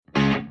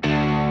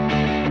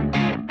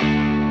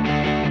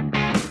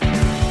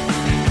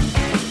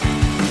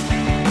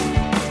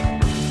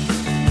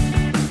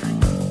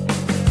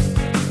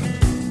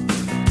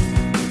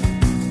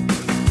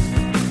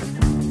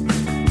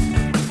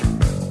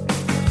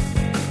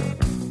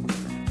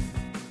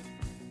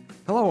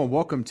Hello and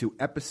welcome to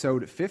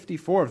episode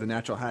 54 of the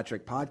Natural Hat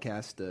Trick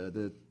podcast.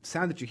 The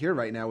sound that you hear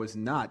right now is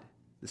not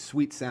the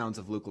sweet sounds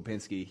of Luke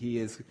Lapinski. He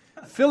is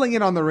filling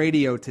in on the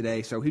radio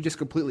today, so he just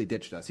completely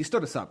ditched us. He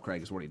stood us up,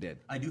 Craig, is what he did.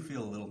 I do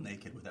feel a little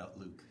naked without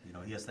Luke. You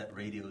know, he has that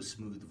radio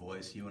smooth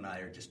voice. You and I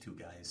are just two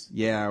guys.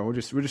 Yeah, we're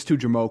just two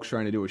jamokes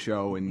trying to do a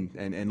show,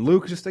 and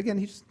Luke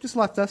he just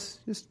left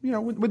us,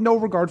 with no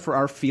regard for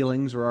our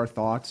feelings or our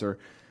thoughts or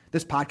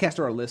this podcast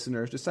or our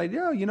listeners. Just said,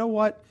 yeah, you know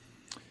what?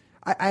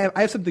 I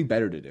have something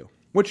better to do.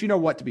 Which, you know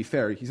what, to be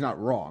fair, he's not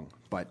wrong,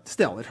 but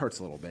still, it hurts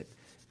a little bit.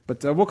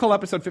 But we'll call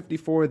episode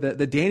 54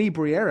 the Danny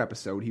Briere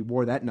episode. He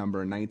wore that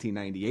number in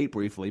 1998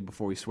 briefly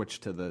before we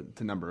switched to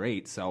number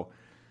 8. So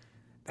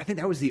I think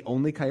that was the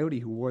only Coyote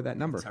who wore that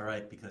number. It's all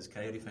right, because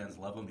Coyote fans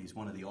love him. He's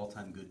one of the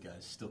all-time good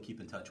guys. Still keep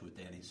in touch with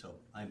Danny, so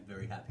I'm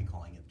very happy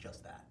calling it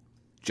just that.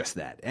 Just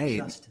that. Hey,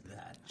 just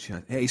that.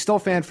 Hey, he's still a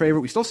fan favorite.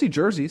 We still see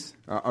jerseys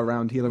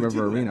around Gila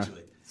River Arena.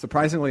 Actually.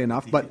 Surprisingly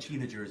enough. The but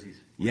Kachina jerseys.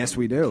 Yes,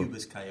 we do.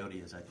 Cuba's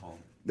Coyote, as I call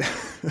him.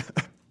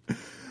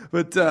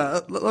 But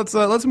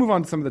let's move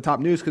on to some of the top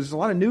news, because there's a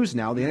lot of news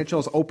now. The NHL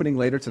is opening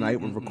later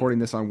tonight. We're recording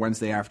this on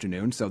Wednesday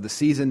afternoon, so the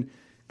season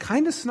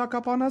kind of snuck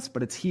up on us,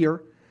 but it's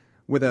here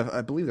with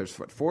I believe there's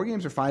 4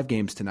 games or 5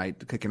 games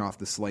tonight kicking off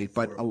the slate.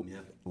 But a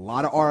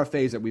lot of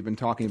RFAs that we've been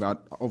talking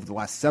about over the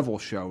last several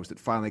shows that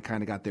finally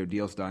kind of got their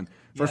deals done.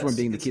 First one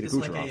being Nikita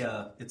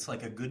Kucherov. It's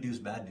like a good news,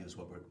 bad news,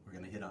 what we're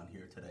going to hit on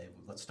here today.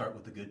 Let's start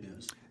with the good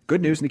news.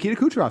 Good news, Nikita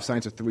Kucherov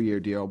signs a 3-year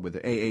deal with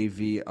an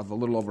AAV of a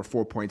little over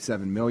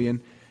 $4.7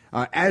 million.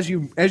 As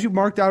you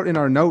marked out in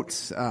our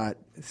notes,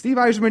 Steve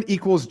Yzerman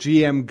equals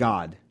GM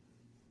God.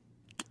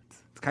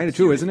 It's kind of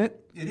true, isn't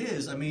it? It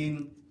is. I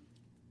mean,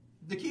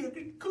 Nikita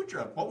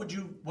Kucherov, what would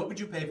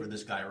you pay for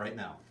this guy right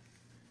now?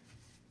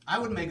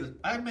 I'd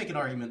make an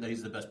argument that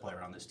he's the best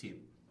player on this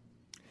team.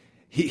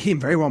 He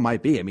very well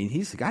might be. I mean,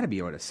 he's got to be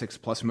a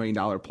 $6+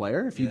 million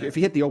player if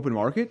he hit the open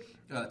market.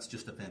 It's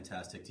just a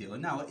fantastic deal.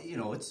 And now,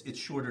 it's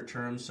shorter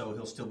term, so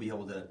he'll still be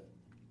able to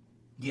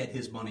get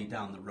his money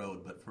down the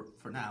road. But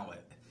for now,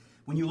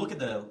 when you look at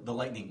the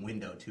Lightning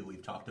window too,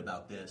 we've talked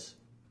about this.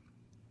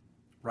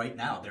 Right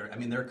now,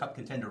 they're a cup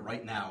contender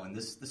right now, and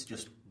this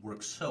just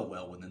works so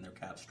well within their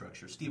cap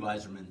structure. Steve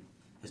Yzerman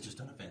has just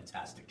done a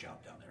fantastic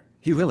job down there.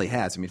 He really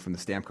has. I mean, from the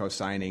Stamkos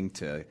signing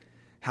to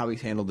how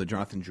he's handled the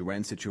Jonathan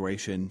Drouin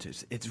situation,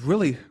 it's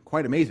really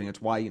quite amazing. It's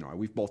why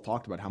we've both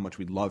talked about how much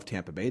we love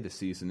Tampa Bay this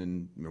season,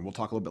 and we'll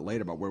talk a little bit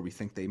later about where we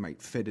think they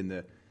might fit in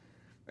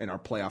our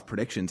playoff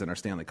predictions and our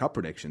Stanley Cup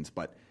predictions.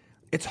 But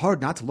it's hard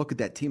not to look at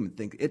that team and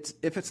think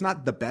if it's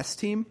not the best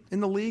team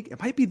in the league,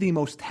 it might be the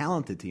most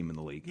talented team in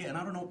the league. Yeah, and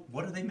I don't know,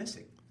 what are they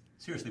missing?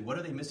 Seriously, what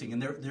are they missing?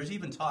 And there's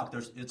even talk.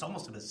 It's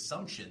almost an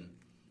assumption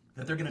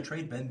that they're going to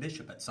trade Ben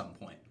Bishop at some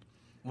point,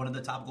 one of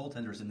the top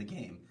goaltenders in the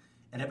game.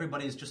 And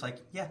everybody's just like,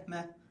 yeah,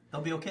 meh,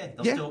 they'll be okay.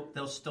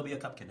 They'll still be a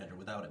cup contender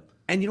without him.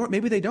 And you know what?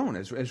 Maybe they don't.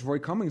 As Roy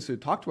Cummings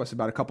talked to us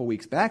about a couple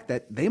weeks back,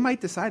 that they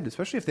might decide,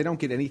 especially if they don't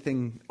get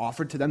anything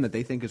offered to them that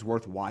they think is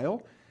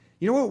worthwhile,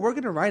 you know what? We're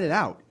going to ride it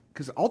out.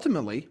 Because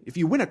ultimately, if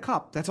you win a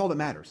cup, that's all that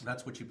matters.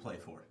 That's what you play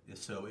for.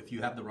 So if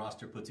you have the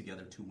roster put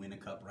together to win a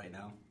cup right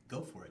now,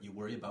 go for it. You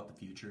worry about the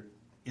future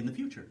in the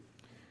future.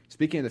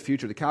 Speaking of the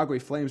future, the Calgary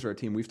Flames are a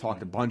team we've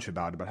talked a bunch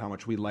about how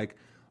much we like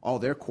all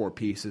their core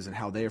pieces and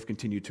how they have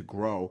continued to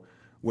grow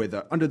with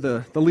under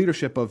the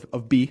leadership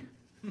of B,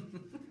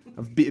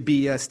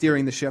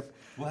 steering the ship.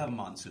 We'll have them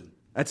on soon.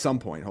 At some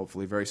point,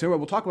 hopefully, very soon.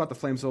 We'll talk about the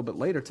Flames a little bit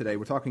later today.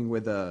 We're talking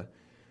with Fluto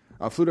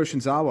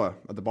Shinzawa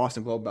of the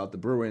Boston Globe about the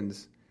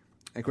Bruins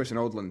and Kristen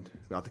Odland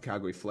about the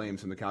Calgary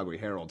Flames from the Calgary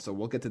Herald. So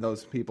we'll get to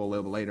those people a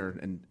little bit later.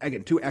 And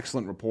again, 2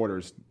 excellent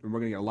reporters. And we're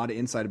going to get a lot of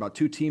insight about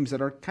 2 teams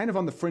that are kind of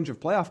on the fringe of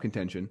playoff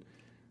contention.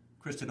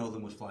 Kristen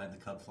Odland was flying the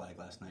Cub flag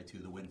last night, too,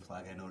 the win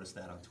flag. I noticed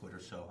that on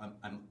Twitter, so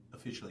I'm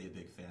officially a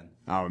big fan.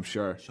 Oh, I'm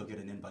sure. She'll get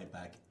an invite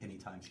back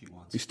anytime she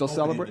wants. You still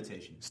celebrating?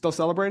 Still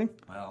celebrating?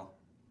 Well,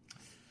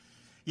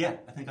 yeah,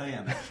 I think I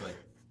am, actually.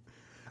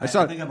 I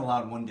think I'm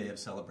allowed 1 day of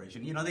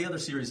celebration. The other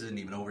series isn't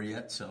even over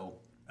yet, so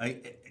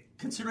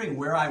considering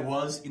where I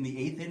was in the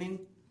 8th inning,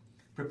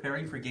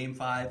 preparing for Game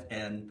 5,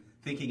 and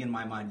thinking in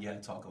my mind, yeah,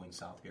 it's all going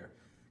south here.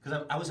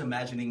 Because I was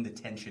imagining the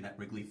tension at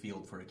Wrigley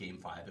Field for a Game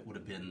 5. It would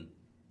have been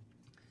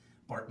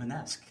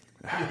Bartman-esque.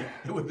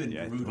 It would have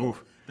been brutal.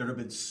 Oof. There would have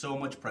been so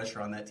much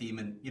pressure on that team.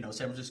 And,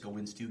 San Francisco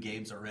wins 2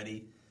 games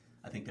already.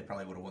 I think they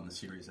probably would have won the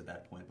series at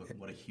that point. But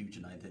what a huge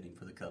 9th inning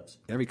for the Cubs.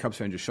 Every Cubs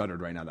fan just shuddered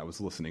right now that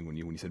was listening when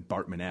you said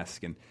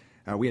Bartman-esque. And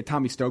we had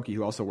Tommy Stokey,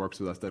 who also works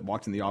with us, that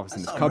walked in the office in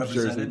his Cubs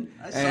jersey.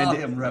 I saw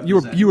him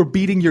represented. You were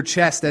beating your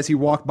chest as he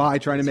walked by,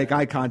 trying to make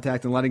eye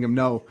contact and letting him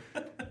know.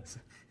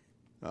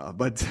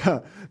 But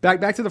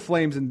back to the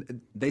Flames,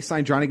 and they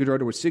signed Johnny Gaudreau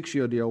to a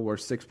 6-year deal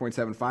worth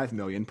 $6.75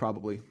 million,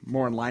 probably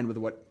more in line with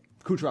what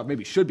Kucherov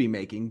maybe should be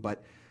making.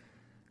 But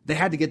they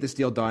had to get this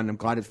deal done. I'm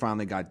glad it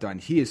finally got done.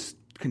 He has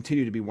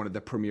continued to be one of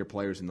the premier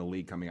players in the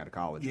league coming out of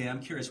college. Yeah, I'm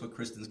curious what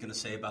Kristen's going to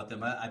say about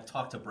them. I've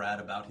talked to Brad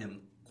about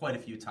him quite a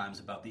few times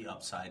about the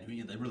upside.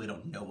 They really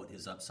don't know what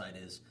his upside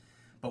is.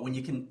 But when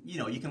you can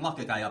lock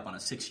a guy up on a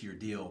 6-year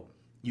deal,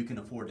 you can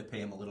afford to pay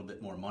him a little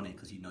bit more money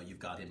because you've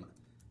got him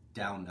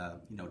down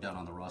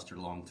on the roster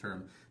long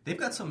term. They've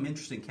got some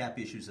interesting cap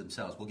issues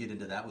themselves. We'll get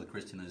into that with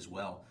Kristen as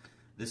well.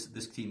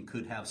 This team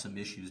could have some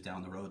issues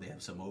down the road. They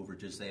have some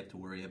overages they have to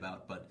worry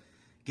about, but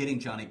getting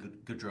Johnny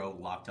Gaudreau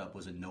locked up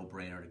was a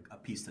no-brainer, a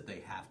piece that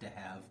they have to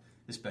have,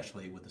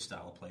 especially with the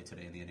style of play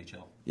today in the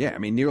NHL. Yeah, I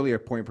mean, nearly a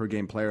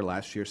point-per-game player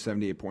last year,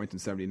 78 points in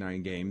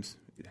 79 games.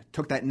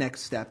 Took that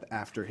next step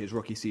after his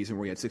rookie season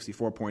where he had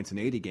 64 points in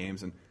 80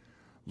 games and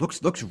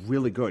looks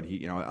really good.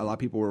 A lot of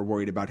people were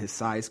worried about his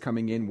size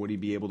coming in. Would he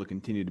be able to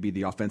continue to be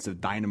the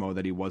offensive dynamo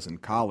that he was in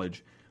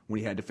college when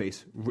he had to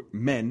face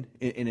men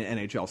in an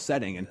NHL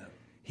setting? And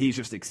he's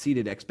just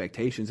exceeded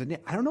expectations. And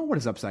I don't know what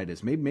his upside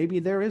is. Maybe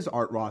there is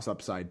Art Ross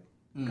upside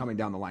coming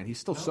down the line. He's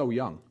still so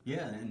young.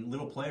 Yeah, and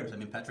little players. I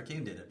mean, Patrick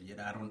Kane did it.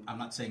 I'm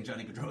not saying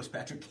Johnny Gaudreau is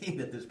Patrick Kane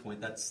at this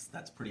point.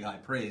 That's pretty high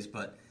praise.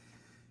 But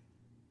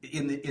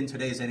in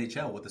today's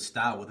NHL, with the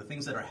style, with the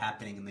things that are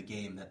happening in the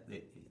game, that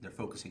they're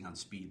focusing on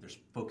speed, they're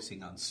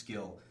focusing on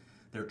skill.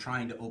 They're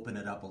trying to open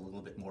it up a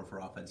little bit more for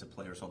offensive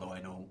players. Although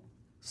I know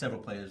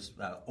several players,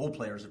 old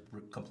players,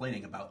 are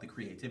complaining about the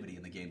creativity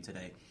in the game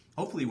today.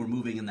 Hopefully, we're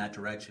moving in that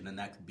direction, and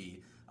that could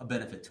be a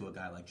benefit to a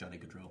guy like Johnny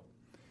Gaudreau.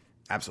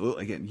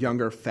 Absolutely. Again,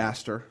 younger,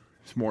 faster,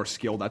 more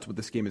skilled. That's what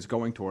this game is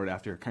going toward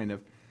after kind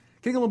of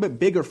getting a little bit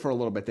bigger for a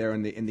little bit there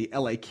in the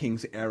LA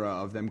Kings era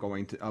of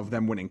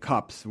them winning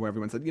cups, where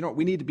everyone said,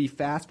 we need to be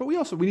fast, but we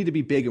need to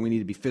be big and we need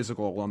to be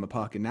physical on the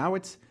puck. And now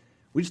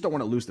we just don't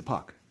want to lose the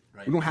puck.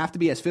 Right. We don't have to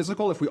be as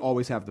physical if we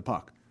always have the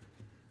puck.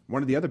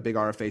 One of the other big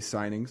RFA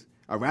signings,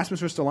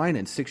 Rasmus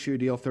Ristolainen, 6-year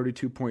deal,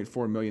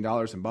 $32.4 million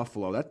in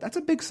Buffalo. That's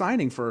a big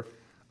signing for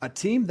a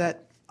team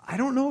that I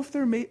don't know if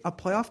they're a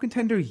playoff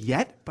contender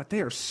yet, but they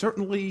are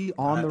certainly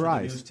on the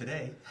rise. News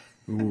today.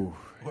 Ooh,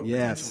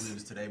 yes. Potential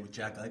news today with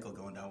Jack Eichel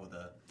going down with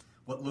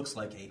what looks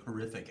like a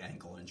horrific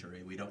ankle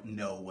injury. We don't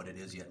know what it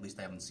is yet. At least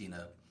I haven't seen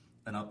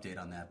an update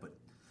on that, but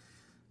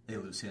they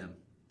lose him.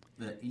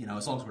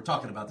 As long as we're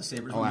talking about the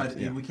Sabres,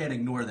 we can't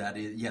ignore that.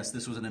 Yes,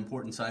 this was an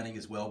important signing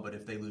as well, but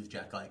if they lose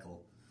Jack Eichel,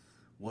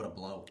 what a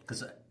blow.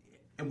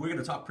 And we're going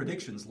to talk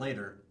predictions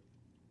later.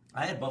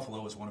 I had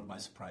Buffalo as one of my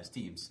surprise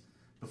teams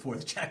before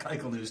the Jack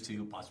Eichel news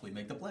to possibly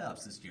make the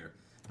playoffs this year.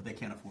 But they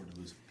can't afford to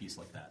lose a piece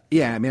like that.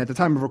 Yeah, I mean, at the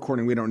time of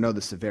recording, we don't know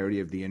the severity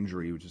of the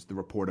injury, which is the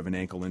report of an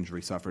ankle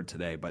injury suffered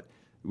today. But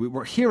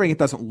we're hearing it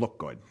doesn't look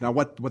good. Now,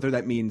 whether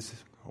that means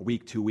a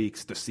week, 2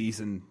 weeks, the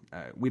season,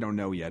 we don't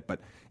know yet.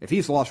 But if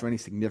he's lost for any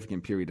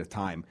significant period of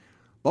time,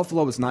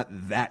 Buffalo is not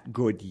that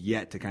good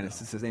yet to kind of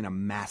sustain a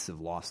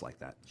massive loss like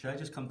that. Should I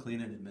just come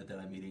clean and admit that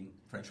I'm eating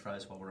French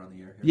fries while we're on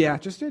the air here? Yeah,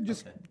 just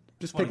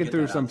picking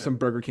through some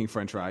Burger King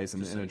French fries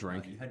and a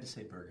drink. You had to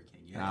say Burger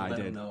King. You had to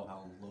let them know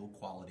how low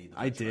quality the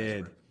French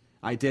fries were.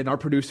 I did. Our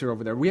producer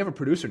over there. We have a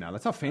producer now.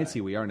 That's how fancy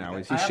we are now.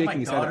 He's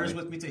shaking his head. I have my daughters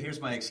with me too. Here's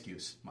my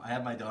excuse. I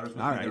have my daughters with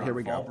me. All right, here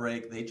we go. Fall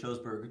break. They chose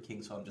Burger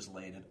King, so I'm just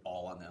laying it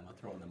all on them. I'm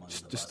throwing them under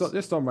the bus.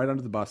 Just throw them right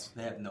under the bus.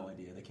 They have no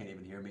idea. They can't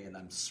even hear me, and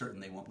I'm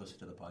certain they won't listen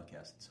to the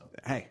podcast. So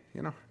hey,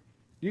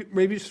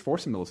 maybe just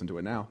force them to listen to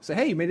it now. Say,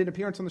 hey, you made an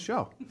appearance on the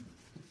show.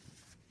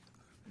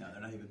 No,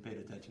 they're not even paying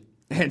attention.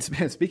 And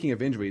speaking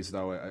of injuries,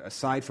 though,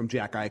 aside from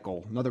Jack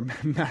Eichel, another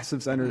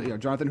massive center,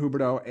 Jonathan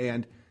Huberdeau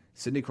and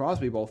Sidney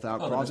Crosby both out.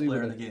 Crosby the best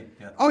player in the game.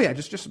 Yeah. Oh, yeah,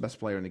 just the best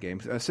player in the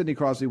game. Sidney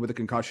Crosby with a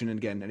concussion. And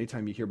again,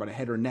 anytime you hear about a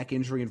head or neck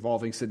injury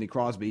involving Sidney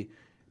Crosby,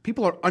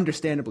 people are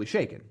understandably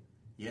shaken.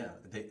 Yeah,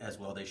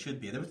 they should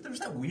be. There was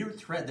that weird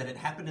thread that had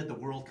happened at the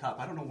World Cup.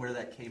 I don't know where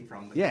that came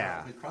from.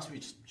 Yeah. Crosby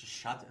just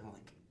shot it. I'm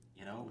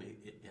like,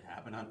 it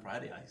happened on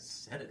Friday. I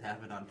said it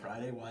happened on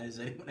Friday. Why is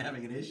anyone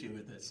having an issue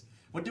with this?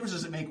 What difference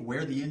does it make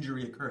where the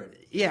injury occurred?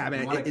 Yeah, I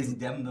mean, you want to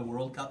condemn the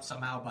World Cup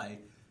somehow by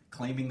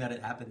claiming that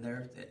it happened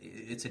there?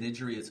 It's an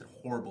injury. It's a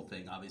horrible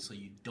thing. Obviously,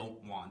 you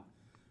don't want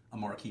a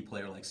marquee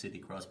player like Sidney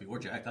Crosby or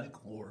Jack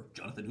Eichel or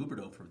Jonathan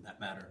Huberdeau, for that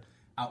matter,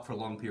 out for a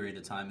long period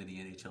of time in the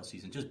NHL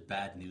season. Just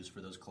bad news for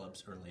those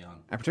clubs early on.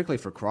 And particularly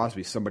for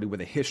Crosby, somebody with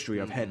a history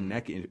of head and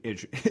neck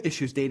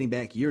issues dating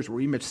back years where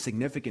he missed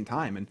significant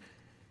time. And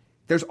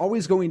there's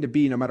always going to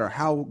be, no matter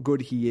how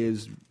good he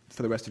is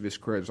for the rest of his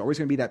career, there's always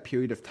going to be that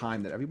period of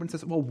time that everyone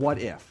says, well, what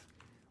if?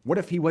 What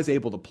if he was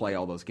able to play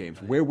all those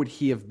games? Where would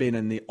he have been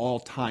in the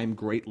all-time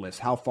great list?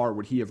 How far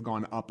would he have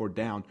gone up or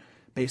down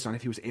based on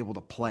if he was able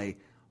to play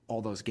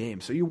all those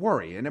games? So you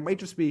worry. And it might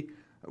just be,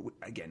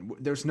 again,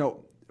 there's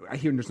no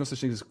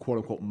such thing as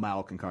quote-unquote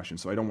mild concussion,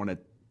 so I don't want to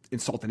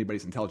insult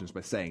anybody's intelligence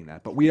by saying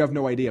that. But we have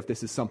no idea if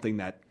this is something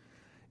that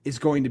is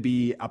going to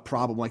be a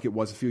problem like it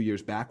was a few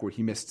years back where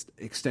he missed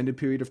extended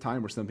period of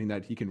time or something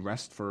that he can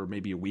rest for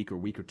maybe a week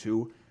or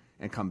two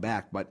and come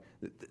back. But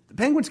the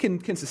Penguins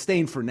can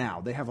sustain for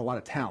now. They have a lot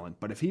of talent.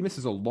 But if he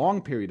misses a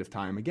long period of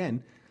time,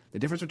 again, the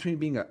difference between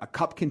being a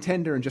cup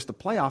contender and just a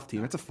playoff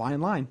team, it's a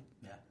fine line.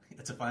 Yeah,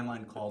 it's a fine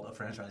line called a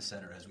franchise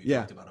center, as we've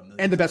talked about a million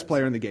and the best times.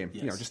 Player in the game.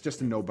 Yes. Just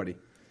a nobody.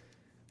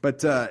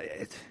 But,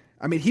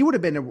 he would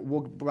have been,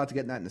 we're about to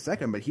get in that in a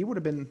second, but he would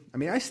have been,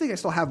 I think I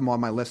still have him on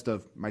my list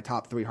of my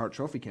top 3 Hart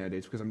Trophy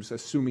candidates because I'm just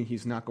assuming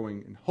he's not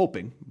going, and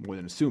hoping, more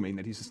than assuming,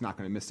 that he's just not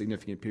going to miss a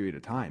significant period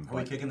of time. Are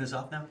we kicking this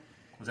off now?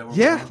 Was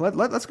that what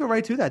let's go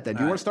right to that then.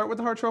 Do you want to start with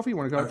the Hart Trophy? You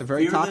want to go at the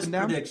very top and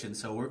down? Prediction.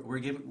 So we're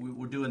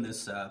doing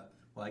this.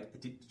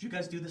 Did you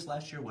guys do this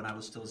last year when I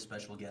was still a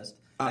special guest?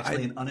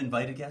 Actually, an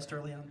uninvited guest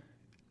early on.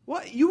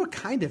 Well, you were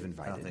kind of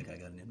invited. I don't think I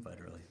got an invite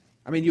early.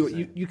 I mean,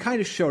 you kind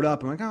of showed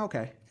up. I'm like, oh,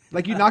 okay.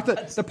 Like you knocked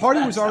the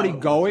party was already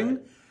going,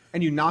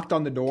 and you knocked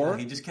on the door. Yeah,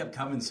 he just kept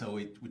coming, so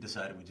we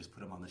decided we'd just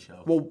put him on the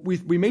show. Well,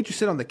 we made you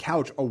sit on the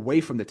couch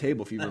away from the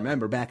table, if you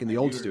remember, back in the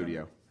old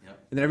studio. Yep.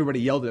 And then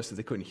everybody yelled at us that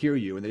they couldn't hear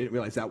you, and they didn't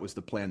realize that was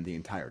the plan the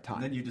entire time.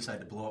 And then you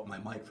decided to blow up my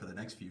mic for the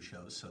next few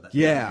shows, so that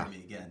yeah, you could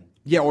hear me again.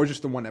 Yeah, or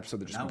just the one episode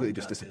that just completely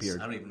just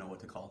disappeared. I don't even know what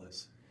to call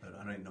this.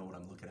 I don't even know what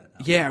I'm looking at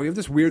now. Yeah, we have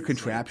this weird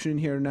contraption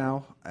here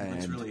now. And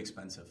it's really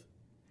expensive.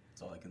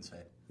 That's all I can say.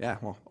 Yeah,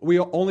 well,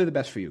 only the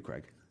best for you,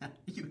 Craig.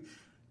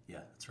 Yeah,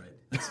 that's right.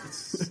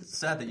 It's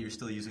sad that you're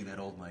still using that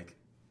old mic.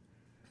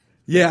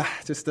 Yeah,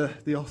 just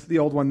the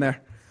old one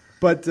there.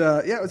 But,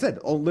 it was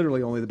it.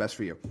 Literally only the best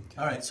for you.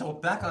 All right, so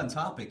back on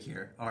topic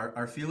here,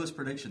 our fearless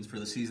predictions for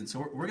the season. So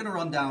we're going to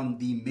run down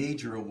the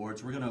major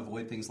awards. We're going to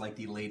avoid things like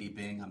the Lady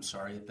Bing. I'm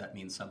sorry if that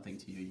means something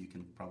to you. You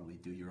can probably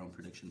do your own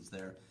predictions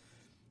there.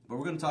 But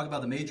we're going to talk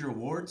about the major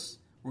awards.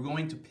 We're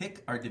going to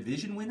pick our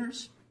division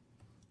winners,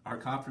 our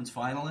conference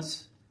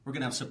finalists. We're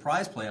going to have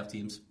surprise playoff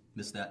teams.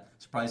 Missed that.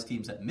 Surprise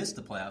teams that missed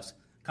the playoffs,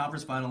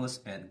 conference finalists,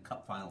 and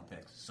cup final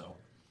picks. So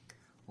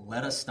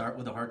let us start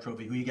with the Hart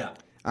Trophy. Who you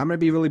got? I'm going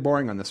to be really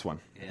boring on this one.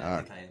 Yeah, I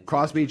think I am.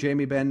 Crosby,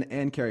 Jaime Benn,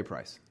 and Carey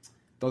Price.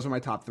 Those are my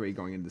top three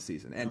going into the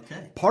season. And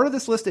part of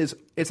this list is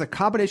it's a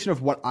combination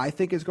of what I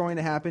think is going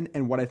to happen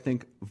and what I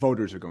think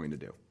voters are going to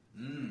do.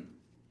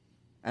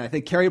 And I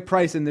think Carey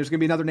Price, and there's going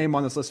to be another name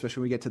on this list,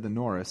 especially when we get to the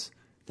Norris,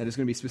 that is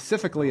going to be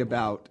specifically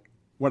about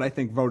what I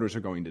think voters are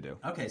going to do.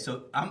 Okay,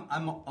 so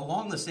I'm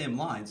along the same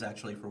lines,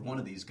 actually, for one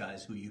of these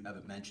guys who you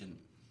haven't mentioned.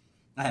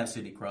 I have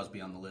Sidney Crosby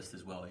on the list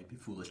as well. It'd be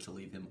foolish to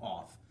leave him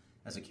off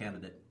as a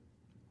candidate.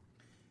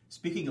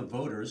 Speaking of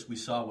voters, we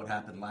saw what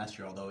happened last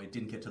year, although it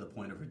didn't get to the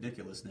point of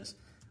ridiculousness.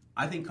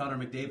 I think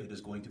Connor McDavid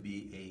is going to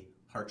be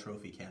a Hart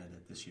Trophy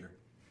candidate this year.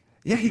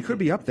 Yeah, he could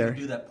be up there.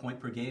 Do that point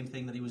per game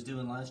thing that he was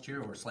doing last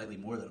year, or slightly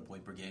more than a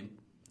point per game.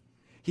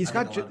 A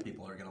lot of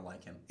people are going to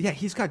like him. Yeah,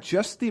 he's got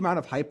just the amount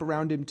of hype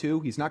around him,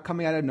 too. He's not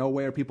coming out of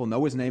nowhere. People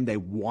know his name. They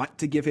want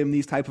to give him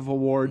these type of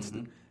awards.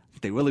 Mm-hmm.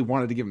 They really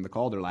wanted to give him the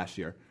Calder last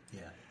year.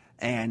 Yeah.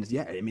 And,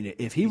 I mean,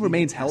 if he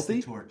remains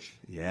healthy.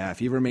 If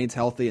he remains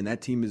healthy and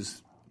that team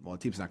is, well,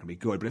 the team's not going to be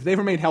good, but if they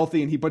remain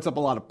healthy and he puts up a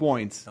lot of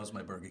points. That was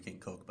my Burger King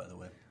Coke, by the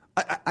way.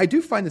 I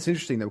do find this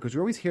interesting, though, because we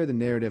always hear the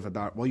narrative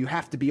about, well, you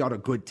have to be on a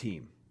good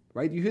team,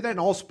 right? You hear that in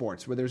all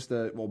sports where there's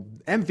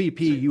MVP,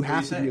 you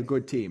have to be a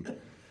good team.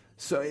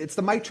 So it's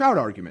the Mike Trout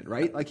argument,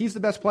 right? Like, he's the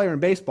best player in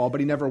baseball, but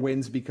he never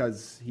wins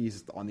because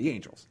he's on the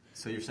Angels.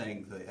 So you're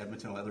saying the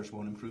Edmonton Oilers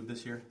won't improve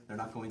this year? They're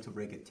not going to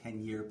break a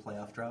 10-year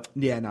playoff drought?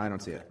 Yeah, no, I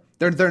don't see it.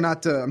 They're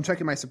not. I'm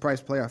checking my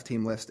surprise playoff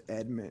team list.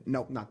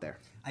 Nope, not there.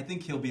 I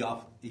think he'll be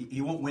off.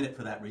 He won't win it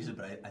for that reason,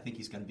 but I think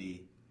he's going to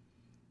be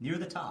near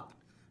the top.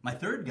 My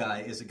third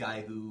guy is a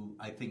guy who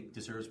I think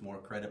deserves more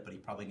credit, but he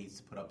probably needs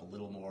to put up a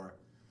little more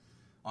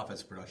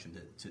offensive production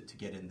to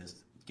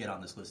get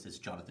on this list. Is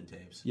Jonathan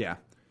Toews. Yeah.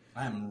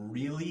 I am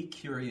really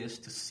curious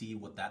to see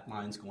what that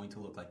line's going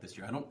to look like this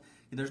year.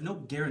 There's no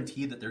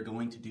guarantee that they're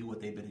going to do what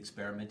they've been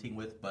experimenting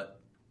with, but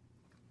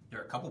there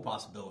are a couple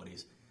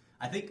possibilities.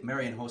 I think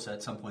Marian Hossa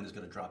at some point is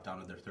going to drop down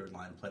to their third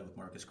line and play with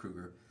Marcus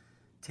Kruger.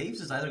 Toews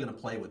is either going to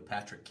play with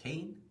Patrick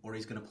Kane or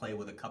he's going to play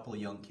with a couple of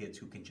young kids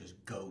who can just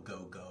go.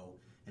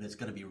 And it's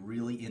going to be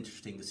really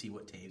interesting to see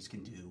what Toews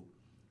can do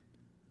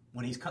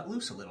when he's cut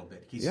loose a little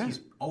bit.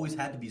 He's always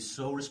had to be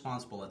so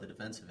responsible at the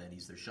defensive end.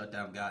 He's their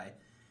shutdown guy.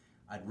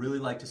 I'd really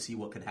like to see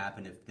what could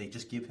happen if they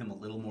just give him a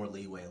little more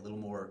leeway, a little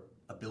more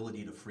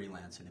ability to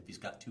freelance. And if he's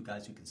got two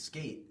guys who can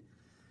skate,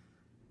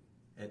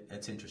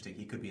 it's interesting.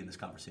 He could be in this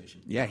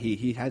conversation. Yeah,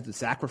 he had to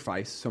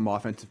sacrifice some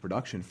offensive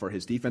production for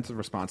his defensive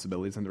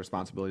responsibilities and the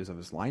responsibilities of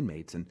his line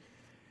mates. And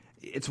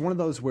it's one of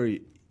those where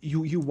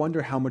you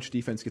wonder how much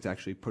defense gets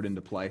actually put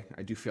into play.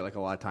 I do feel like a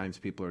lot of times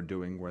people are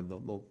doing where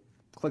they'll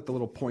click the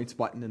little points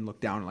button and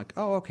look down and like,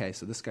 oh, okay,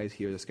 so this guy's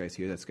here, this guy's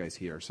here, this guy's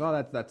here.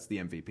 So that's the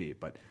MVP.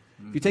 But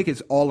if you take his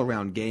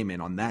all-around game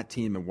in on that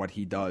team and what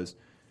he does,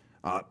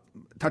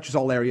 touches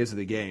all areas of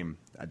the game,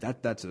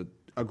 that's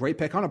a great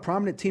pick on a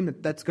prominent team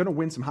that's going to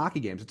win some hockey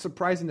games. It's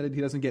surprising that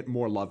he doesn't get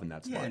more love in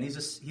that spot. Yeah, and he's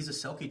a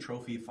Selke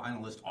Trophy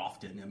finalist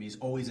often. I mean, he's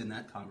always in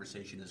that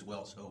conversation as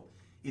well. So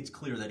it's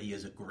clear that he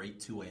is a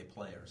great two-way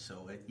player.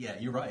 So,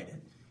 you're right.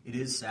 It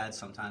is sad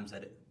sometimes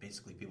that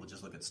basically people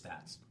just look at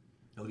stats.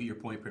 They'll get your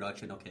point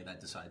production. Okay, that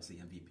decides the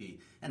MVP.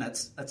 And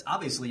that's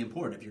obviously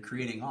important. If you're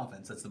creating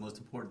offense, that's the most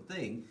important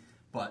thing.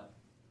 But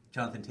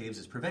Jonathan Toews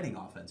is preventing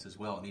offense as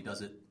well, and he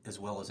does it as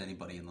well as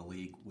anybody in the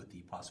league with the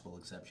possible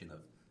exception of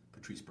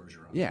Patrice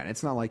Bergeron. Yeah, and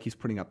it's not like he's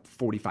putting up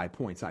 45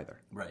 points either.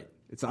 Right.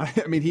 It's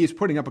not. I mean, he is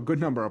putting up a good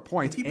number of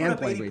points. If he put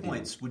up 80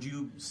 points, would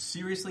you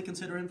seriously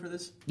consider him for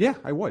this? Yeah,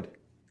 I would.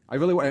 I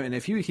really would. I mean,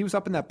 if he was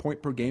up in that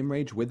point per game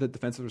range with the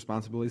defensive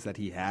responsibilities that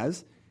he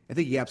has, I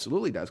think he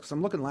absolutely does. Because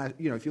I'm looking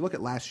if you look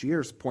at last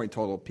year's point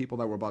total, people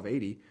that were above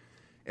 80,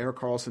 Erik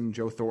Karlsson,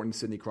 Joe Thornton,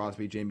 Sidney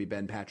Crosby, Jamie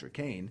Benn, Patrick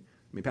Kane.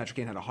 I mean, Patrick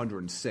Kane had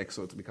 106,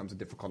 so it becomes a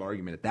difficult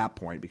argument at that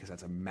point because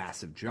that's a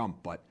massive jump.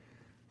 But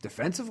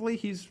defensively,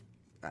 he's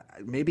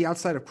maybe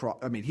outside of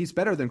Crosby. I mean, he's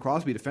better than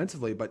Crosby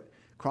defensively, but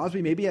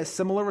Crosby maybe has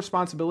similar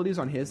responsibilities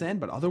on his end,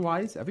 but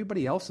otherwise,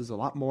 everybody else is a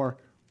lot more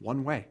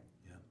one way.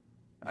 Yeah,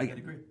 I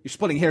agree. You're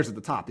splitting hairs at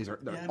the top.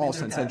 They're all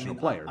sensational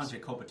players. Andre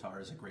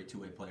Kopitar is a great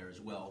two-way player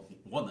as well.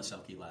 Won the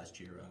Selke last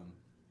year.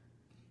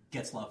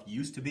 Getzlaf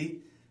used to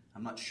be.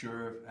 I'm not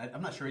sure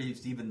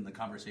he's even in the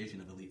conversation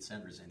of elite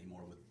centers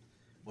anymore with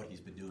what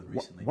he's been doing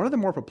recently. One of the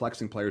more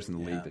perplexing players in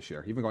the league this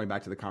year, even going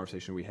back to the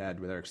conversation we had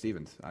with Eric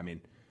Stevens. I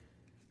mean,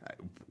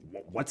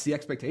 what's the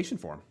expectation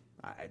for him?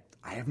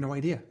 I have no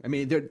idea. I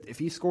mean, if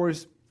he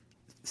scores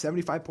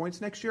 75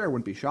 points next year, I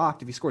wouldn't be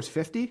shocked. If he scores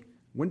 50,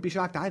 wouldn't be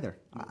shocked either.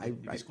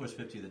 If he scores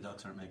 50, the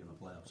Ducks aren't making the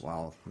playoffs.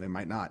 Well, they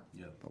might not.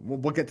 Yeah.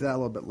 We'll get to that a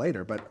little bit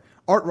later. But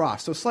Art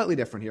Ross, so slightly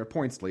different here,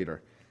 points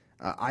leader.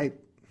 I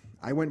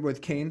went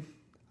with Kane.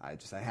 I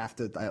have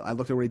to. I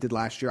looked at what he did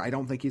last year. I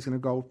don't think he's going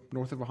to go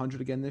north of 100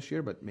 again this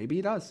year, but maybe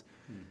he does.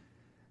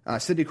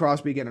 Sidney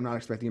Crosby, again, I'm not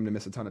expecting him to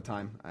miss a ton of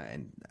time.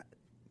 And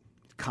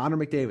Connor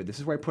McDavid, this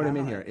is where I put him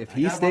in here. If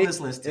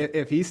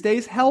he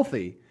stays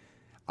healthy,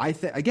 I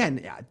think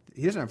again,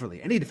 he doesn't have really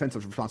any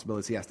defensive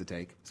responsibilities he has to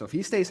take. So if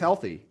he stays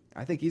healthy,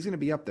 I think he's going to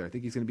be up there. I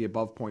think he's going to be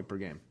above point per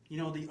game. You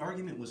know, the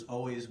argument was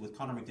always with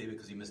Connor McDavid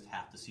because he missed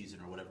half the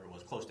season or whatever it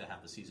was, close to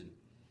half the season.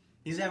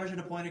 He's averaging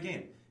a point a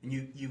game. And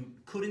you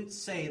couldn't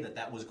say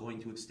that was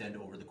going to extend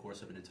over the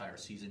course of an entire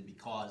season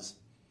because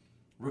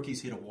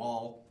rookies hit a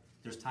wall.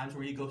 There's times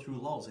where you go through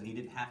lulls, and he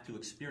didn't have to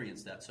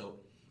experience that. So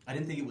I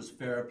didn't think it was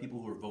fair, people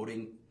who were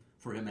voting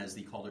for him as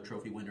the Calder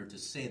Trophy winner, to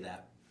say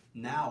that.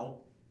 Now,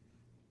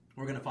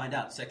 we're going to find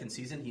out. Second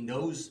season, he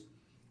knows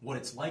what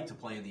it's like to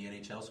play in the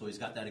NHL, so he's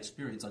got that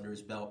experience under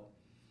his belt.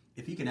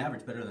 If he can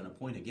average better than a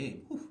point a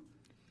game,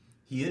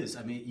 he is.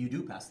 I mean, you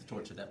do pass the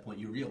torch at that point.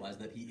 You realize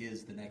that he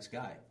is the next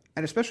guy.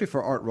 And especially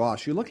for Art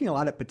Ross, you're looking a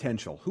lot at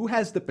potential. Who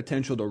has the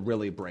potential to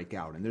really break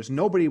out? And there's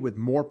nobody with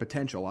more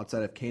potential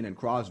outside of Kane and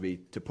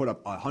Crosby to put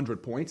up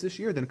 100 points this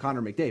year than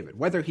Connor McDavid.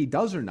 Whether he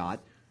does or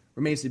not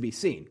remains to be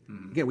seen.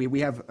 Mm-hmm. Again,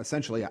 we have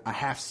essentially a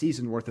half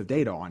season worth of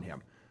data on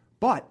him.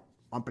 But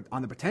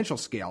on the potential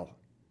scale,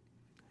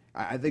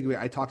 I think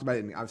I talked about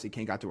it, and obviously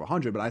Kane got to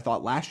 100, but I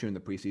thought last year in the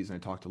preseason, I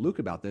talked to Luke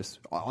about this,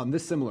 on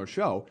this similar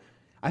show,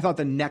 I thought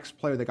the next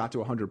player that got to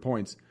 100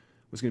 points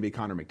was going to be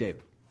Connor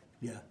McDavid.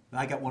 Yeah,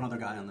 I got one other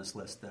guy on this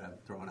list that I'm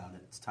throwing out.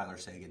 It's Tyler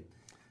Seguin.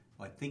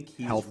 I think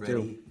he's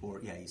ready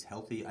for. Yeah, he's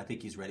healthy. I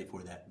think he's ready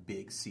for that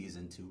big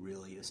season to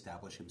really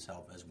establish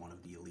himself as one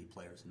of the elite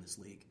players in this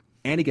league.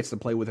 And he gets to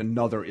play with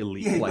another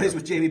elite player. He plays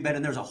with Jamie Benn,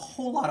 and there's a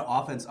whole lot of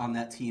offense on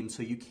that team,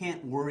 so you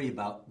can't worry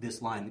about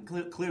this line.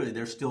 Clearly,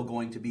 they're still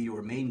going to be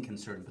your main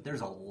concern, but there's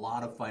a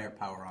lot of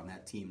firepower on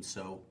that team,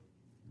 so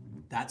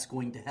that's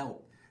going to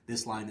help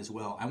this line as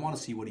well. I want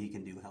to see what he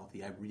can do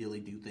healthy. I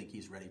really do think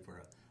he's ready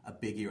for a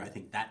big year. I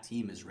think that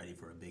team is ready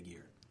for a big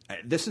year.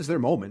 This is their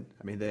moment.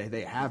 I mean,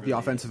 they have the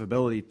offensive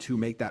ability to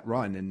make that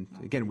run. And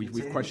again,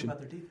 we've questioned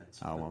about their defense.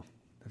 Oh well,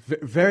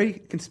 very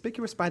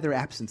conspicuous by their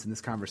absence in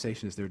this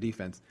conversation is their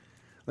defense.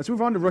 Let's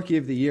move on to Rookie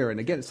of the Year. And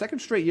again, second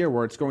straight year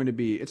where it's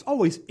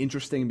always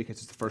interesting because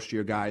it's the first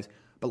year guys.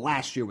 But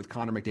last year with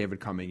Connor McDavid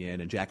coming in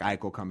and Jack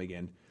Eichel coming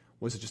in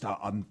was just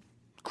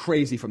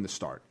crazy from the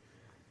start.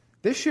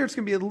 This year it's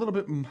going to be a little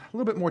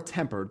bit more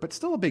tempered, but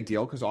still a big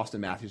deal because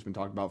Austin Matthews has been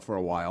talked about for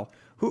a while.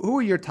 Who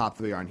are your top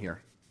three on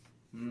here?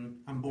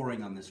 I'm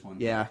boring on this one.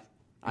 Yeah,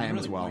 I am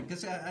really as well.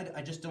 Because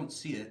I just don't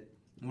see it.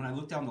 When I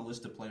look down the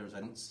list of players, I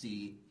don't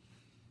see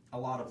a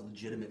lot of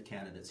legitimate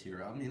candidates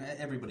here. I mean,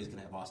 everybody's going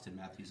to have Austin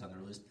Matthews on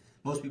their list.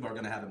 Most people are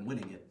going to have him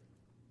winning it.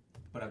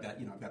 But I've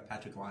got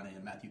Patrick Laine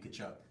and Matthew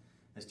Tkachuk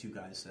as two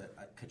guys.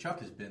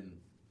 Tkachuk's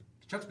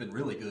been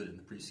really good in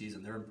the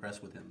preseason. They're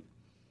impressed with him.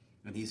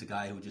 And he's a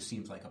guy who just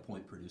seems like a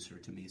point producer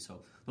to me.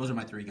 So those are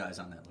my three guys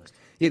on that list.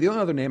 Yeah, the only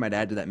other name I'd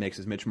add to that mix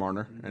is Mitch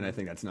Marner. Mm-hmm. And I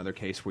think that's another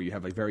case where you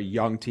have a very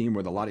young team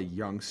with a lot of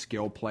young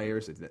skill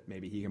players that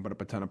maybe he can put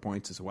up a ton of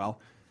points as well.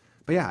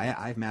 But yeah,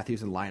 I have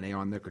Matthews and Laine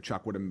on there.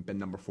 Tkachuk would have been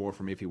number 4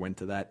 for me if he went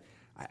to that.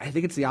 I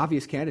think it's the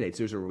obvious candidates.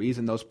 There's a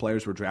reason those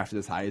players were drafted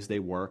as high as they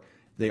were.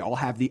 They all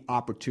have the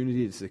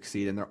opportunity to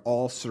succeed, and they're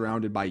all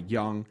surrounded by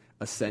young,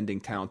 ascending,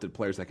 talented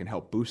players that can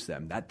help boost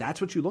them. That's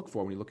what you look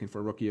for when you're looking for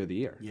a Rookie of the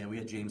Year. Yeah, we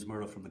had James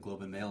Murdo from the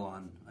Globe and Mail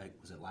on,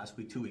 was it last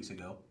week, 2 weeks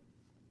ago?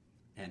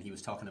 And he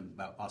was talking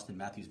about Austin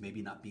Matthews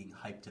maybe not being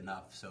hyped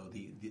enough. So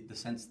the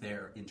sense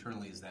there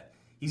internally is that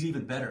he's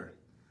even better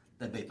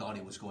than they thought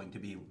he was going to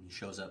be when he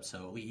shows up.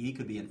 So he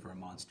could be in for a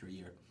monster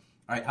year.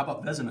 All right, how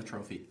about Vezina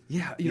Trophy?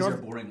 Yeah, these are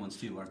boring ones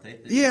too, aren't they?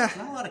 There's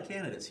not a lot of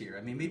candidates here.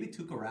 I mean, maybe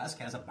Tuukka Rask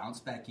has a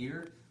bounce-back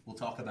year. We'll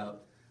talk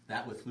about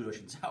that with Fluto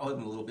Shinzawa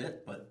in a little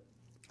bit. But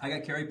I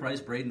got Carey Price,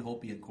 Braden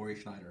Holtby, and Corey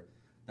Schneider.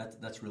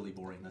 That's really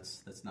boring.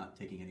 That's not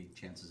taking any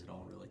chances at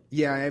all, really.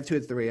 Yeah, I have 2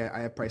 of 3.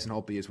 I have Price and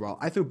Holtby as well.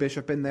 I threw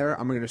Bishop in there.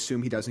 I'm going to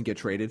assume he doesn't get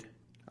traded.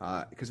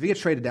 Because if he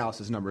gets traded,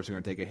 Dallas' numbers are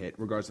going to take a hit,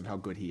 regardless of how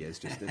good he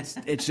is.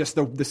 It's just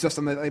the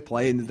system that they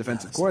play and the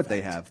defensive core that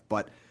they have.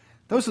 But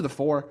those are the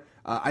 4.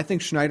 I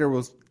think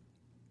Schneider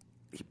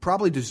he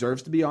probably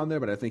deserves to be on there,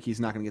 but I think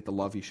he's not going to get the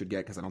love he should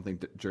get because I don't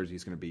think Jersey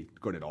is going to be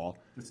good at all.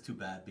 It's too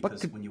bad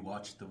because when you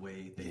watch the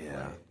way they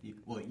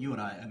play, you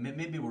and I,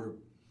 maybe we're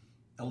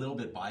a little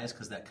bit biased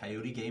because that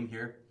Coyote game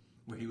here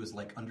where he was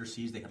like under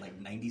siege, they had like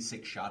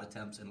 96 shot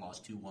attempts and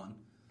lost 2-1.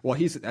 Well,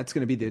 that's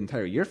going to be the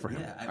entire year for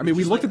him. Yeah, I mean,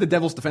 we looked at the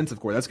Devils' defensive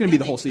core. That's going to be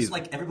the whole season.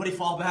 It's like everybody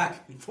fall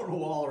back, form a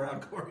wall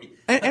around Corey.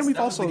 And we've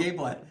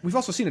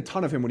also seen a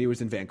ton of him when he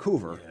was in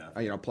Vancouver,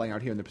 playing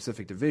out here in the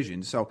Pacific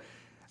Division. So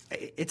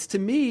it's, to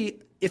me,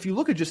 if you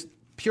look at just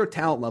pure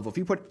talent level, if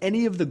you put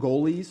any of the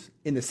goalies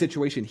in the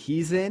situation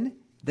he's in,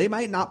 they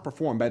might not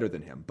perform better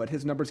than him, but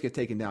his numbers get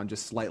taken down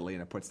just slightly,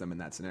 and it puts them in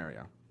that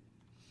scenario.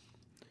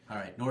 All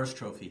right, Norris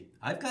Trophy.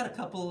 I've got a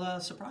couple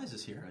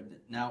surprises here.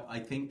 Now, I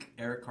think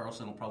Erik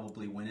Karlsson will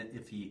probably win it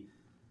if he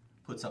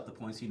puts up the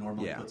points he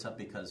normally puts up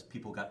because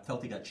people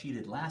felt he got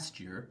cheated last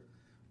year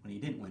when he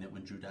didn't win it,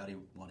 when Drew Doughty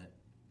won it.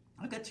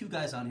 I've got two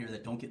guys on here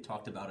that don't get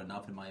talked about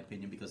enough, in my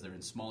opinion, because they're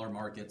in smaller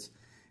markets.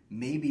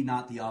 Maybe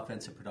not the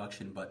offensive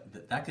production,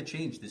 but that could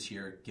change this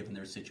year given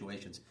their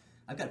situations.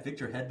 I've got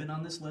Victor Hedman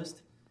on this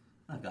list.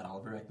 I've got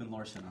Oliver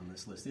Ekman-Larsson on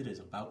this list. It is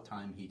about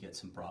time he gets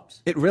some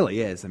props. It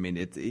really is. I mean,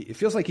 it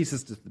feels like he's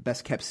just the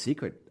best-kept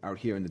secret out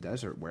here in the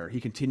desert, where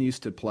he continues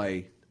to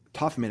play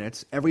tough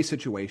minutes, every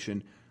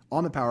situation,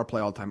 on the power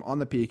play all the time, on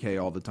the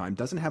PK all the time,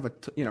 doesn't have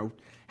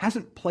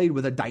hasn't played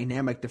with a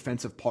dynamic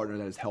defensive partner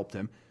that has helped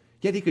him,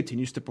 yet he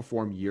continues to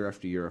perform year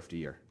after year after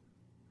year.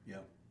 Yeah.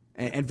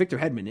 And Victor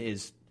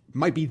Hedman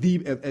might be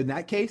in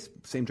that case,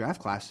 same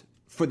draft class,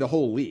 for the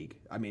whole league.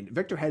 I mean,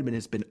 Victor Hedman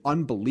has been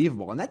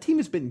unbelievable, and that team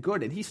has been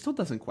good, and he still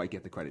doesn't quite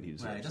get the credit he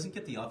deserves. Right, he doesn't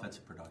get the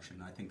offensive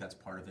production. I think that's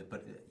part of it.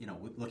 But,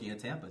 looking at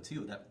Tampa,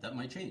 too, that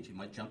might change. He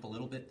might jump a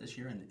little bit this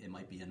year, and it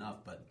might be enough.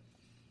 But,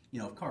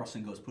 if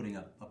Karlsson goes putting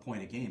up a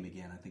point a game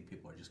again, I think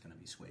people are just going to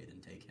be swayed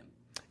and take him.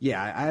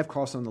 Yeah, I have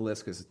Karlsson on the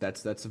list because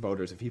that's the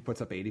voters. If he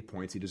puts up 80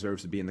 points, he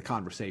deserves to be in the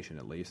conversation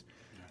at least.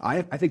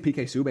 I think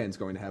PK Subban's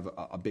going to have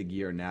a big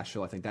year in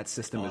Nashville. I think that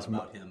system is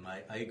about him.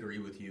 I agree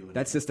with you.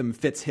 That system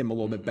fits him a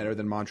little bit better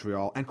than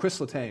Montreal. And Chris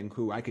Letang,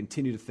 who I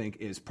continue to think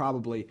is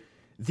probably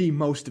the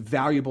most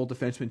valuable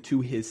defenseman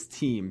to his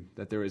team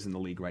that there is in the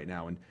league right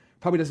now, and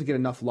probably doesn't get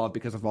enough love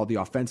because of all the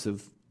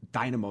offensive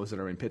dynamos that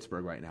are in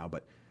Pittsburgh right now.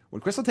 But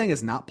when Chris Letang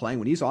is not playing,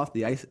 when he's off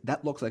the ice,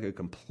 that looks like a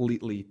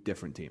completely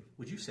different team.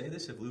 Would you say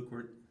this if Luke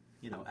were,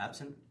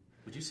 absent?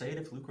 Would you say it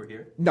if Luke were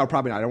here? No,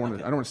 probably not. I don't want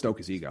to stoke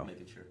his ego. Just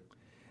making sure.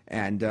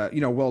 And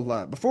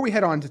we'll before we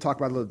head on to talk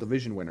about the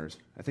division winners,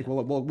 I think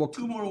we'll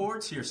two more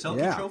awards here.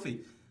 Selke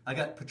Trophy. I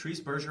got Patrice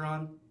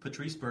Bergeron,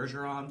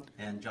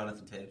 and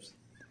Jonathan Toews.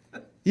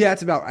 Yeah,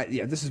 it's about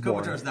this is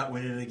boring. Kopitar's not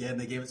winning it again.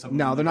 They gave it some.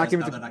 No, they're not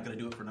giving. They're not going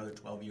to do it for another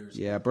 12 years.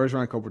 Yeah,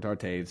 Bergeron, Kopitar,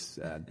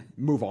 Toews.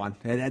 Move on.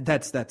 And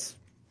that's.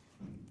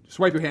 Just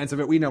wipe your hands of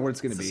it. We know what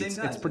it's going to be.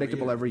 It's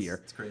predictable every year.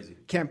 It's crazy.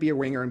 Can't be a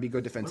winger and be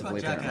good defensively.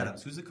 What about Jack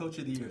Adams? Who's the coach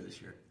of the year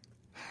this year?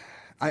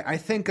 I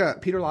think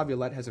Peter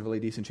Laviolette has a really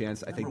decent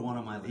chance. I think one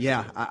on my list.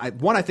 Yeah, I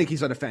think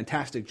he's done a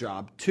fantastic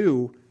job.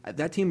 Two,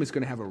 that team is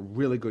going to have a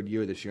really good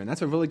year this year, and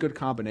that's a really good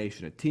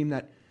combination. A team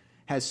that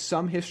has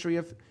some history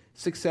of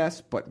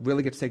success, but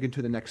really gets taken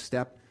to the next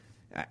step.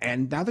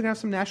 And now they're going to have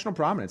some national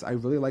prominence. I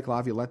really like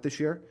Laviolette this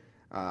year.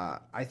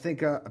 I think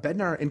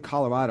Bednar in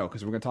Colorado,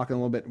 because we're going to talk a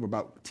little bit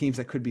about teams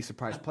that could be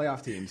surprise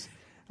playoff teams.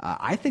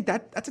 I think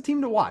that's a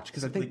team to watch.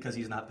 Because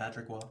he's not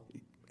Patrick Waugh?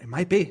 It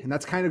might be, and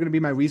that's kind of going to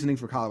be my reasoning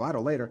for Colorado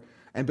later.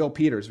 And Bill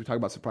Peters, we talk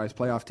about surprise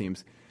playoff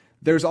teams.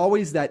 There's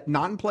always that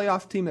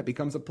non-playoff team that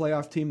becomes a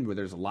playoff team where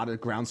there's a lot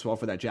of groundswell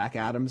for that Jack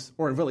Adams,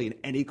 or really in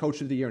any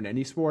coach of the year in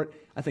any sport.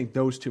 I think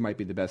those two might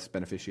be the best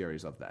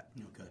beneficiaries of that.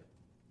 Okay.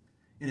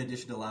 In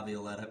addition to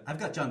Laviolette, I've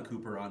got John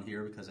Cooper on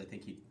here because I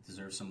think he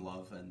deserves some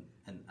love,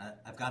 and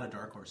I've got a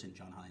dark horse in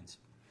John Hines.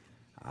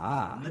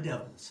 On the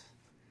Devils.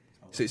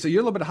 So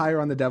you're a little bit higher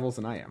on the Devils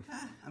than I am.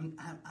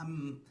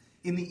 I'm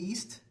in the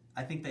East.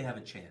 I think they have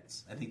a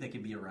chance. I think they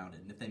can be around it,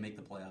 and if they make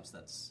the playoffs,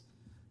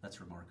 that's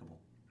remarkable.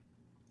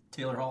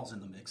 Taylor Hall's in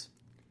the mix.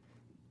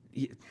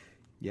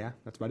 Yeah,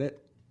 that's about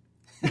it.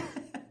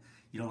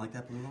 You don't like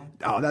that blue line?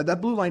 Oh, that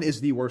blue line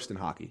is the worst in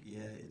hockey.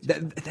 Yeah,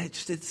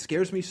 it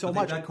scares me so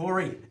much. They got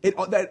Corey.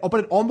 But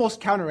it almost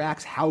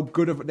counteracts how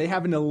good they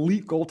have an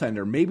elite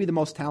goaltender, maybe the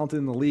most talented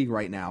in the league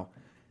right now.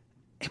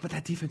 But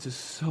that defense is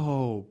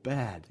so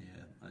bad.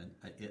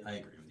 Yeah, I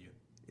agree with you.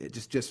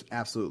 It's just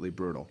absolutely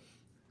brutal.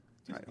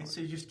 So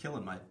you're just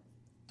killing my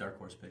dark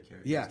horse pick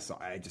here. Yeah, so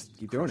I just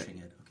keep doing it.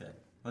 Okay.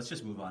 Let's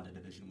just move on to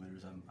division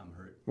winners. I'm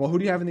hurt. Well, who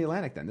do you have in the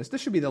Atlantic then? This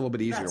should be the little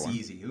bit easier one. That's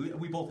easy.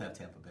 We both have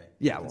Tampa Bay.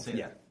 Yeah,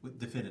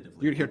 definitively.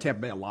 You're going to hear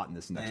Tampa Bay a lot in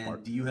this next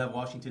part. Do you have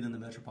Washington in the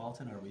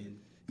Metropolitan? Are we in?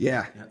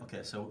 Yeah.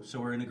 Okay, so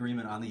we're in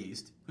agreement on the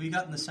East. Who you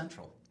got in the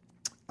Central?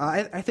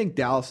 I think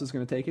Dallas is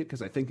going to take it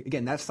because I think,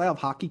 again, that style of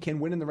hockey can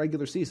win in the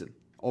regular season.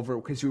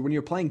 Because when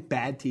you're playing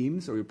bad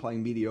teams or you're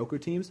playing mediocre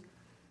teams,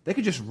 they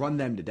could just run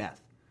them to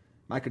death.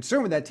 My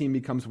concern with that team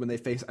becomes when they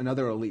face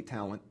another elite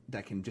talent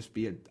that can just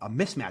be a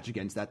mismatch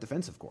against that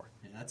defensive core.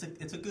 Yeah,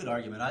 it's a good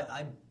argument.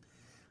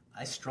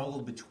 I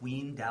struggled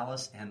between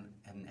Dallas and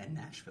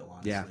Nashville,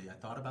 honestly. Yeah. I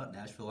thought about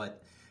Nashville.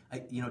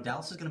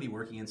 Dallas is going to be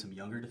working in some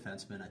younger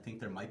defensemen. I think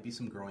there might be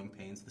some growing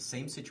pains. The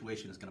same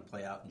situation is going to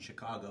play out in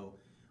Chicago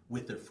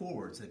with their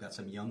forwards. They've got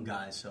some young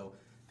guys, so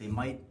they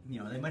might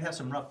have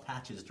some rough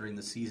patches during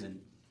the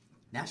season.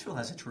 Nashville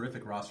has a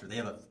terrific roster. They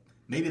have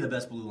maybe the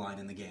best blue line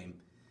in the game.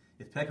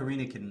 If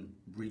Pecorino can,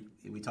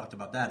 we talked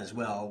about that as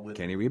well.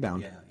 Can he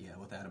rebound? Yeah,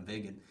 with Adam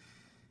Vigan.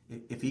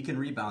 If he can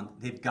rebound,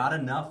 they've got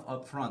enough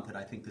up front that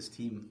I think this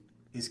team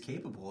is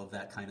capable of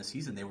that kind of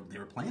season. They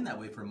were playing that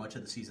way for much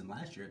of the season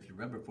last year, if you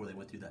remember, before they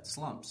went through that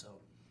slump. So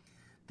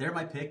they're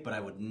my pick, but I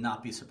would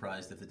not be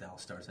surprised if the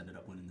Dallas Stars ended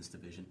up winning this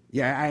division.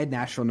 Yeah, I had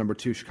Nashville number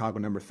 2, Chicago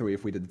number 3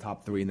 if we did the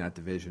top 3 in that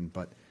division.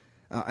 But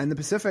in the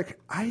Pacific,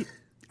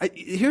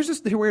 here's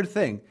just the weird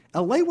thing.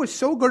 LA was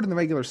so good in the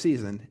regular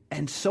season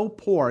and so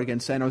poor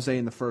against San Jose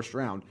in the first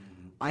round.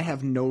 Mm-hmm. I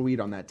have no read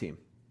on that team.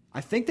 I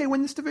think they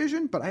win this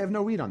division, but I have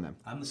no read on them.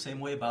 I'm the same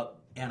way about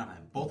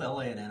Anaheim. Both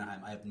LA and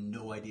Anaheim, I have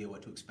no idea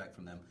what to expect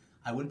from them.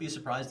 I wouldn't be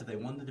surprised if they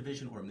won the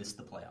division or missed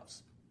the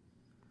playoffs,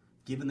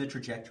 given the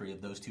trajectory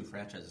of those two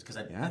franchises, because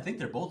I think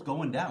they're both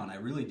going down. I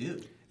really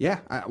do.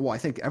 Yeah, I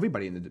think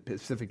everybody in the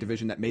Pacific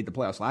Division that made the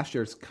playoffs last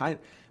year is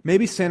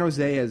maybe San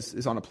Jose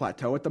is on a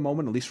plateau at the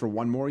moment, at least for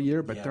one more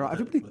year, but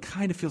everybody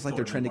kind of feels like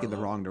they're trending in the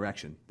wrong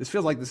direction. This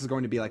feels like this is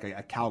going to be like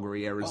a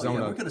Calgary,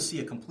 Arizona. We're going to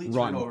see a complete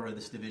turnover of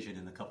this division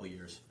in a couple of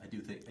years. I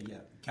do think,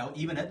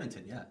 even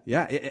Edmonton,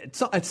 Yeah,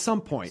 at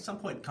some point.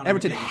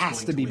 Edmonton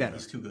has to be better.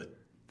 He's too good.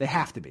 They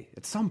have to be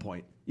at some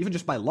point, even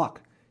just by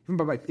luck.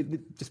 Even by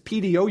just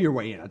PDO your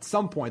way in. At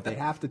some point, they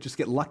have to just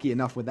get lucky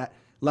enough with that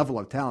level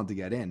of talent to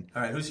get in.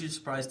 All right, who's your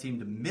surprise team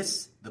to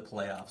miss the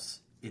playoffs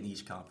in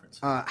each conference?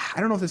 I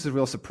don't know if this is a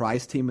real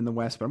surprise team in the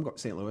West, but I'm going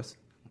St. Louis.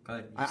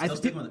 Okay, still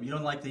sticking with them. You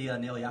don't like the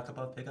Neil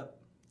Yakupov pickup?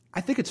 I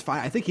think it's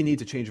fine. I think he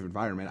needs a change of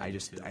environment.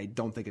 I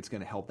don't think it's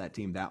going to help that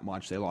team that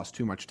much. They lost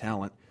too much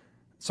talent.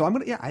 So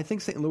I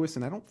think St. Louis,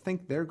 and I don't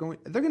think they're going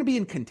to be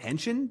in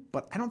contention,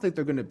 but I don't think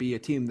they're going to be a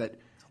team that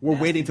we're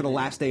waiting to the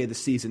last day of the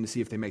season to see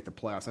if they make the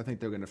playoffs. I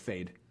think they're going to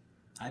fade.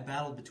 I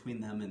battled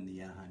between them and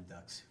the Anaheim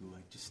Ducks, who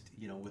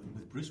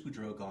with Bruce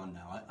Boudreau gone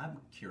now, I'm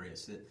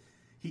curious.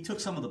 He took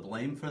some of the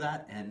blame for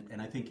that,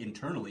 and I think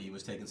internally he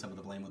was taking some of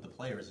the blame with the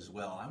players as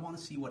well. I want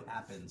to see what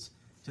happens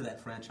to that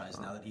franchise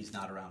now that he's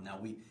not around. Now,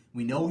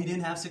 we know he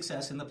didn't have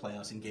success in the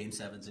playoffs, in Game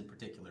 7s in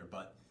particular,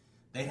 but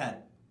they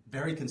had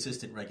very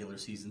consistent regular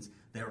seasons.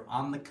 They were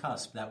on the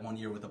cusp that one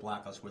year with the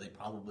Blackhawks where they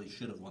probably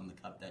should have won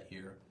the Cup that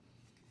year.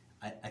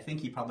 I think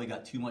he probably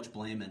got too much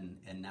blame,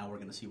 and now we're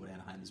going to see what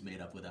Anaheim is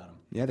made of without him.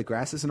 Yeah, the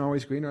grass isn't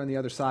always greener on the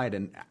other side,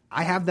 and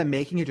I have them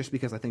making it just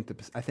because I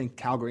think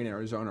Calgary and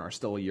Arizona are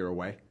still a year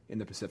away in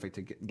the Pacific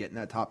to get in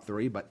that top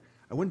 3, but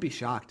I wouldn't be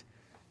shocked.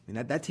 I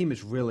mean, that team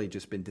has really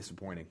just been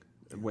disappointing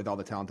with all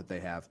the talent that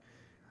they have.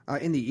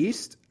 In the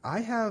East,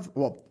 I have,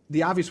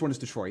 the obvious one is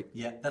Detroit.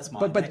 Yeah, that's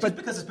mine. But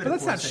because it's been but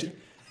that's not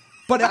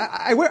But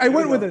I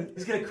went with it.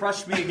 He's going to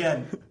crush me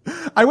again.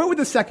 I went with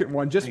the second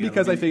one just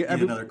because I think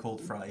another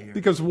cold fry here.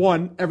 Because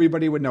 1,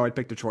 everybody would know I'd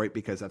pick Detroit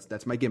because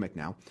that's my gimmick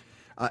now,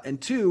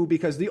 and 2,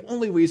 because the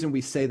only reason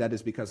we say that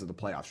is because of the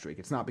playoff streak.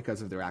 It's not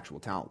because of their actual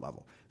talent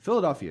level.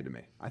 Philadelphia, to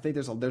me, I think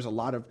there's a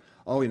lot of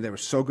they were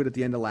so good at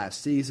the end of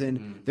last season.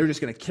 Mm-hmm. They're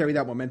just going to carry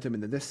that momentum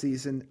into this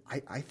season. I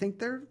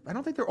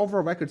don't think their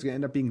overall record's going to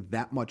end up being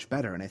that much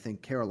better, and I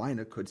think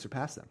Carolina could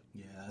surpass them.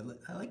 Yeah,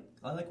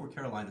 I like where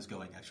Carolina's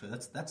going. Actually,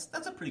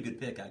 that's a pretty good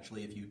pick.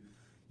 Actually, if you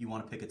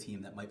want to pick a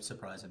team that might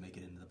surprise and make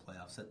it into the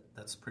playoffs,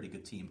 that's a pretty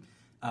good team.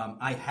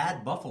 I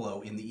had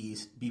Buffalo in the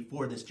East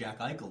before this Jack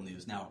Eichel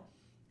news. Now,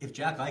 if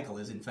Jack Eichel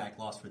is in fact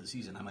lost for the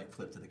season, I might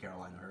flip to the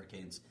Carolina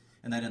Hurricanes.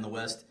 And then in the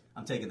West,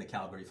 I'm taking the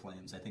Calgary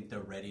Flames. I think they're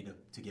ready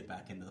to get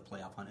back into the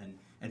playoff hunt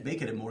and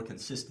make it a more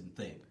consistent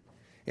thing.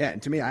 Yeah,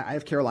 and to me, I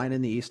have Carolina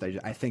in the East.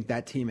 I think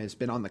that team has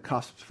been on the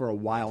cusp for a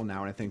while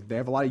now, and I think they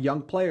have a lot of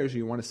young players.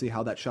 You want to see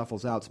how that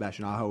shuffles out,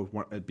 Sebastian Aho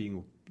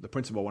being the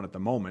principal one at the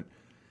moment.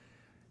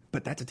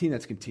 But that's a team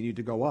that's continued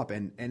to go up.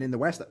 And in the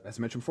West, as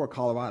I mentioned before,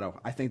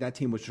 Colorado, I think that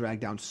team was dragged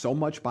down so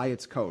much by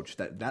its coach,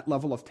 that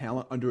level of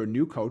talent under a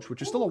new coach,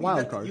 which is still a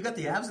wild card. You got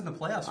the Avs in the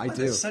playoffs. I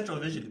do. The Central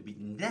Division would be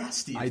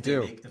nasty if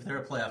they're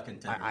a playoff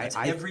contender. That's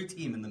every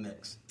team in the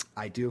mix.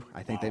 I do.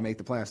 I think they make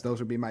the playoffs. Those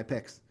would be my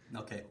picks.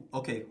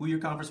 Okay. Who are your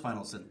conference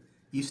finals in?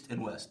 East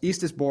and West.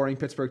 East is boring.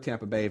 Pittsburgh,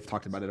 Tampa Bay. I've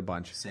talked about it a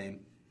bunch.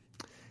 Same.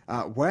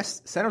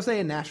 West, San Jose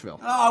and Nashville.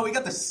 Oh, we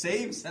got the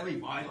same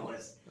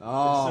semifinalists.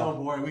 Oh. It's so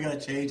boring. We got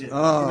to change it.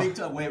 Oh.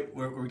 Wait,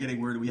 we're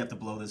getting word. We have to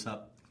blow this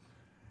up.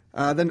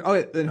 Then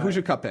who's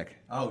your cup pick?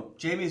 Oh,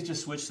 Jamie's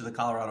just switched to the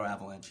Colorado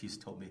Avalanche. He's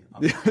told me.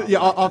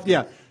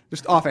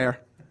 Just off air.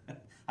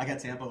 I got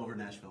Tampa over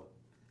Nashville.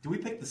 Do we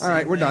pick the same? All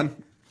right, we're done.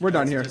 We're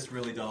done here. Just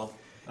really dull.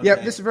 Okay. Yeah,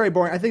 this is very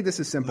boring. I think this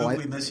is simple. Luke,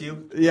 we miss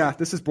you. Yeah,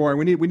 this is boring.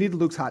 We need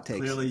Luke's hot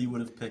takes. Clearly, you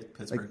would have picked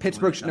Pittsburgh.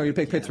 You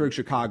picked Pittsburgh,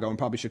 Chicago, and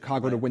probably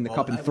Chicago to win the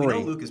Cup in 3. We know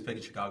Luke is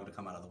picking Chicago to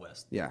come out of the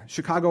West. Yeah,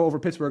 Chicago over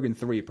Pittsburgh in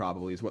 3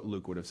 probably is what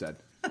Luke would have said.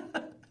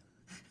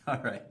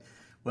 All right.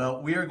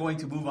 Well, we are going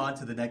to move on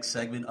to the next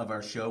segment of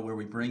our show where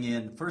we bring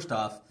in, first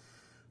off,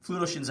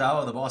 Fluto Shinzawa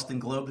of the Boston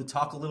Globe to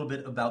talk a little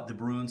bit about the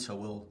Bruins, so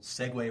we'll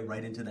segue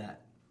right into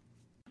that.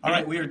 All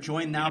right, we are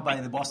joined now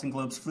by the Boston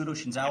Globe's Fluto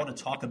Shinzawa to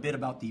talk a bit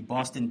about the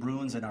Boston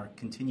Bruins and our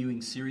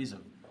continuing series of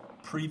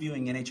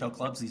previewing NHL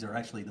clubs. These are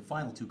actually the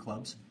final two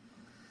clubs.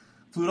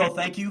 Fluto,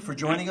 thank you for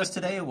joining us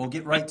today. We'll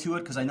get right to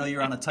it because I know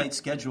you're on a tight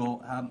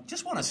schedule.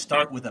 Just want to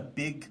start with a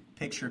big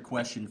picture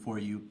question for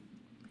you.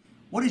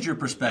 What is your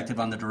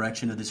perspective on the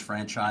direction of this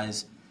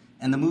franchise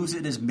and the moves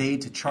it has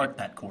made to chart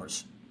that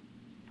course?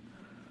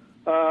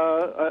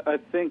 I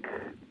think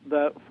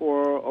that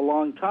for a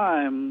long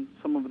time,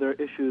 some of their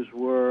issues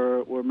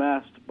were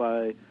masked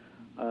by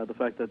the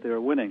fact that they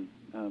were winning.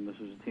 This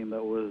was a team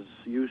that was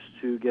used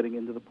to getting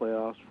into the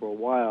playoffs for a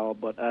while,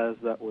 but as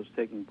that was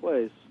taking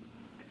place,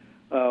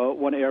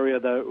 one area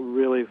that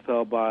really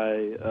fell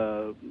by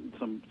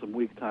some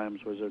weak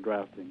times was their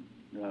drafting.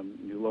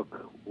 You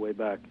look way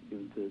back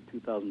into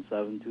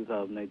 2007,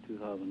 2008,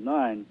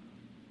 2009,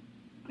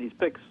 these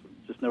picks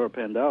just never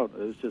panned out.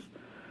 It was just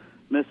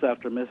miss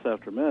after miss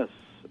after miss,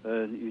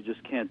 and you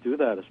just can't do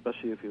that,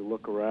 especially if you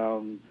look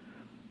around,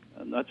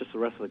 not just the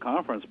rest of the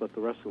conference, but the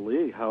rest of the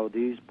league, how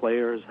these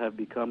players have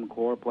become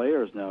core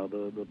players now.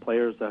 The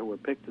players that were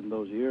picked in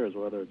those years,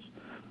 whether it's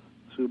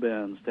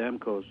Subban,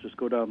 Stamkos, just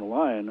go down the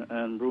line,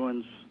 and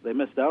Bruins, they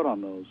missed out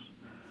on those.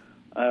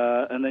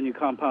 And then you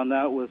compound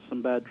that with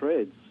some bad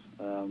trades.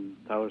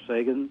 Tyler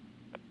Seguin,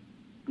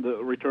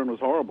 the return was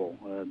horrible.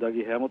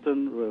 Dougie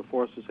Hamilton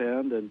forced his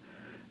hand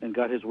and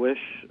got his wish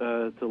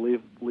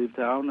to leave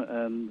town,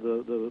 and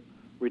the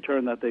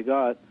return that they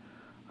got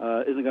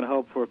isn't going to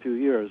help for a few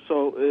years.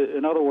 So,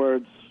 in other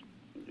words,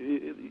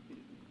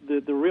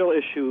 the real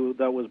issue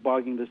that was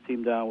bogging this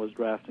team down was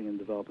drafting and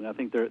developing. I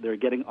think they're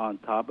getting on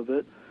top of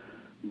it,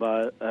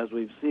 but as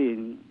we've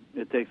seen,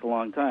 it takes a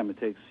long time. It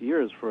takes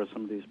years for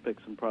some of these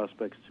picks and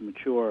prospects to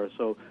mature.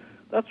 So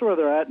that's where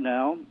they're at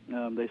now.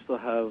 They still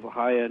have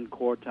high-end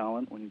core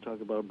talent when you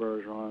talk about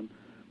Bergeron,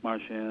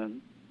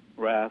 Marchand,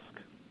 Rask,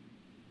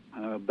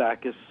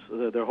 Backus.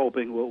 They're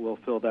hoping will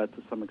fill that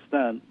to some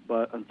extent,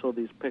 but until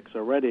these picks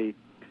are ready,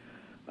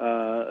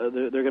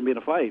 they're going to be in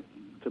a fight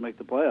to make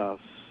the playoffs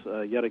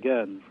yet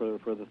again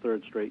for the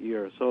third straight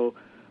year. So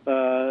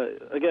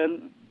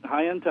again,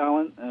 high-end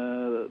talent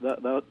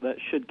that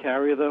should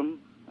carry them,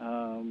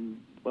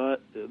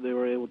 but they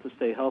were able to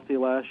stay healthy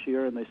last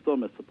year, and they still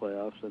missed the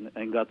playoffs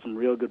and got some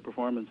real good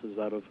performances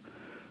out of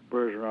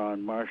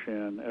Bergeron,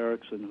 Marchand,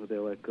 Eriksson, who they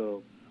let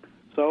go.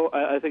 So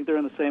I think they're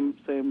in the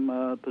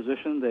same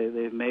position.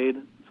 They've made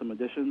some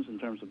additions in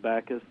terms of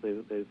Backus.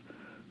 They've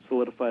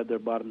solidified their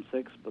bottom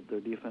six, but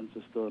their defense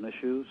is still an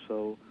issue.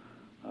 So,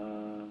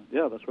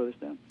 that's where they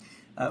stand.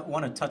 I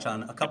want to touch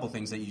on a couple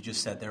things that you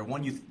just said there.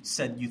 One, you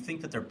said you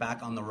think that they're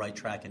back on the right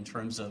track in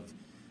terms of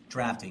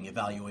drafting,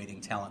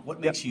 evaluating talent. What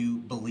makes you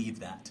believe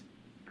that?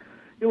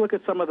 You look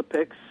at some of the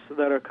picks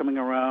that are coming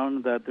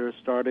around, that they're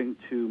starting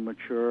to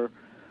mature.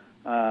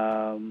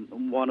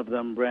 One of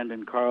them,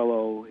 Brandon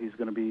Carlo, he's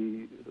going to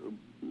be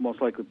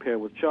most likely paired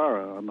with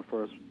Chara on the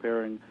first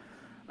pairing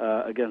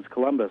against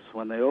Columbus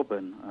when they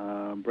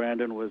open.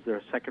 Brandon was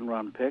their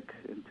second-round pick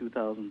in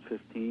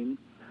 2015.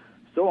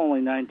 Still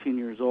only 19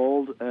 years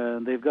old,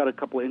 and they've got a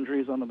couple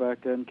injuries on the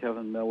back end.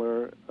 Kevin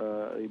Miller,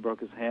 he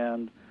broke his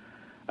hand.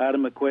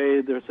 Adam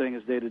McQuaid, they're saying,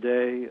 is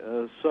day-to-day.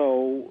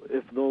 So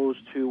if those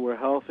two were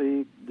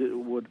healthy,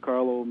 would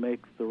Carlo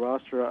make the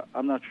roster?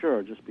 I'm not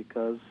sure, just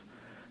because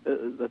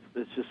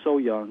it's just so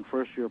young,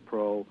 first-year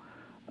pro.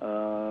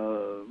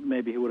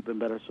 Maybe he would have been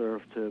better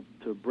served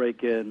to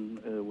break in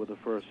with the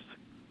first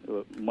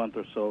month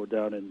or so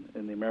down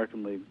in the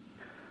American League.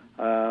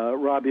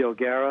 Robbie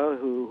O'Gara,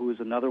 who is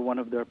another one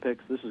of their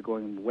picks. This is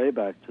going way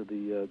back to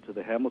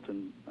the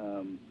Hamilton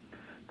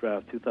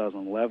draft,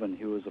 2011.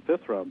 He was a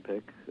fifth-round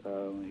pick.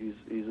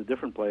 He's a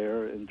different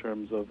player in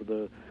terms of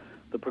the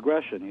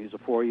progression. He's a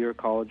 4-year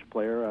college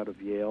player out of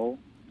Yale.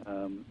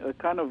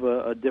 Kind of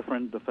a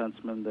different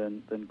defenseman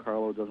than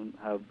Carlo. Doesn't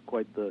have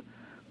quite the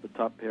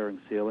top pairing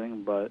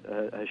ceiling, but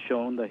has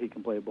shown that he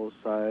can play both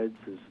sides.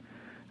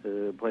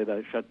 Play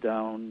that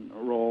shutdown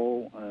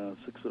role.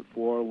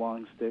 6'4",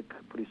 long stick,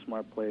 pretty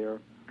smart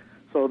player.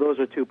 So those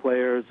are two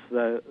players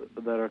that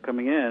are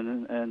coming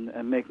in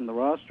and making the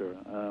roster.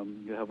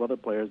 You have other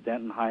players.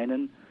 Danton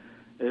Heinen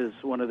is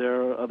one of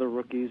their other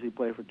rookies. He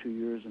played for 2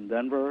 years in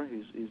Denver.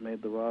 He's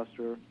made the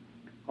roster.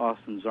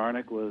 Austin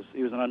Zarnik was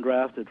an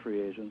undrafted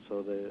free agent,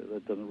 so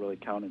that doesn't really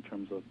count in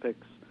terms of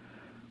picks.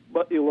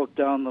 But you look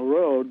down the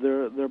road,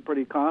 they're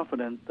pretty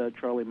confident that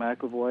Charlie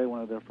McAvoy, one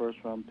of their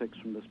first-round picks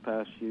from this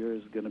past year,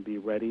 is going to be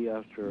ready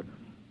after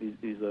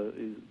he's a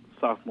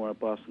sophomore at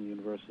Boston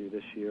University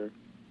this year.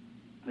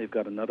 They've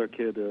got another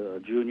kid, a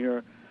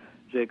junior,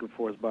 Jacob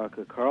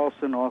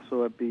Forsbacka-Carlson,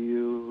 also at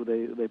BU,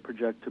 who they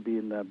project to be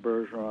in that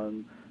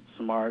Bergeron,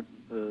 Smart,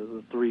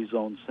 the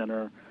three-zone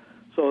center.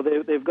 So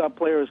they've got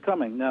players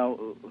coming. Now,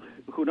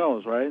 who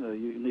knows, right?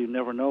 You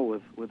never know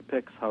with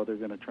picks how they're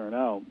going to turn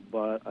out,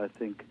 but I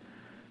think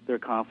they're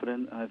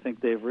confident. I think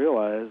they've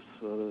realized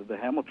the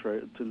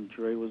Hamilton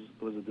trade was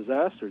a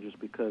disaster just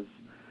because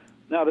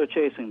now they're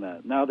chasing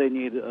that. Now they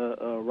need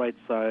a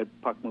right-side,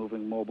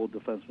 puck-moving, mobile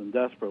defenseman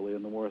desperately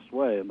in the worst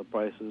way, and the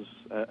prices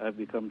have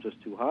become just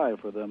too high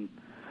for them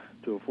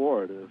to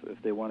afford.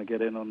 If they want to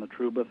get in on the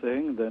Trouba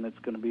thing, then it's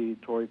going to be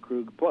Torrey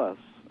Krug plus.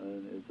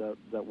 Is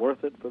that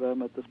worth it for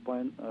them at this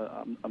point?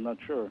 I'm not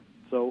sure.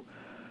 So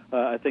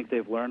I think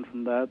they've learned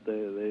from that.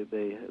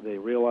 They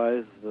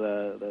realize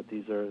that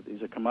these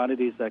are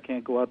commodities that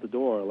can't go out the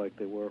door like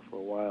they were for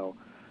a while,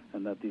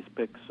 and that these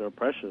picks are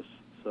precious.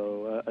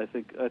 So I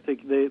think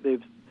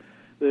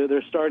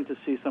they're starting to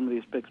see some of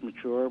these picks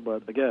mature,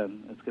 but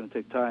again, it's going to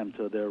take time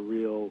till they're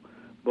real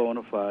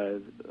bona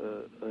fide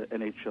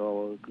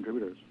NHL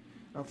contributors.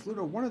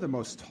 Fluto, one of the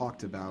most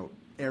talked about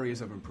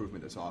areas of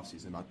improvement this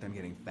offseason about them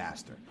getting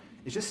faster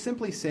is just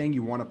simply saying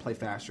you want to play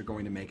faster,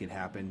 going to make it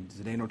happen.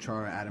 Zdeno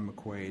Chara, Adam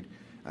McQuaid,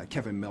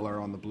 Kevin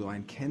Miller on the blue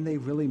line. Can they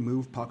really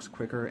move pucks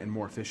quicker and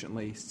more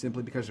efficiently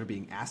simply because they're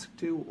being asked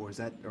to, or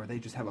they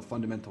just have a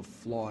fundamental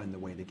flaw in the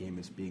way the game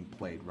is being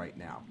played right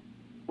now?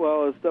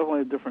 Well, it's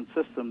definitely a different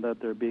system that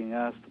they're being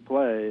asked to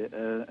play,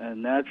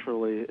 and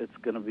naturally, it's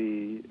going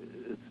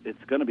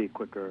to be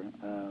quicker.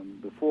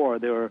 Before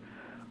the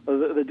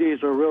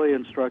Ds were really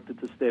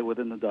instructed to stay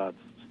within the dots,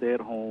 stay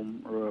at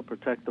home, or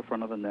protect the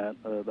front of the net.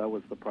 That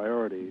was the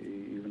priority.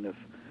 Even if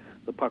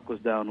the puck was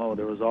down low,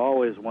 there was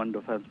always one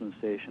defenseman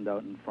stationed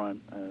out in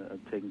front,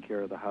 taking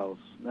care of the house.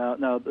 Now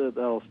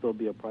that'll still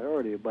be a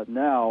priority, but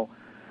now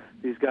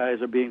these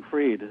guys are being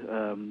freed.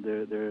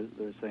 They're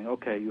saying,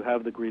 okay, you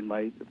have the green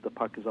light. If the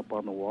puck is up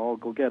on the wall,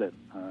 go get it.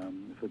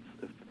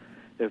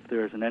 If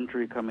there's an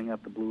entry coming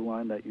at the blue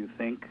line that you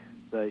think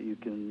that you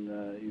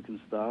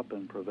can stop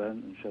and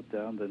prevent and shut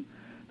down,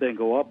 then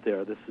go up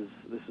there. This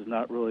is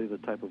not really the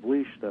type of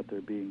leash that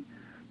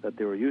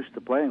they were used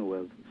to playing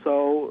with.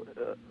 So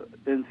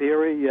in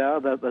theory,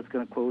 that's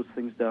going to close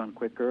things down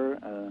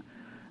quicker.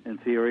 In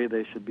theory,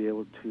 they should be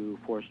able to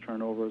force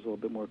turnovers a little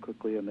bit more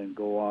quickly and then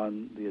go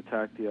on the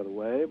attack the other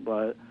way.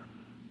 But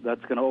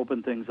that's going to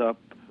open things up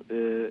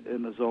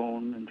in the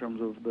zone in terms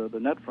of the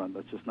net front.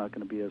 That's just not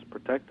going to be as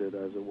protected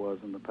as it was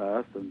in the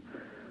past, and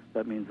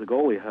that means the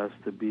goalie has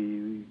to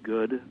be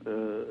good,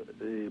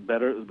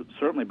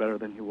 certainly better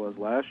than he was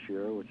last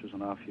year, which was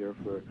an off year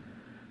for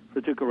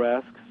Tuukka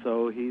Rask.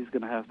 So he's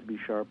going to have to be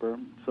sharper.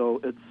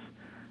 So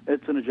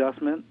it's an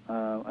adjustment.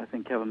 I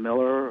think Kevin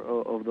Miller,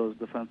 of those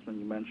defensemen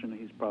you mentioned,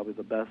 he's probably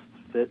the best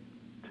fit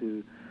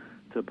to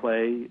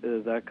play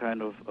that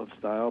kind of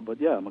style. But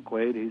yeah,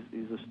 McQuaid,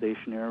 he's a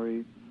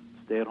stationary,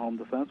 stay-at-home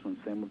defenseman.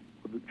 Same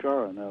with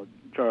Chara. Now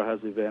Chara has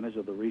the advantage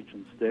of the reach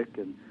and stick,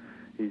 and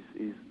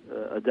he's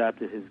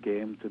adapted his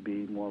game to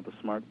be more of a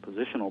smart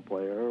positional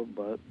player.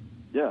 But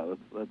yeah,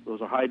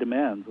 those are high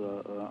demands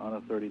on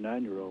a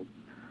 39-year-old.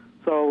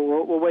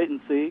 So we'll wait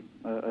and see.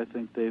 I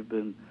think they've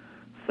been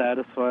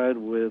satisfied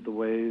with the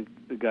way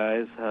the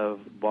guys have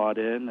bought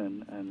in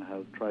and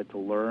have tried to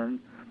learn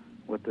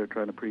what they're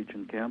trying to preach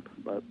in camp,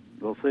 but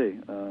we'll see.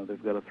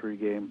 They've got a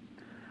 3-game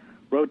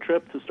road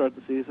trip to start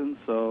the season,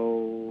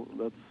 so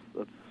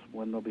that's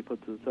when they'll be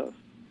put to the test.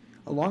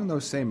 Along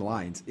those same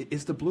lines,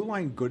 is the blue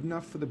line good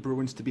enough for the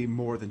Bruins to be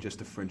more than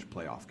just a fringe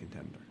playoff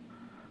contender?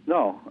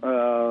 No,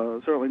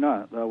 certainly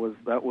not. That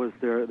was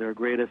their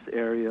greatest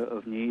area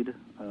of need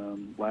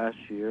last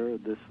year,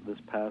 this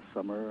past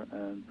summer,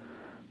 and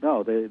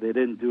no, they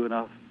didn't do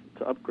enough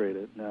to upgrade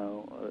it.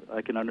 Now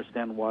I can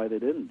understand why they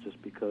didn't,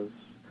 just because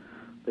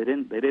they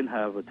didn't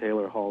have a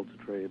Taylor Hall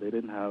to trade. They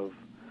didn't have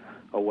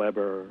a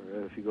Weber.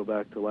 If you go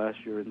back to last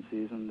year in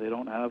season, they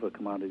don't have a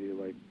commodity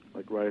like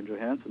Ryan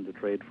Johansson to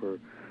trade for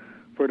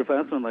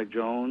defensemen like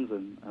Jones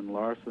and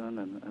Larson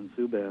and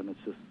Subban. It's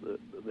just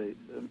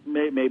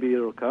maybe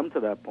it'll come to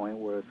that point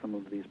where some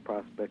of these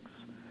prospects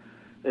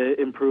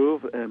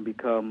improve and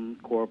become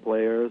core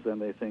players,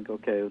 and they think,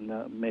 okay,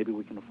 now maybe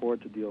we can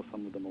afford to deal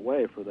some of them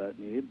away for that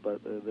need, but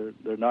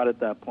they're not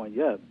at that point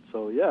yet.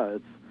 So yeah,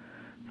 it's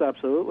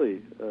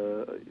absolutely.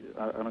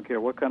 I don't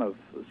care what kind of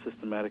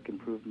systematic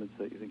improvements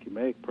that you think you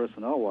make,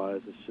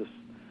 personnel-wise.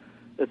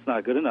 It's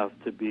not good enough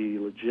to be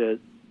legit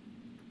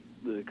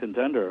the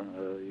contender.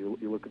 You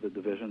look at the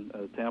division.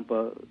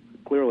 Tampa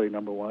clearly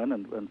number one,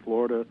 and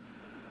Florida,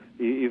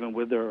 even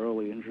with their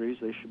early injuries,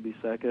 they should be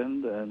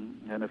second.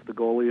 And if the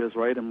goalie is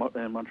right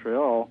in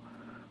Montreal,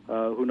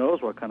 who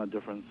knows what kind of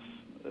difference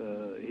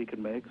he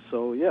can make.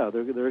 So yeah,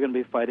 they're going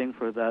to be fighting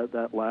for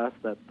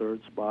that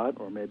third spot,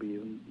 or maybe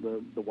even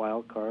the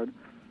wild card.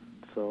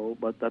 So,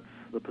 but that's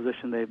the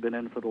position they've been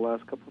in for the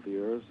last couple of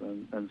years,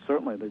 and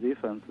certainly the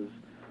defense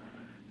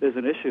is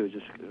an issue.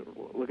 Just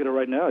look at it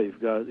right now. You've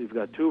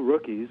got 2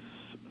 rookies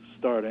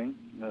starting.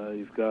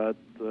 You've got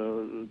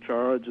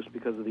Chara, just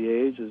because of the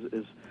age,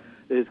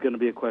 is going to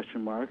be a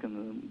question mark,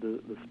 and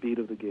the speed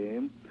of the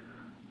game.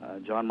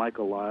 John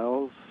Michael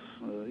Lyles,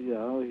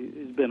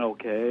 he's been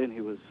okay, and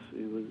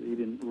he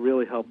didn't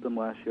really help them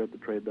last year at the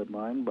trade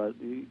deadline, but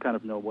you kind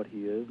of know what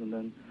he is. And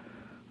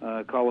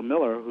then Colin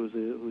Miller, who's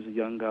a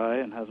young guy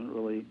and hasn't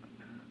really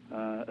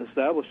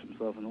established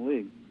himself in the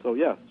league. So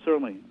yeah,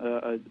 certainly,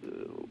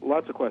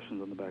 lots of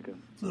questions on the back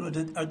end.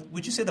 Fluto,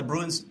 would you say the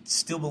Bruins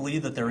still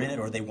believe that they're in it,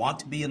 or they want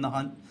to be in the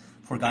hunt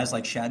for guys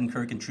like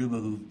Shattenkirk and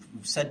Trouba, who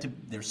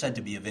they're said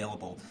to be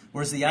available?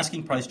 Or is the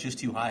asking price just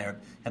too high?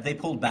 Have they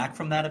pulled back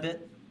from that a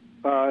bit?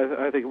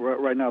 I think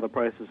right now the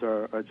prices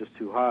are just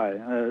too high.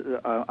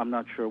 I'm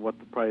not sure what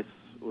the price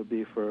would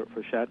be for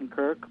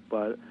Shattenkirk,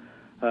 but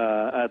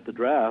at the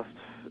draft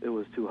it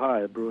was too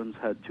high. The Bruins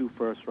had 2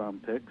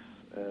 first-round picks,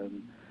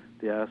 and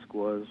the ask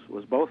was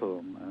both of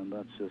them, and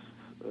that's just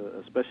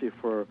especially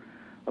for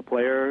a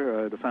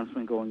player, a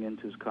defenseman going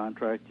into his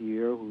contract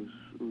year,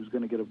 who's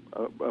going to get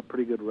a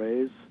pretty good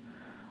raise.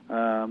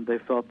 They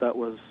felt that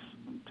was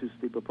too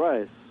steep a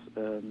price,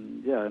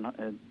 and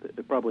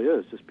it probably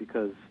is, just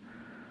because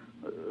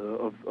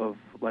of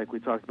like we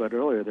talked about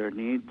earlier, their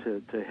need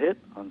to hit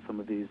on some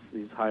of these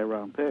high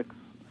round picks.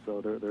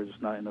 So they're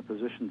just not in a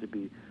position to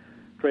be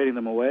trading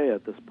them away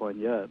at this point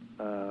yet.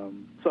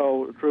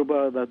 So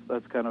Trouba,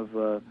 that's kind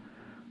of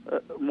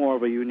more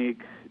of a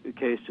unique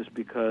case, just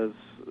because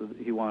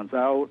he wants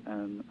out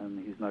and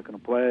he's not going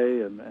to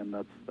play, and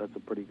that's a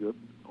pretty good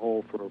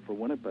hole for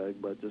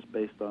Winnipeg. But just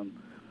based on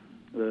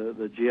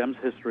the GM's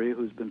history,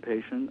 who's been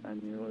patient,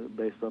 and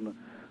based on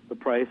the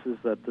prices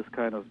that this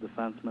kind of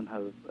defenseman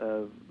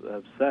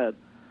have set,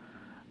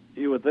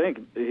 you would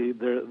think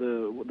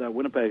that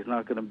Winnipeg is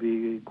not going to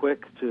be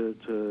quick to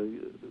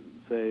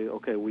say,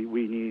 okay,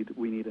 we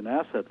need an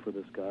asset for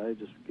this guy,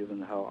 just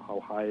given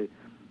how high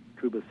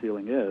Trouba's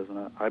ceiling is,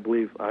 and I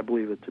believe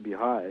it to be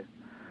high.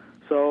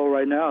 So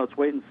right now it's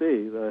wait and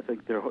see. I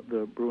think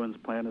the Bruins'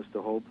 plan is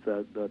to hope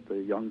that the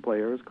young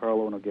players,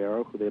 Carlo and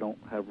O'Gara, who they don't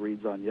have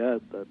reads on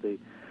yet, that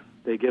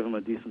they give them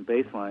a decent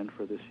baseline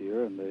for this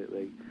year, and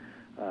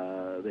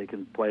they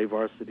can play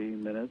varsity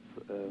minutes,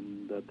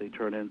 that they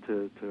turn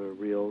into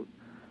real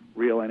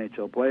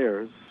NHL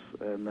players.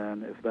 And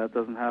then if that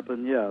doesn't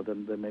happen,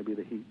 then maybe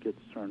the heat gets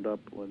turned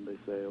up when they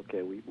say,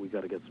 okay, we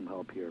got to get some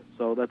help here.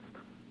 So that's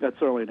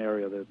certainly an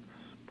area that's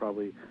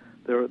probably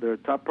their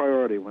top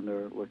priority when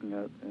they're looking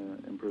at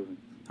improving.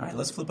 All right,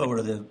 let's flip over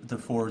to the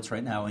forwards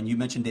right now. And you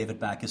mentioned David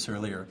Backes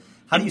earlier.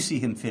 How do you see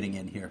him fitting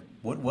in here?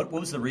 What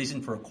was the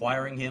reason for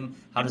acquiring him?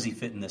 How does he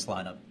fit in this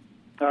lineup?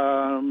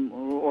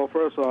 Well,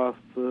 first off,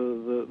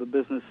 the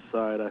business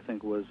side, I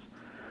think, was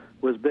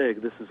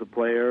big. This is a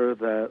player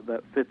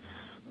that fits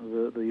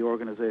the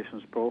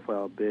organization's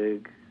profile: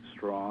 big,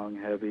 strong,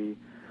 heavy,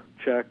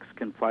 checks,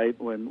 can fight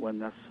when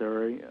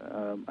necessary.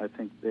 I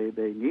think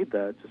they need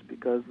that, just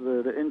because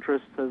the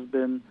interest has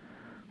been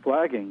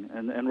flagging,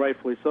 and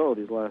rightfully so,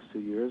 these last 2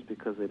 years,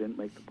 because they didn't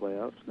make the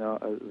playoffs. Now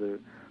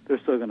they're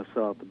still going to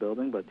sell out the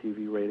building, but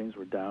TV ratings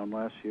were down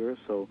last year,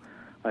 so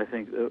I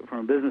think from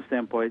a business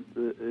standpoint,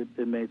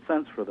 it made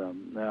sense for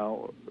them.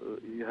 Now,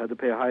 you had to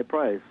pay a high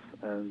price,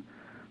 and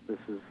this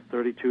is a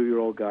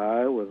 32-year-old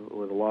guy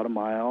with a lot of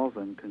miles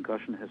and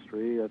concussion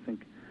history. I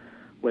think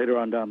later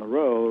on down the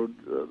road,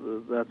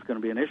 that's going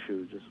to be an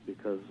issue, just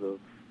because of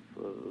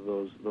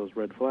those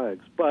red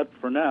flags. But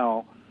for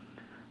now,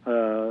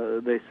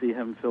 they see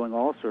him filling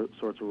all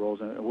sorts of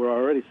roles, and we're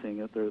already seeing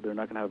it. They're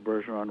not going to have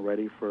Bergeron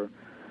ready for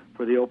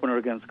the opener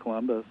against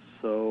Columbus.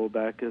 So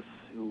Backes,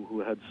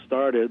 who had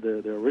started,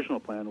 their original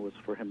plan was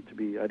for him to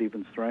be at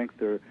even strength.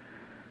 Their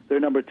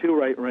number 2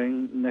 right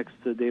wing next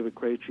to David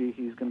Krejci.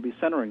 He's going to be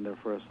centering their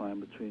first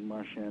line between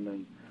Marchand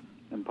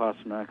and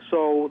Pasternak.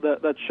 So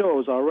that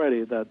shows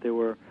already that they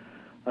were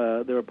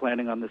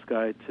planning on this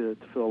guy to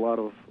fill a lot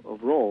of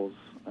roles.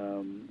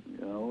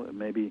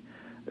 Maybe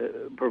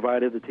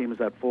provided the team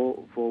is at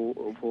full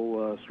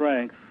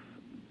strength.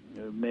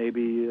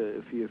 Maybe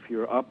if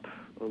you're up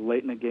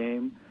late in the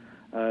game,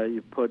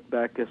 you put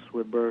Backes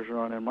with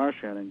Bergeron and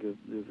Marchand and give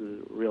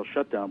a real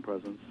shutdown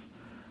presence.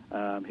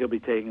 He'll be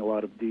taking a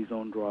lot of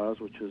D-zone draws,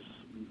 which is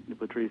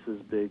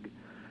Patrice's big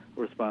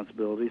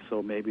responsibility.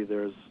 So maybe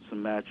there's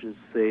some matches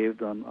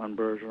saved on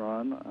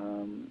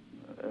Bergeron.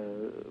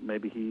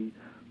 Maybe he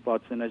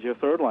slots in as your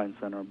third-line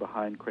center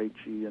behind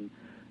Krejci and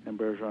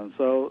Bergeron.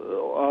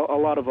 So a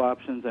lot of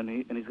options, and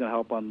he's going to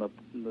help on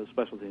the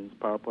special teams.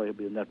 Power play, he'll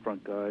be a net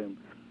front guy, and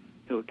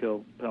he'll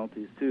kill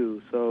penalties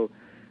too. So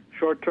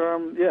short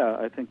term,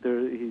 I think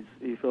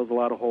he fills a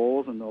lot of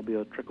holes, and there'll be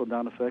a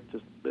trickle-down effect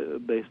just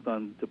based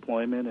on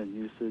deployment and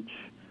usage.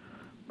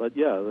 But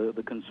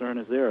the concern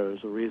is there.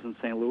 There's a reason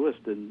St. Louis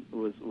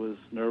was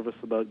nervous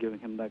about giving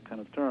him that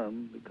kind of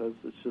term, because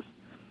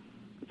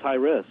it's high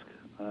risk.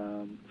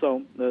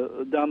 So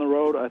down the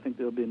road, I think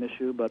there'll be an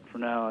issue. But for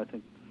now, I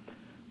think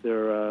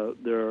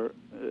they're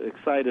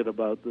excited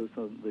about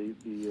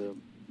the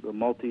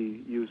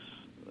multi-use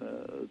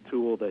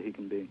tool that he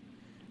can be.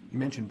 You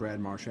mentioned Brad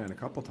Marchand a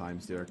couple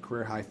times there.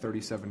 Career high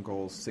 37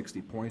 goals,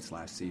 60 points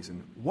last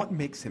season. What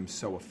makes him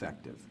so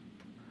effective?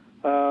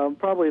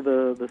 Probably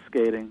the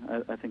skating.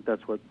 I think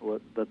that's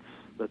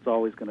that's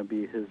always going to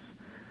be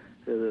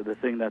the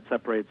thing that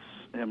separates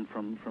him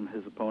from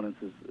his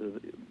opponents is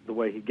the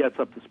way he gets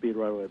up to speed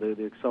right away.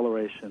 The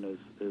acceleration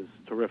is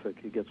terrific.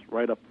 He gets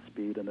right up to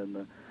speed, and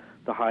then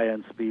the high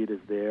end speed is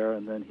there,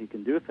 and then he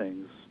can do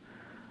things.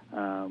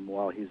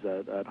 While he's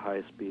at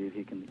high speed,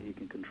 he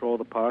can control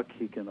the puck.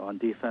 He can, on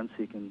defense,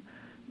 he can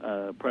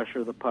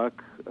pressure the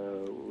puck.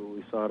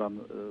 We saw it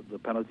on the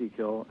penalty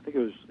kill. I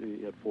think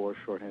he had 4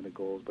 shorthanded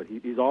goals, but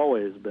he's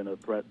always been a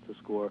threat to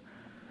score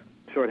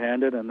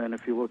shorthanded. And then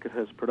if you look at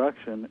his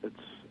production,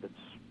 it's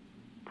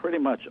pretty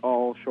much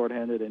all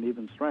shorthanded and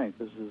even strength.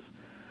 This is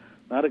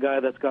not a guy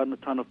that's gotten a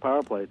ton of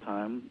power play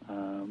time.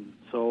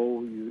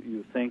 So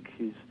you think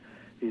he's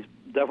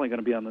definitely going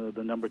to be on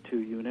the number 2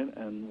 unit,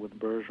 and with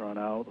Bergeron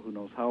out, who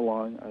knows how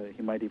long,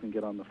 he might even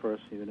get on the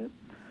first unit.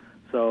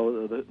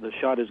 So the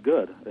shot is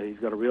good. He's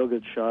got a real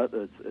good shot.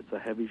 It's a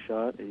heavy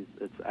shot.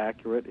 It's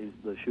accurate.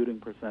 The shooting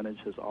percentage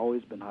has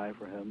always been high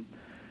for him.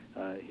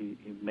 He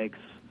makes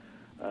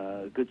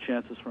good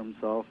chances for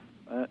himself.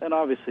 And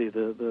obviously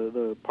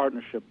the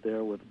partnership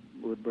there with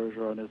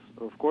Bergeron is,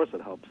 of course,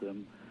 it helps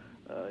him.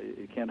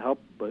 You can't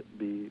help but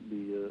be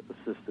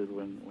assisted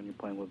when you're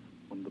playing with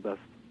one of the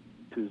best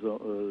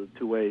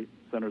two-way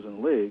centers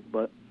in the league.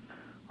 But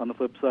on the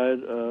flip side,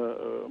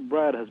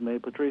 Brad has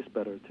made Patrice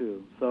better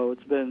too. So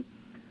it's been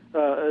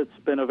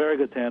a very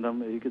good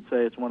tandem. You could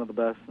say it's one of the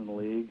best in the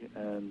league,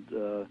 and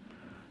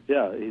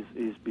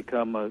he's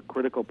become a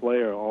critical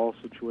player, all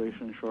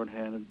situations,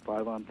 shorthanded,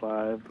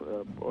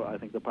 5-on-5. I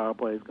think the power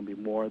play is going to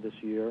be more this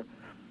year.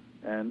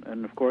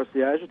 And of course,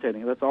 the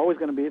agitating, that's always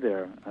going to be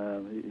there.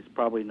 He's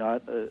probably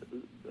not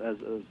as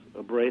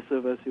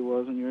abrasive as he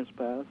was in years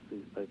past.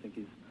 I think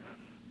he's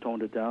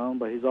toned it down,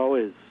 but he's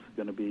always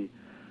going to be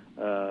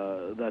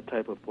that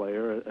type of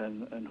player.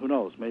 And who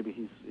knows, maybe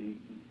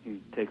he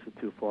takes it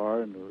too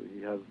far, and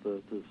he has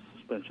the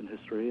suspension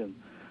history, and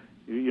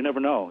you never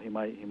know. He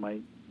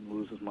might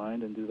lose his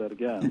mind and do that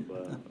again.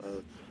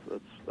 But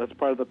that's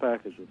part of the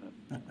package with him.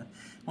 I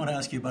want to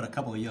ask you about a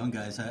couple of young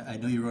guys. I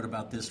know you wrote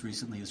about this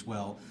recently as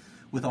well.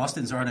 With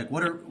Austin Czarnik,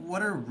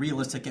 what are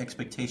realistic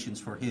expectations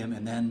for him?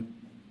 And then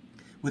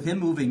with him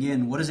moving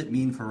in, what does it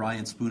mean for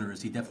Ryan Spooner?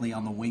 Is he definitely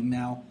on the wing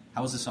now?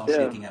 How is this all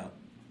shaking out?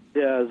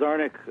 Yeah,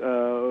 Czarnik,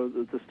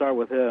 to start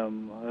with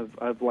him,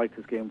 I've liked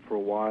his game for a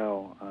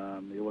while.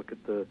 You look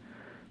at the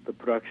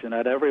production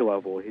at every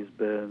level. He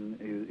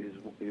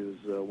was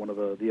one of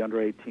the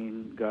under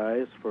 18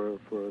 guys for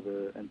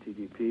the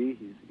NTDP.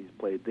 He's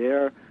played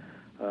there.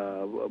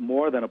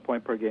 More than a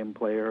point per game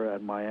player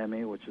at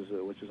Miami, which is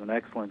an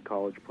excellent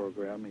college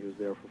program. He was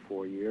there for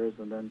 4 years,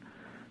 and then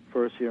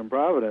first year in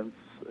Providence,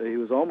 he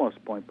was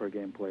almost point per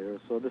game player.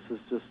 So this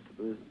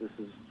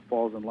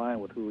falls in line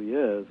with who he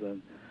is,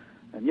 and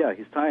yeah,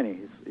 he's tiny.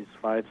 He's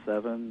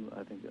 5'7",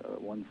 I think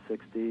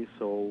 160.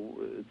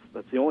 So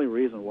that's the only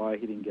reason why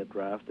he didn't get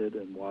drafted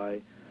and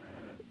why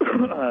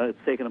it's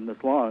taken him this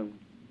long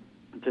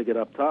to get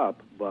up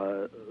top.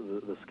 But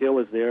the skill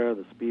is there,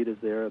 the speed is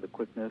there, the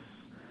quickness,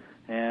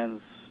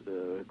 hands,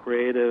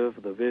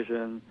 creative, the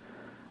vision.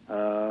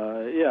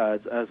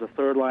 As a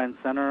third line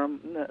center.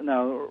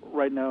 Now,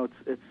 right now,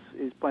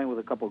 he's playing with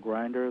a couple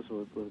grinders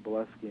with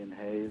Bolesky and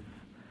Hayes.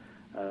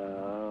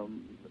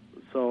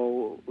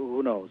 So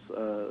who knows?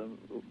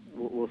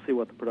 We'll see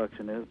what the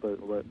production is, but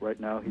right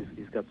now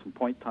he's got some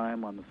point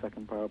time on the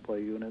second power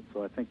play unit,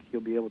 so I think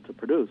he'll be able to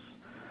produce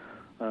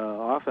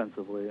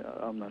offensively.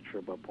 I'm not sure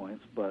about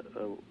points, but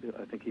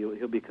I think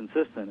he'll be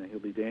consistent and he'll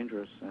be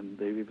dangerous. And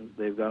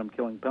they've got him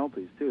killing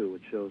penalties too,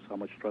 which shows how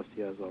much trust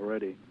he has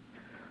already.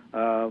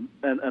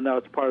 And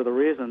that's part of the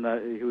reason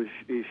that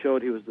he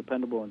showed he was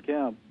dependable in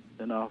camp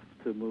enough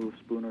to move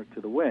Spooner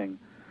to the wing.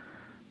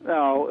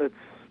 Now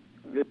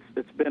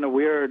it's been a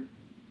weird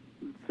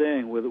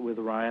thing with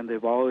Ryan.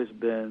 They've always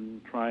been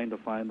trying to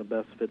find the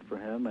best fit for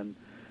him, and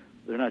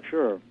they're not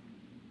sure.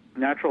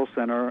 Natural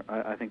center,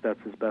 I think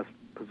that's his best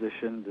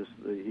position. Just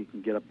he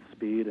can get up to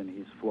speed, and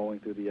he's flowing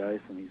through the ice,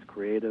 and he's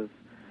creative.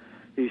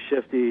 He's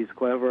shifty. He's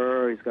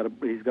clever. He's got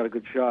a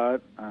good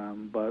shot.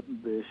 But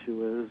the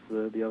issue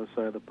is the other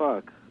side of the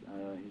puck.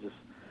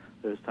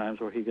 There's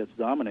times where he gets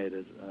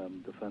dominated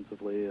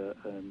defensively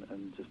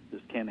and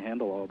just can't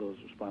handle all those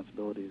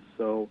responsibilities.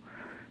 So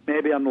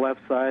maybe on the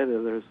left side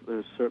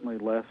there's certainly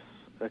less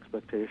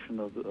expectation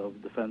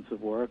of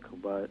defensive work,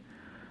 but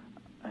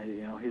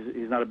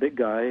he's not a big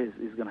guy.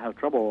 He's going to have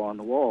trouble on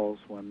the walls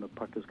when the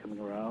puck is coming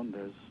around.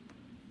 There's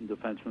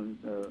defenseman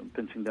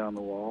pinching down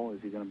the wall.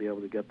 Is he going to be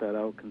able to get that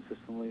out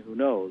consistently? Who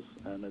knows?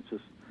 And it's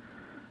just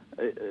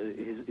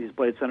he's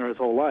played center his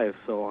whole life,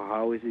 so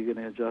how is he going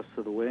to adjust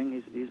to the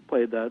wing? He's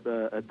played that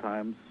at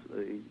times.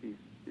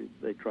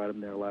 They tried him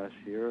there last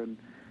year, and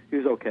he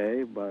was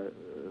okay. But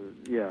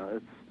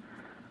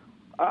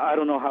I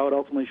don't know how it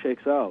ultimately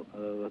shakes out.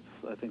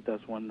 I think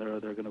that's one they're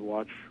going to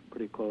watch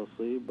pretty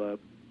closely. But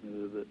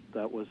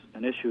that was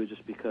an issue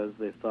just because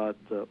they thought,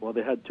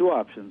 they had two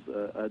options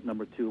at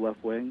number 2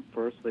 left wing.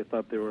 First, they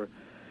thought they were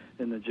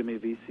in the Jimmy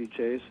Vesey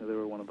chase. They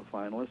were one of the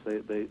finalists.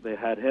 They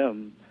had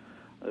him.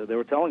 They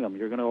were telling him,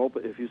 you're going to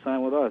open, if you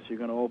sign with us, you're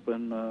going to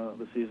open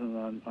the season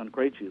on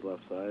Krejci's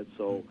left side.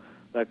 So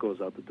that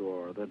goes out the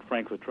door. Then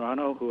Frank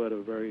Vetrano, who had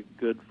a very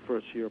good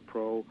first-year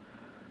pro,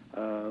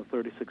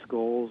 36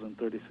 goals in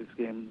 36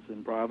 games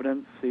in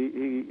Providence,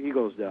 he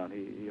goes down.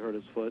 He hurt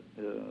his foot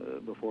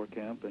before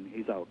camp, and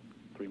he's out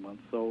 3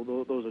 months. So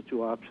those are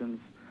two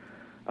options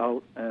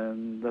out,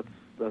 and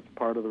that's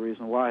part of the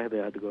reason why they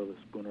had to go to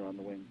Spooner on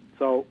the wing.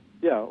 So,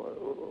 yeah,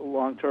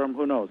 long term,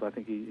 who knows? I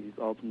think he's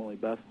ultimately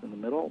best in the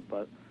middle,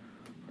 but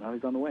now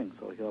he's on the wing,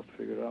 so he'll have to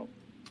figure it out.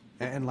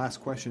 And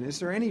last question, is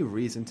there any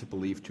reason to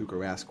believe Tuukka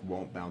Rask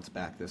won't bounce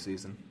back this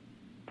season?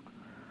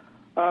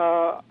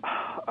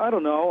 I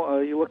don't know.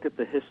 You look at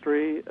the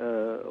history,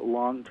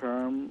 long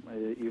term,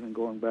 even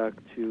going back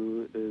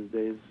to his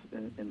days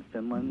in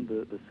Finland,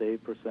 the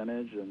save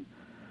percentage and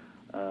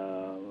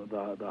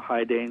the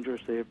high danger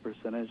save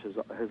percentage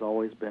has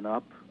always been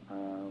up.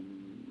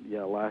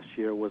 Last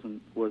year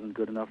wasn't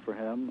good enough for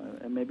him,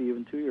 and maybe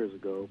even 2 years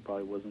ago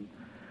probably wasn't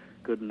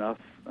good enough.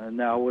 And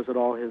now, was it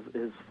all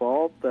his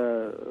fault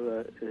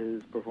that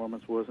his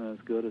performance wasn't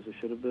as good as it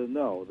should have been?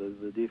 No,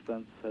 the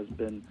defense has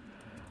been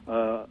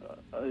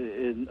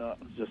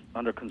just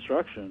under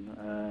construction,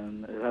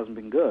 and it hasn't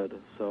been good.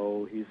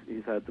 So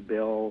he's had to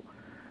bail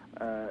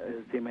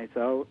his teammates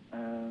out,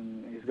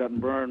 and he's gotten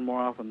burned more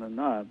often than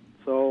not.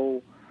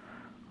 So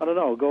I don't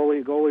know.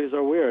 Goalies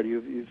are weird.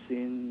 You've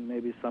seen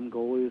maybe some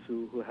goalies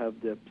who have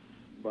dips,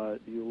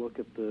 but you look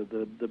at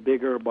the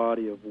bigger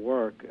body of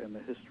work, and the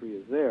history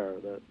is there.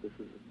 That this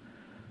is,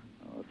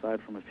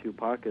 aside from a few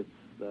pockets,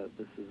 that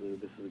this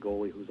is a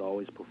goalie who's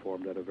always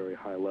performed at a very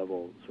high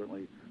level.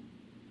 Certainly,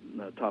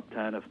 top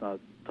 10, if not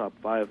top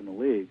 5 in the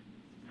league.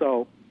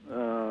 So,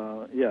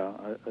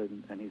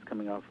 and he's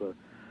coming off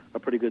a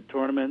pretty good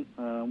tournament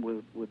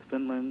with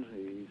Finland.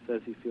 He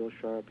says he feels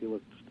sharp. He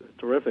looked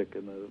terrific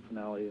in the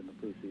finale in the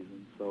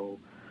preseason. So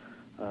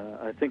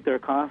I think they're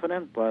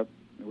confident, but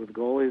with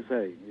goalies,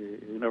 hey,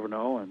 you never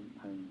know.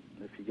 And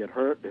if you get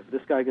hurt, if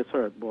this guy gets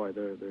hurt, boy,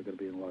 they're going to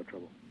be in a lot of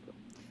trouble. So.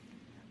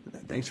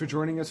 Thanks for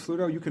joining us,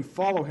 Fluto. You can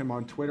follow him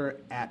on Twitter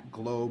at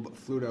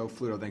GlobeFluto.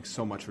 Fluto, thanks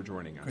so much for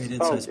joining us. Great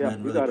insights,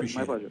 man. Really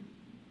appreciate it. My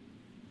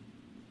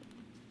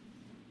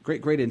pleasure.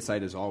 Great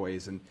insight as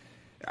always. And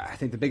I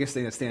think the biggest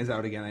thing that stands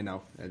out, again, I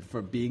know,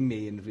 for being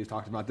me, and we've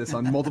talked about this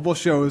on multiple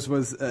shows,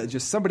 was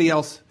just somebody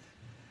else,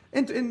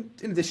 in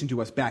addition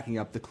to us backing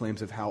up the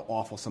claims of how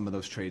awful some of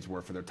those trades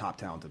were for their top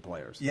talented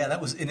players. Yeah,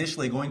 that was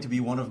initially going to be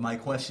one of my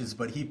questions,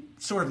 but he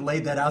sort of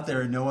laid that out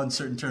there in no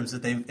uncertain terms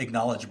that they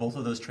acknowledged both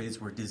of those trades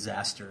were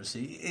disasters.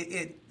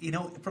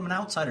 From an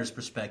outsider's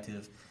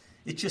perspective,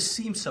 it just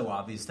seems so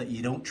obvious that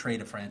you don't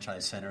trade a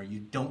franchise center. You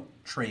don't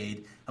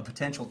trade a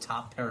potential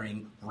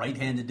top-pairing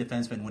right-handed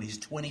defenseman when he's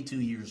 22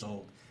 years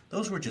old.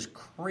 Those were just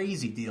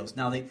crazy deals.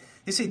 Now, they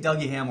say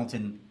Dougie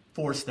Hamilton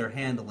forced their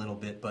hand a little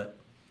bit, but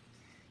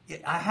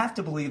I have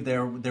to believe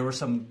there were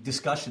some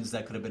discussions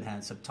that could have been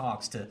had, some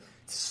talks to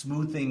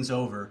smooth things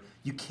over.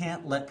 You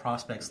can't let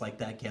prospects like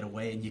that get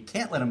away, and you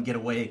can't let them get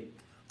away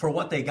for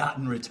what they got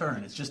in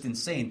return. It's just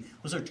insane.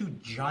 Those are two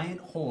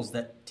giant holes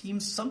that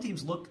some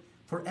teams look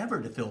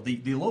forever to fill.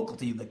 The local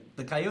team,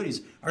 the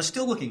Coyotes, are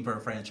still looking for a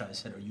franchise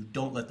center. You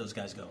don't let those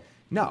guys go.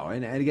 No,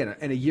 and again,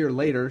 and a year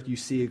later, you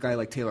see a guy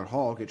like Taylor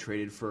Hall get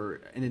traded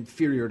for an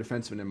inferior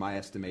defenseman, in my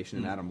estimation,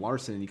 in Adam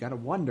Larson, and you got to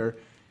wonder,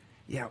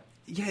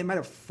 it might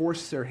have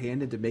forced their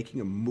hand into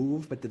making a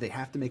move, but did they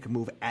have to make a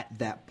move at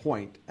that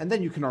point? And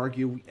then you can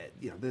argue,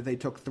 that they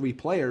took 3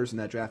 players in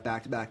that draft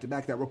back to back to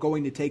back that were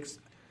going to take a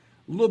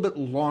little bit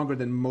longer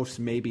than most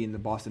maybe in the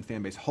Boston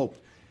fan base hoped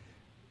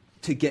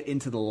to get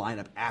into the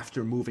lineup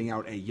after moving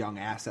out a young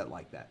asset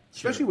like that,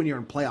 especially when you're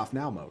in playoff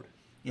now mode.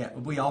 Yeah,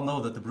 we all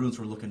know that the Bruins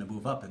were looking to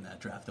move up in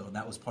that draft, though, and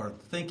that was part of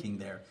the thinking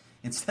there.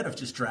 Instead of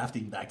just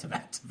drafting back to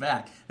back to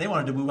back, they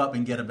wanted to move up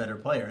and get a better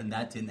player, and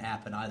that didn't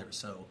happen either.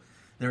 So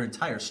their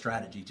entire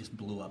strategy just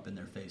blew up in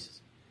their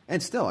faces.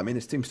 And still,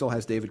 this team still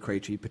has David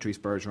Krejci, Patrice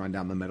Bergeron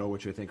down the middle,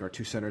 which I think are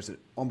two centers that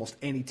almost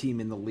any team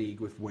in the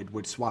league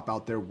would swap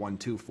out their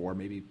 1-2 for,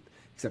 maybe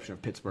exception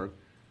of Pittsburgh.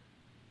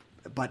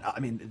 But,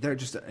 they're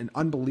just an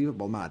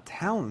unbelievable amount of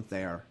talent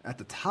there at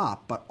the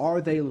top, but are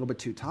they a little bit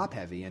too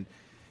top-heavy? And,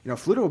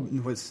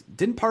 Fluto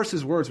didn't parse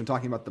his words when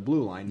talking about the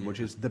blue line,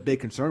 which is the big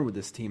concern with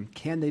this team.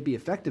 Can they be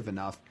effective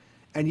enough?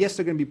 And, yes,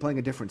 they're going to be playing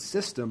a different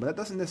system, but that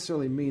doesn't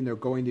necessarily mean they're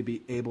going to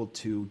be able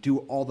to do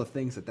all the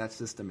things that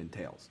system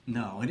entails.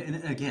 No,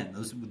 and again,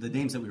 the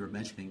names that we were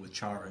mentioning with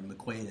Chara and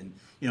McQuaid and,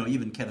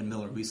 even Kevin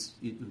Miller, who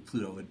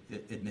Fluto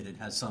admitted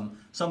has some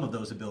of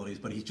those abilities,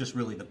 but he's just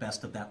really the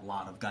best of that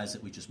lot of guys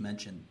that we just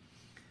mentioned.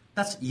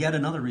 That's yet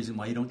another reason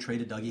why you don't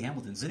trade a Dougie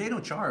Hamilton.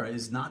 Zdeno Chara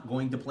is not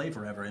going to play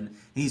forever, and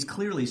he's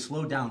clearly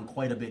slowed down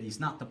quite a bit. He's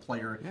not the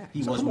player he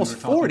was when we were talking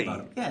 40. about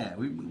him. Yeah,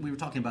 we were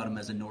talking about him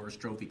as a Norris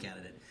Trophy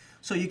candidate.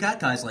 So you got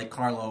guys like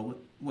Carlo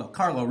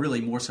really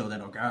more so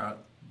than O'Gara,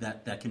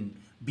 that can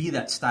be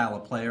that style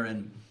of player,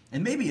 and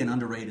maybe an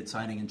underrated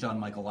signing in John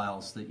Michael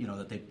Lyles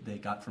that they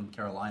got from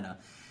Carolina.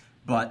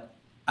 But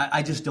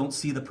I just don't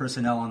see the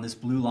personnel on this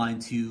blue line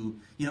to,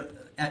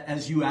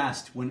 as you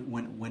asked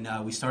when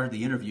we started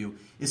the interview,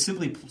 is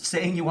simply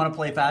saying you want to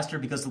play faster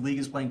because the league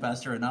is playing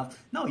faster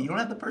enough. No, you don't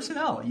have the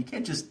personnel. You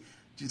can't just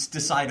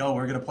decide,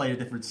 we're going to play a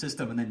different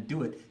system and then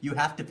do it. You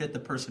have to fit the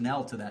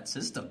personnel to that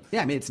system.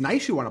 Yeah, it's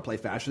nice you want to play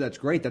faster. That's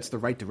great. That's the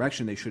right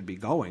direction they should be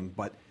going.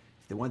 But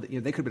if they want,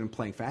 they could have been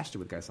playing faster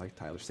with guys like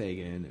Tyler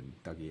Seguin and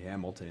Dougie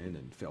Hamilton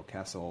and Phil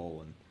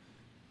Kessel,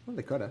 and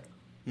they could have.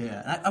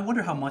 Yeah, I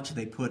wonder how much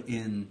they put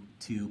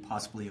into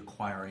possibly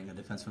acquiring a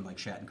defenseman like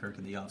Shattenkirk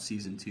in the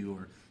offseason too,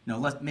 or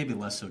maybe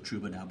less so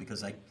Trouba now,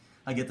 because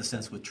I get the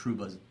sense with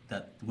Trouba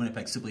that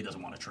Winnipeg simply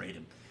doesn't want to trade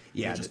him.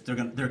 Yeah,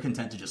 they're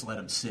content to just let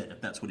him sit if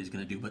that's what he's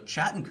going to do. But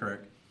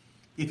Shattenkirk,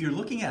 if you're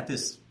looking at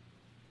this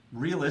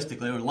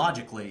realistically or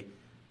logically,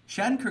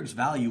 Shattenkirk's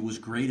value was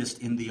greatest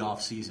in the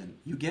offseason.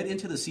 You get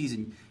into the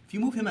season, if you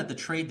move him at the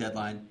trade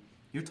deadline,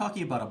 you're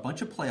talking about a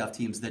bunch of playoff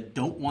teams that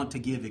don't want to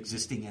give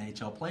existing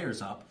NHL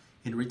players up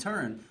in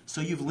return, so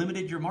you've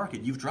limited your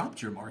market. You've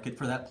dropped your market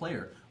for that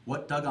player.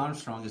 What Doug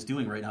Armstrong is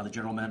doing right now, the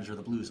general manager of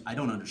the Blues, I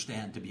don't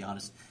understand, to be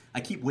honest. I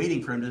keep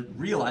waiting for him to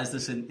realize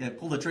this and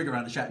pull the trigger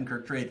on the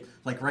Shattenkirk trade,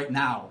 like right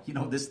now,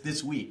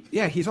 this week.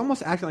 Yeah, he's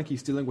almost acting like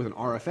he's dealing with an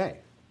RFA.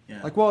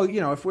 Yeah. Like, well,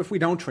 if we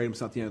don't trade him,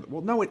 it's not the end of the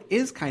world. No, it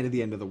is kind of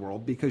the end of the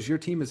world because your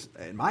team is,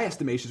 in my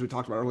estimations, we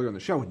talked about earlier in the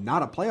show,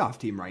 not a playoff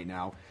team right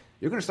now.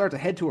 You're going to start to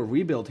head to a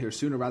rebuild here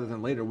sooner rather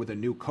than later with a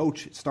new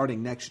coach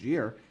starting next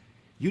year.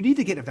 You need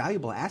to get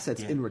valuable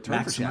assets in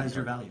return for Shattenkirk. Maximize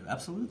your value,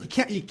 absolutely.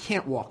 You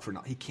can't walk for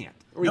nothing. He can't.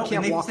 Or no, he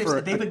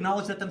can't they've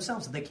acknowledged that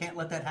themselves. They can't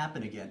let that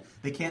happen again.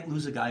 They can't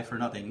lose a guy for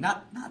nothing.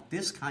 Not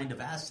this kind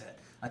of asset.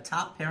 A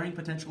top pairing,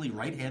 potentially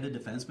right-handed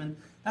defenseman,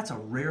 that's a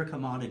rare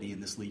commodity in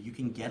this league. You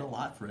can get a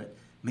lot for it.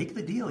 Make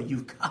the deal.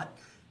 You've got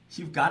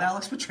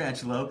Alex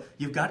Pietrangelo.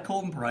 You've got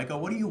Colton Parayko.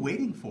 What are you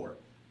waiting for?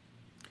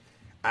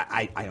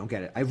 I don't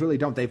get it. I really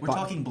don't. We're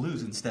talking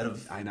Blues instead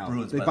of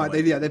Bruins.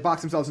 They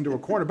box themselves into a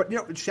corner. But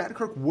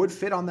Shattenkirk would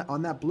fit on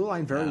that blue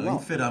line very well.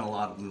 He'd fit on a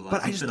lot of blue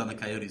lines. He'd fit on the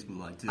Coyotes' blue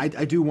line too.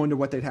 I do wonder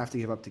what they'd have to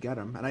give up to get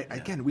him. And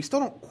again, we still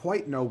don't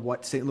quite know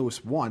what St.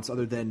 Louis wants,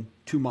 other than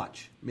too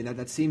much. I mean,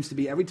 that seems to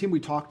be every team we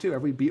talk to,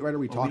 every beat writer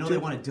we talk to. They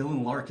wanted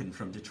Dylan Larkin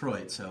from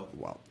Detroit. So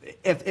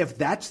if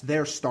that's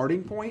their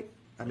starting point.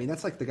 I mean,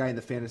 that's like the guy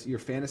in your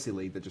fantasy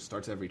league that just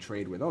starts every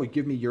trade with,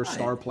 give me your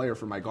star player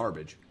for my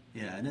garbage.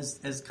 Yeah, and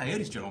as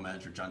Coyotes general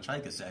manager John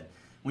Chaika said,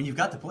 when you've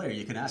got the player,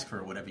 you can ask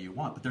for whatever you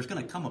want. But there's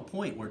going to come a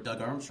point where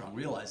Doug Armstrong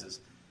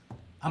realizes,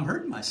 I'm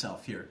hurting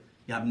myself here.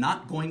 Yeah, I'm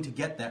not going to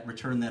get that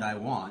return that I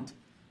want.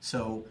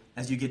 So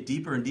as you get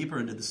deeper and deeper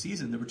into the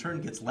season, the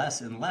return gets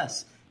less and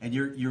less, and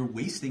you're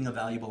wasting a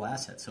valuable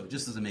asset. So it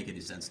just doesn't make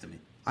any sense to me.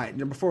 All right,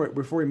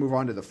 before we move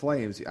on to the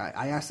Flames,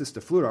 I asked this to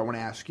Fluto. I want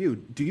to ask you,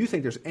 do you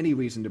think there's any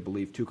reason to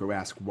believe Tuukka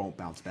Rask won't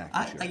bounce back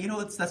this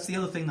year? That's the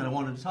other thing that I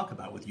wanted to talk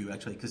about with you,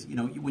 actually, because,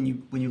 when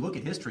you look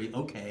at history,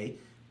 okay,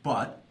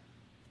 but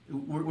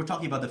we're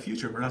talking about the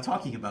future. We're not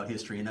talking about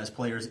history. And as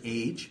players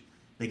age,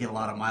 they get a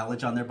lot of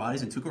mileage on their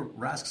bodies, and Tuukka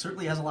Rask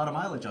certainly has a lot of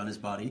mileage on his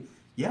body.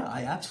 Yeah,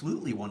 I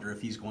absolutely wonder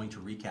if he's going to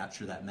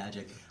recapture that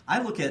magic.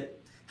 I look at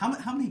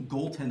how many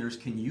goaltenders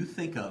can you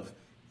think of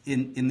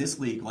in this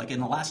league, like in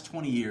the last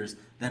 20 years,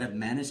 that have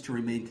managed to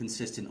remain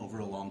consistent over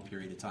a long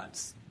period of time?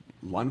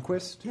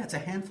 Lundqvist? Yeah, it's a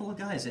handful of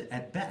guys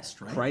at best,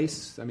 right?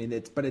 Price. I mean,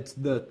 it's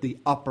the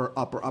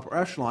upper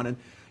echelon. And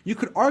you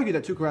could argue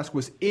that Tuukka Rask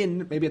was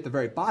in, maybe at the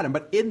very bottom,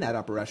 but in that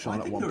upper echelon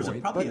at one point. I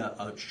think there was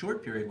probably a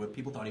short period where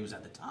people thought he was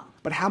at the top.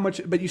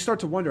 But you start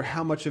to wonder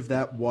how much of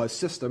that was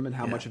system and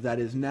how much of that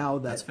is now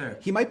that that's fair.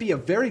 He might be a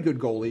very good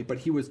goalie, but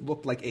he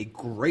looked like a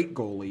great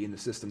goalie in the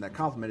system that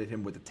complemented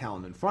him with the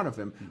talent in front of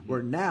him. Mm-hmm.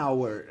 Where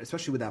now,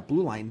 especially with that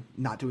blue line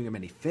not doing him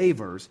any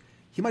favors,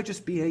 he might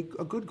just be a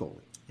good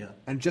goalie. Yeah.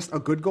 And just a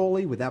good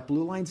goalie with that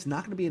blue line is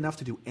not going to be enough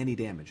to do any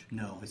damage.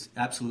 No, it's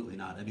absolutely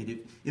not. I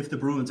mean, if the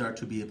Bruins are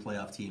to be a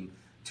playoff team,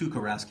 Tuukka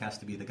Rask has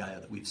to be the guy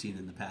that we've seen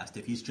in the past.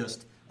 If he's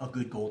just a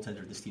good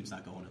goaltender, this team's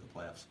not going to the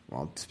playoffs.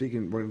 Well,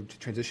 we're going to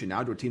transition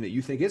now to a team that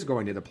you think is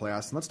going to the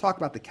playoffs. And let's talk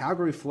about the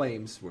Calgary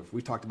Flames.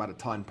 We've talked about a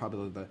ton.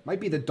 Probably might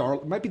be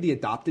the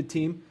adopted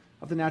team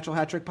of the Natural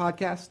Hat Trick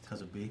podcast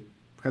because of B.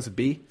 Because of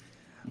B.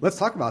 Let's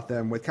talk about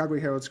them with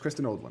Calgary Herald's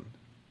Kristen Odland.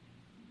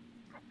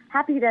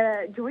 Happy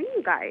to join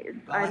you guys.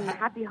 I'm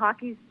happy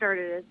hockey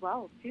started as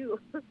well, too.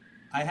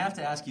 I have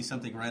to ask you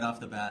something right off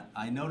the bat.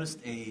 I noticed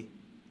a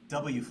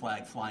W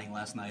flag flying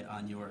last night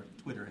on your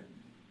Twitter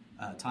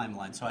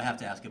timeline, so I have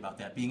to ask about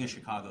that. Being a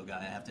Chicago guy,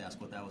 I have to ask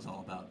what that was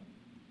all about.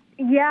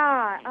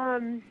 Yeah,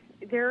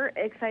 they're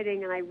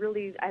exciting, and I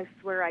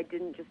swear I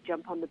didn't just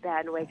jump on the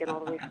bandwagon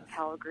all the way from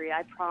Calgary,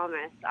 I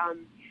promise.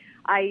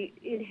 I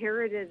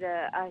inherited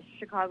a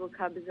Chicago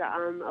Cubs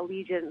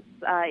allegiance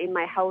in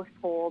my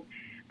household,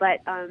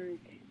 but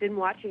been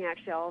watching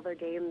actually all their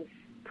games.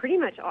 Pretty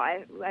much,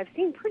 I've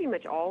seen pretty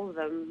much all of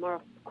them,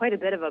 or quite a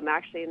bit of them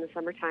actually in the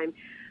summertime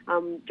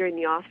during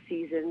the off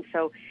season.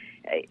 So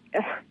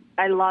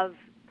I love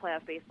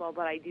playoff baseball,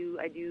 but I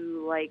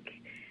do like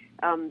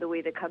the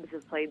way the Cubs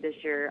have played this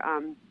year.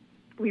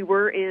 We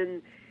were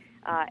in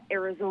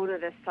Arizona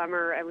this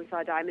summer, and we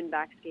saw a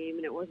Diamondbacks game,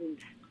 and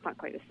it's not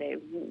quite the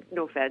same.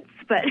 No offense,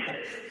 but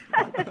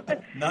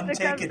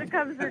the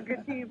Cubs are a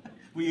good team.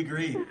 We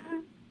agree.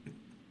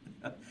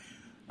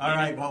 All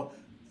right, well,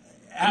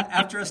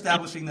 after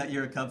establishing that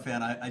you're a Cub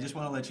fan, I just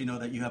want to let you know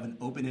that you have an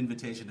open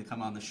invitation to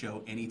come on the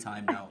show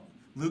anytime now.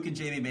 Luke and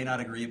Jaime may not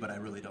agree, but I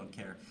really don't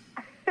care.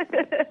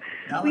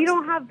 We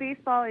don't have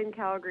baseball in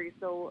Calgary,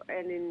 so,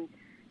 and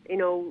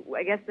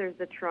I guess there's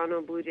the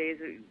Toronto Blue Jays.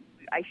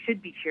 I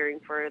should be cheering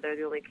for. They're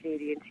the only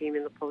Canadian team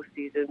in the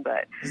postseason,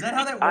 but is that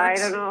how that works? I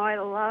don't know.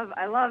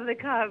 I love the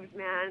Cubs,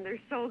 man. They're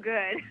so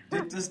good.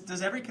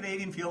 Does every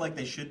Canadian feel like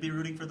they should be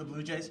rooting for the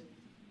Blue Jays?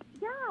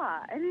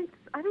 Yeah, and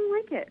I don't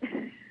like it.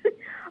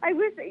 I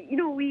wish,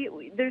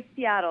 there's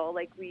Seattle,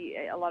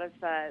 a lot of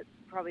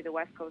probably the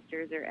West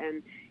Coasters,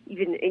 and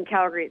even in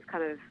Calgary, it's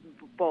kind of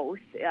both.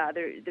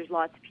 There's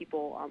lots of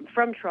people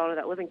from Toronto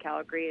that live in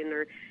Calgary and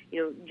are,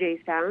 Jays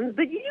fans,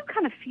 but you do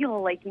kind of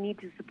feel like you need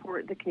to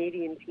support the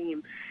Canadian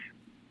team,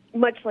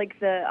 much like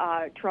the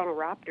Toronto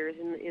Raptors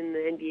in the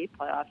NBA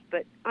playoffs.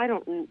 But I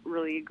don't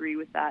really agree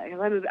with that,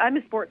 because I'm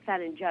a sports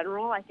fan in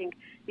general. I think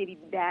maybe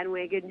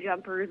bandwagon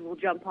jumpers will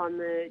jump on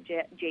the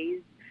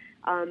Jays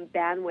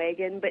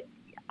bandwagon, but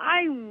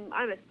I'm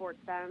a sports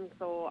fan,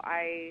 so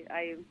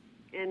I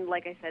and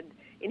like I said,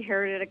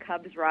 inherited a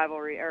Cubs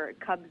rivalry or a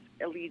Cubs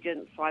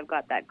allegiance, so I've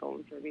got that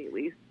going for me at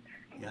least.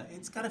 Yeah,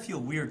 it's got to feel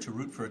weird to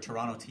root for a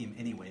Toronto team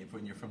anyway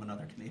when you're from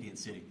another Canadian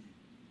city.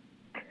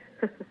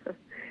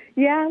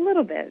 Yeah, a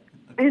little bit.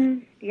 Okay.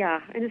 And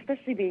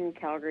especially being in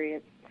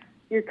Calgary,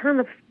 you're kind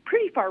of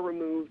pretty far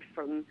removed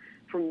from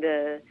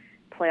the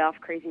playoff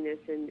craziness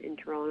in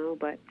Toronto,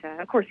 but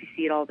of course you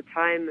see it all the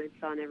time.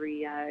 It's on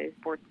every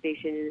sports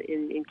station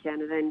in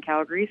Canada and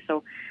Calgary.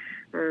 So,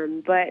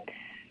 but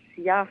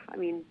yeah, I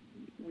mean,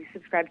 we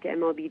subscribe to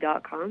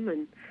MLB.com,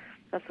 and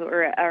that's what,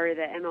 or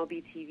the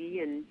MLB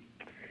TV, and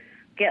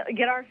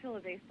get our fill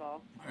of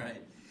baseball. All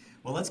right.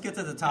 Well, let's get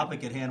to the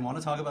topic at hand. I want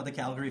to talk about the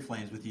Calgary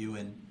Flames with you,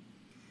 and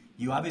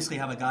you obviously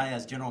have a guy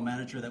as general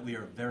manager that we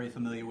are very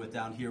familiar with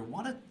down here.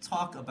 Want to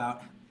talk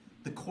about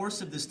the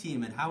course of this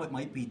team and how it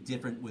might be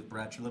different with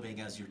Brad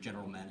Treliving as your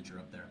general manager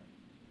up there?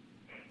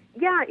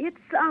 Yeah, it's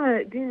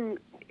been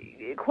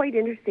quite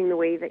interesting the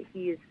way that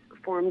he's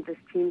formed this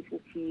team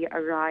since he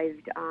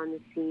arrived on the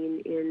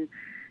scene in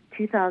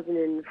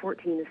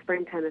 2014, the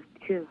springtime of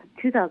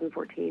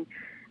 2014.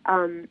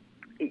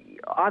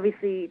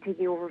 Obviously,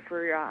 taking over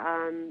for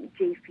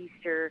Jay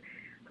Feaster,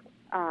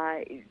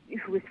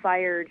 who was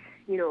fired,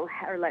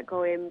 or let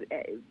go in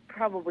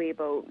probably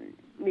about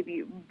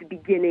maybe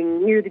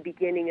near the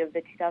beginning of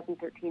the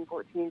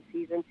 2013-14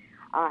 season.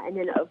 And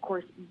then, of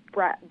course,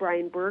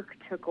 Brian Burke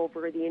took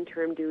over the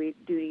interim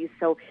duties.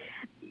 So,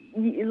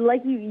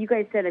 like you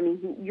guys said, I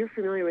mean, you're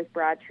familiar with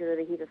Brad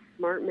Treliving. He's a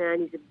smart man.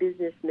 He's a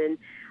businessman.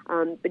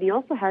 But he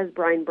also has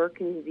Brian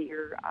Burke in his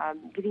ear,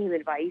 giving him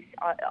advice,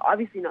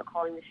 obviously not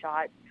calling the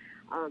shots.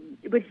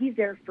 But he's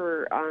there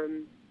for,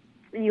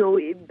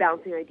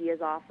 bouncing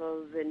ideas off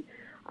of, and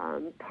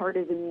part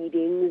of the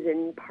meetings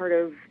and part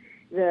of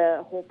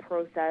the whole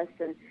process.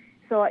 And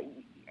so,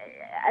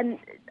 and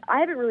I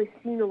haven't really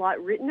seen a lot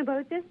written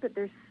about this, but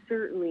there's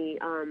certainly,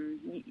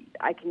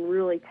 I can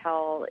really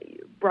tell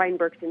Brian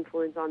Burke's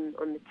influence on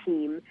the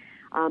team.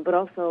 But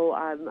also,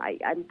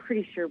 I'm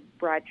pretty sure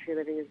Brad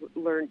Treliving has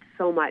learned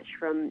so much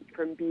from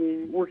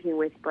working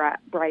with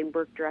Brian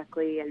Burke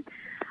directly, and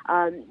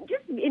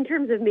just in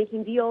terms of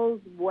making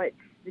deals, what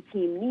the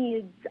team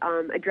needs,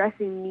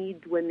 addressing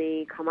needs when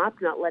they come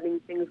up, not letting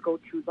things go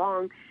too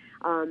long.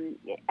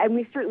 And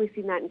we've certainly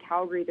seen that in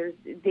Calgary.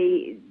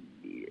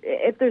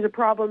 If there's a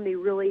problem, they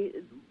really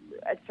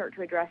start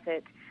to address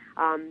it.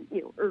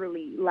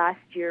 Early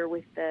last year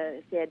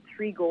they had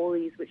 3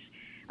 goalies, which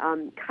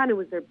kind of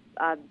was their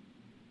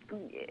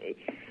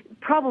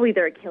probably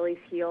their Achilles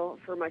heel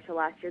for much of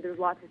last year. There's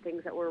lots of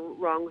things that were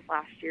wrong with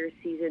last year's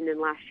season and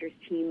last year's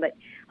team, but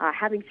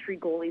having 3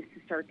 goalies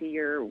to start the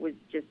year was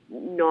just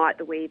not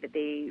the way that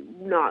they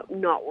not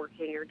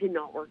working, or did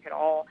not work at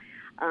all.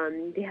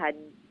 They had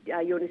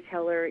Jonas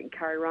Heller,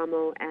 Kari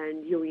Ramo,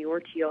 and Yuli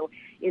Ortio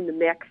in the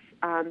mix.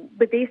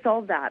 But they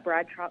solved that.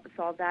 Brad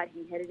solved that.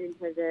 He headed into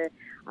the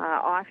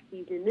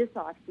this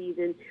off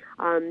season,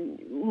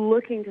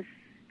 looking to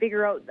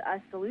figure out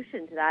a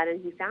solution to that,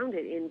 and he found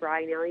it in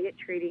Brian Elliott,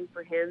 trading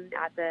for him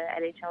at the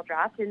NHL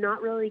draft and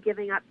not really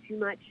giving up too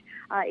much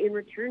in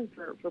return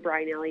for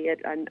Brian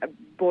Elliott, a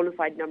bona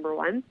fide number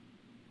 1.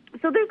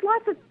 So there's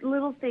lots of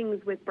little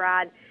things with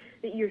Brad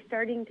that you're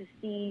starting to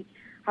see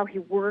how he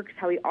works,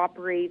 how he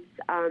operates,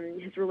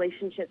 his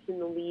relationships in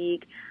the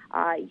league.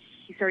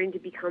 He's starting to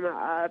become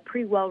a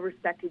pretty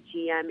well-respected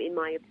GM, in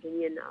my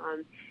opinion.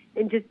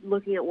 And just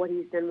looking at what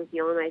he's done with the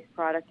on-ice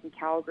product in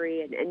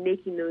Calgary, and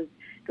making those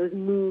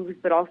moves,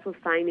 but also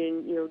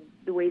signing,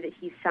 the way that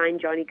he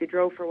signed Johnny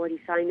Gaudreau for what he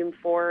signed him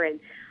for, and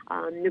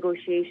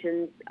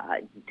negotiations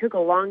took a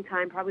long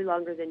time, probably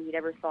longer than he'd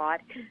ever thought.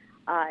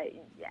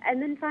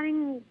 And then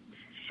signing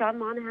Sean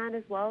Monahan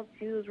as well,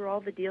 too. Those were all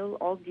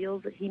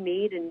deals that he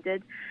made and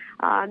did.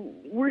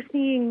 We're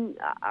seeing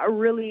a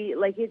really,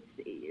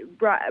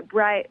 Brad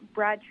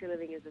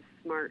Treliving is a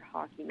smart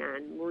hockey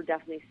man. We're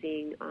definitely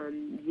seeing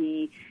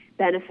the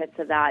benefits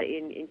of that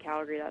in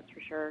Calgary, that's for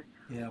sure.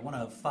 Yeah, I want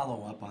to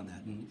follow up on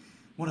that. And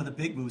one of the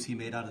big moves he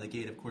made out of the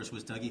gate, of course,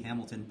 was Dougie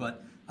Hamilton.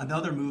 But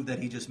another move that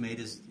he just made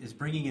is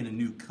bringing in a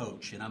new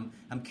coach. And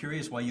I'm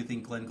curious why you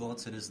think Glenn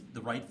Gulutzan is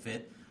the right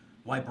fit,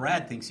 why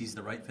Brad thinks he's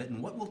the right fit,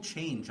 and what will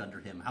change under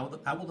him?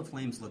 How will the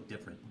Flames look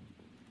different?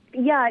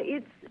 Yeah,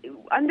 it's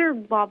under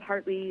Bob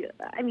Hartley.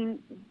 I mean,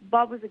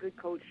 Bob was a good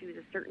coach. He was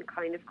a certain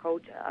kind of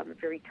coach, a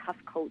very tough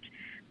coach,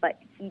 but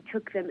he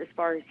took them as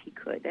far as he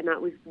could, and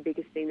that was the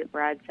biggest thing that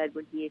Brad said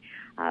when he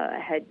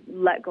had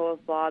let go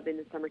of Bob in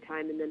the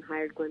summertime and then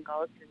hired Glenn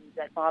Gulutzan,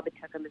 that Bob had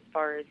took them as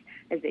far as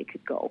they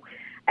could go.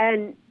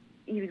 And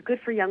he was good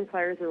for young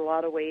players in a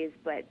lot of ways,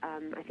 but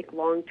I think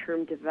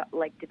long-term,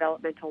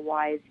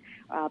 developmental-wise,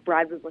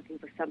 Brad was looking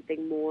for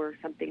something more,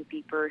 something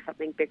deeper,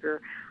 something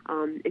bigger,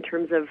 in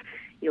terms of,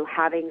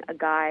 having a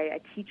guy, a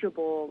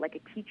teachable, like a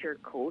teacher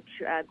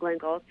coach. Glenn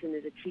Gulutzan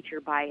is a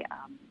teacher by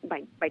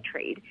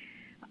trade.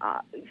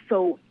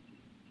 So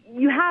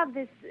you have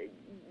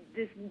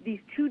these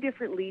two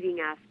different leading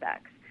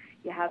aspects.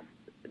 You have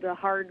the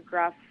hard,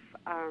 gruff,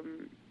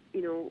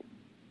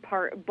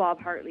 Bob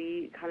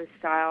Hartley kind of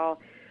style,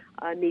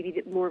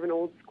 maybe more of an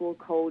old school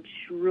coach,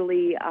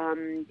 really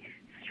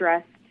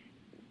stressed,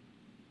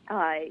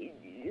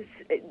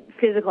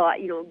 physical,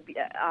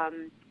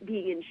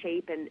 being in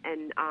shape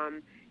and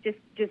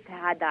just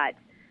had that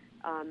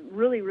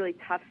really, really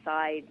tough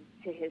side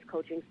to his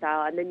coaching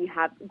style. And then you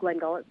have Glenn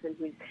Gulutzan,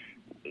 who's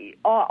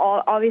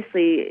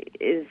obviously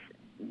is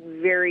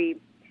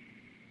very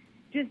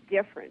just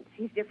different.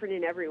 He's different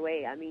in every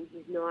way. I mean,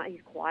 he's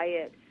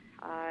quiet.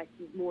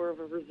 He's more of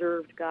a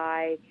reserved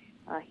guy.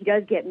 He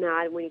does get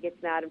mad. When he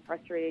gets mad and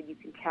frustrated, you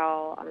can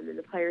tell. And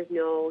the players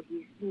know.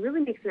 He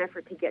really makes an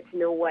effort to get to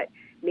know what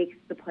makes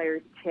the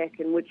players tick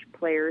and which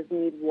players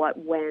need what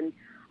when.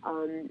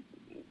 And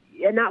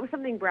that was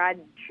something Brad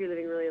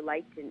Treliving really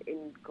liked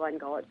in Glenn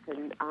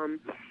Gulutzan.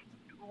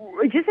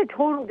 Just a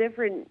total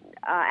different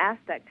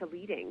aspect to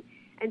leading.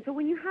 And so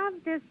when you have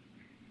this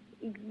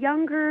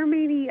younger,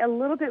 maybe a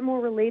little bit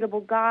more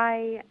relatable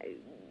guy,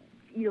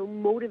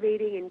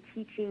 motivating and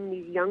teaching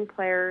these young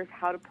players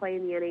how to play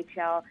in the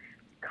NHL,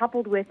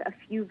 coupled with a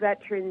few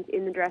veterans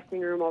in the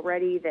dressing room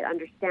already that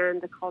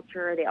understand the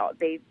culture.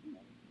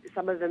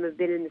 Some of them have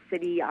been in the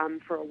city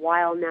for a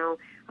while now.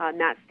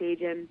 Matt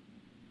Stajan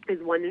is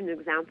one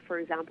for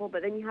example.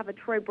 But then you have a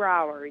Troy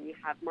Brouwer and you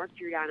have Mark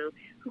Giordano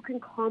who can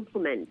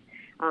complement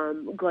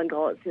Glenn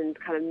Gulutzan's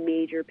kind of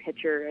major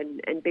picture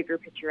and bigger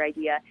picture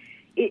idea.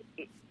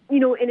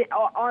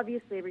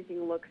 Obviously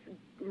everything looks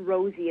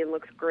rosy and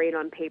looks great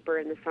on paper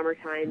in the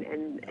summertime,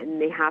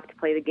 and they have to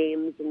play the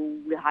games,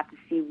 and we'll have to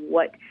see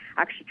what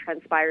actually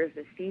transpires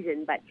this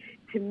season. But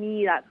to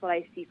me, that's what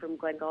I see from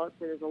Glenn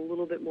Gulutzan is a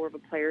little bit more of a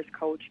player's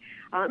coach,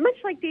 much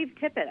like Dave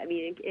Tippett. I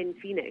mean, in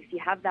Phoenix, you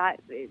have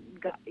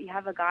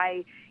a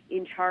guy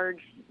in charge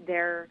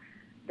there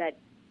that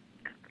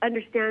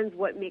understands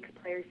what makes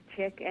players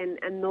tick, and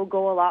they'll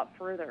go a lot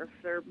further.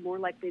 They're more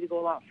likely to go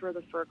a lot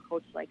further for a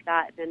coach like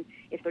that than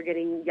if they're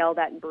getting yelled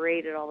at and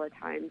berated all the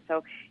time.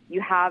 So you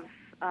have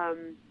a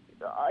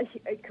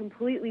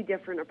completely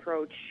different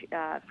approach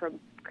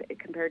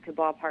compared to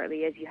Bob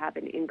Hartley as you have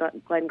in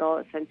Glenn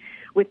Gulutzan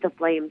with the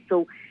Flames.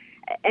 So,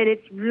 and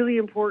it's really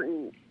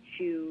important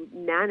to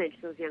manage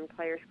those young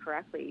players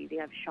correctly. They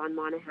have Sean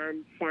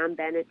Monahan, Sam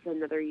Bennett's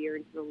another year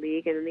into the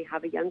league, and then they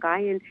have a young guy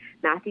in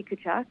Matthew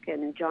Tkachuk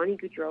and Johnny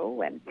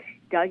Gaudreau, and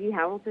Dougie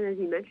Hamilton, as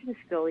you mentioned, is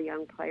still a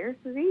young player.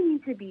 So they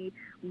need to be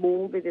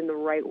molded in the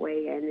right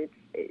way, and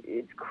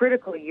it's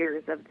critical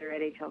years of their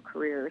NHL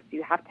career. So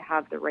you have to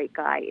have the right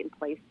guy in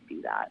place to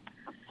do that.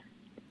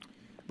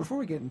 Before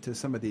we get into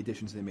some of the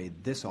additions they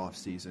made this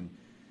offseason,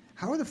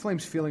 how are the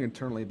Flames feeling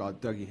internally about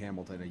Dougie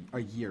Hamilton a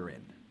year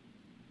in?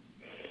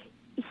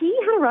 He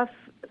had a rough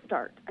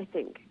start, I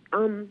think.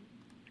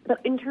 But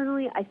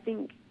internally, I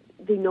think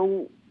they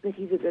know that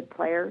he's a good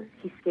player.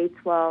 He skates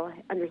well,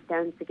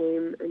 understands the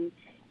game, and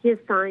he has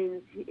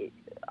signs.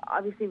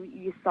 Obviously,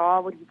 you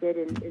saw what he did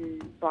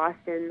in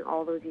Boston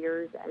all those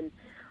years, and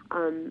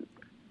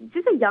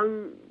just a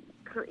young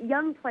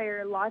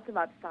player, lots of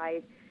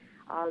upside.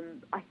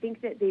 I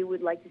think that they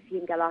would like to see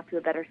him get off to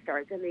a better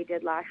start than they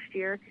did last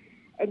year.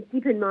 And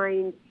keep in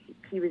mind,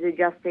 he was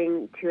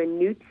adjusting to a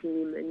new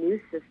team, a new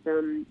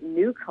system,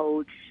 new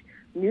coach,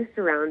 new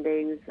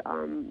surroundings,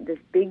 this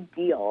big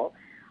deal.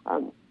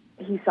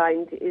 He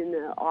signed in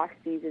the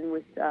off-season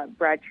with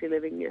Brad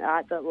Treliving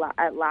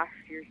at last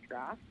year's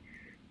draft.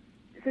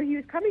 So he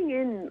was coming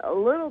in a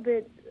little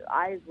bit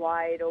eyes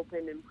wide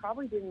open and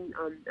probably didn't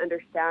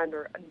understand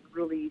or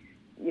really,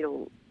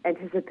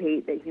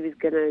 anticipate that he was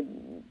going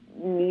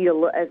to need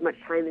as much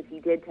time as he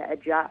did to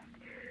adjust.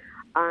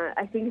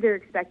 I think they're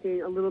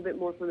expecting a little bit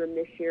more from him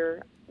this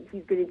year.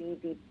 He's going to be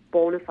the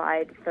bona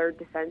fide third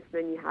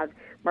defenseman. You have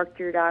Mark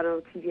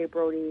Giordano, TJ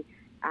Brodie,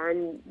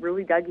 and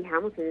really Dougie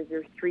Hamilton as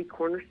their three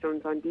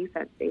cornerstones on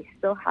defense. They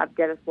still have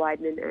Dennis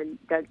Wideman and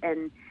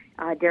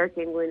Derek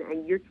Englund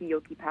and Jyrki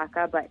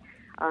Jokipaka, but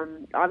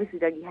obviously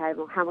Dougie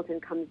Hamilton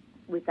comes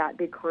with that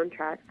big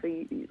contract, so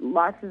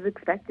lots is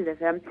expected of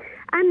him.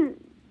 And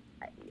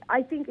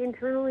I think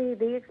internally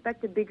they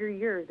expect a bigger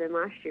year than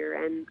last year,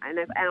 and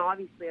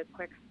obviously a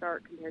quick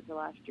start compared to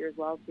last year as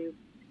well too.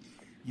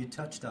 You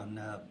touched on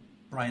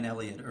Brian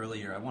Elliott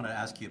earlier. I want to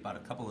ask you about a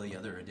couple of the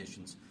other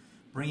additions.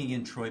 Bringing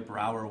in Troy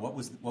Brouwer, what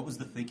was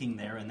the thinking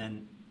there? And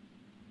then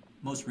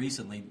most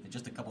recently,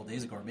 just a couple of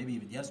days ago, or maybe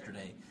even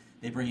yesterday,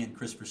 they bring in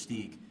Chris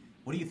Versteeg.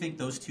 What do you think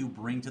those two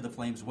bring to the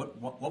Flames? What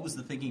was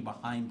the thinking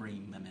behind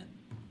bringing them in?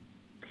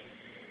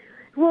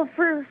 Well,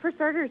 for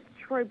starters,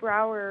 Troy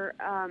Brouwer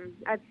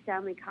at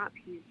Stanley Cup,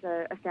 he's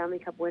a Stanley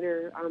Cup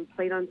winner,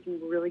 played on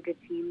some really good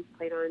teams,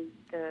 played on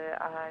the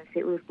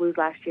St. Louis Blues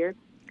last year,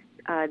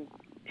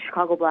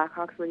 Chicago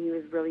Blackhawks when he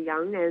was really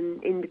young,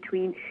 and in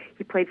between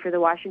he played for the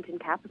Washington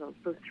Capitals.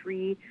 So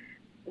 3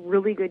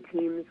 really good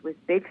teams with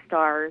big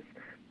stars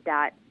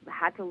that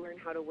had to learn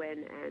how to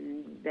win,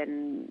 and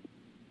then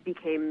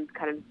became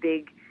kind of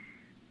big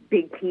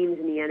teams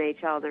in the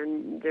NHL.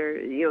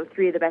 They're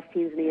 3 of the best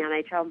teams in the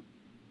NHL.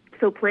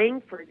 So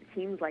playing for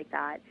teams like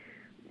that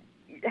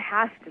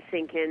has to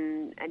sink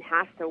in and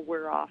has to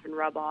wear off and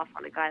rub off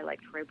on a guy like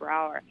Troy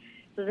Brouwer.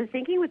 So the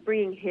thinking with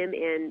bringing him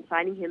in,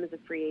 signing him as a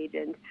free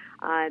agent,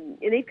 and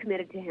they've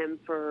committed to him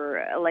for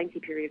a lengthy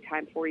period of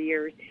time, 4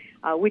 years,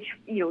 which,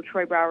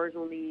 Troy Brouwer is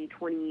only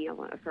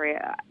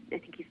I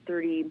think he's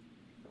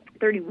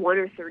 31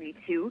 or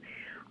 32.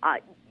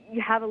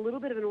 You have a little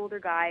bit of an older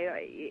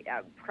guy,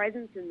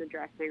 presence in the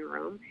dressing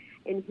room,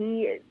 and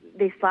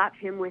they slapped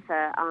him with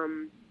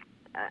an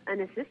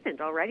assistant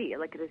already,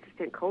 like an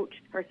assistant coach,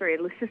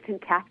 an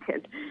assistant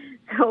captain.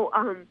 So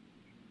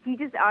he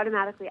just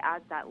automatically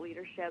adds that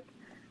leadership,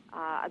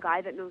 a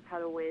guy that knows how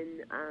to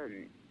win,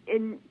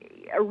 and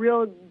a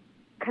real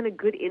kind of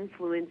good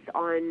influence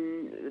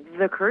on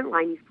the current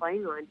line he's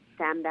playing on,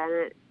 Sam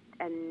Bennett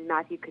and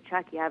Matthew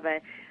Tkachuk. You have a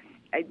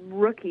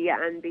rookie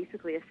and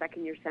basically a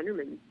second-year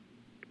centerman.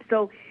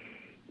 So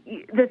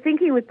the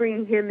thinking with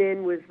bringing him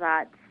in was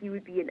that he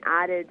would be an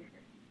added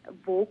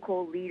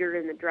vocal leader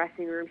in the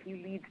dressing room. He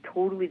leads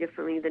totally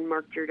differently than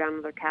Mark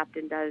Giordano, their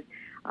captain, does.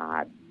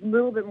 A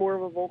little bit more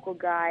of a vocal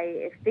guy.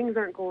 If things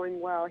aren't going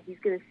well, he's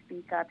going to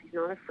speak up. He's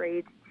not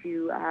afraid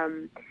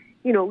to,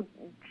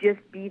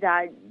 just be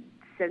that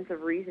sense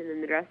of reason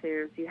in the dressing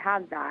room. So you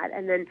have that.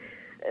 And then,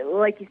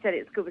 like you said,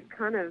 it was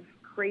kind of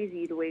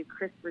crazy the way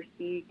Chris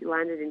Versteeg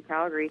landed in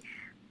Calgary.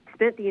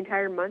 Spent the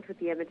entire month with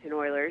the Edmonton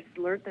Oilers,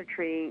 learned their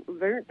training,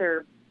 learned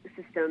their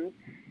systems,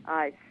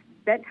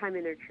 spent time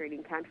in their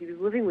training camp. He was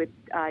living with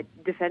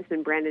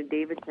defenseman Brandon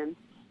Davidson.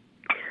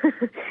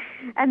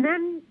 And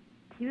then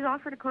he was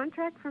offered a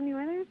contract from the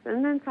Oilers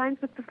and then signs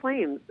with the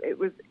Flames. It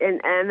was and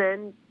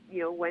then,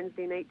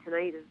 Wednesday night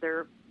tonight is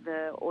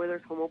the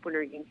Oilers home opener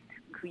against,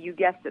 who you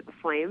guessed it, the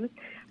Flames.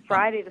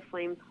 Friday the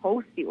Flames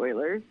host the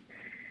Oilers.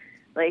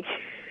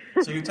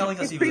 So you're telling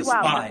us he was a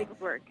spy.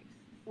 Work.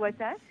 What's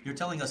that? You're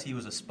telling us he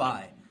was a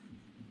spy.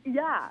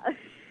 Yeah.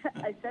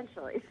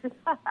 Essentially.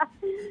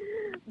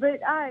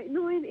 But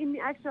no, in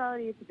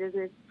actuality, it's a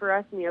business. For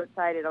us on the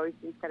outside, it always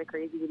seems kind of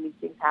crazy when these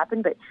things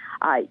happen, but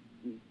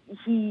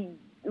he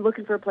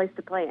looking for a place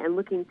to play and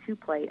looking to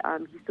play.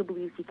 He still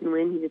believes he can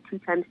win. He's a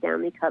 2-time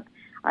Stanley Cup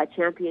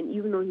champion,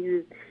 even though he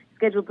was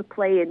scheduled to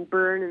play in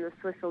Bern in the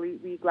Swiss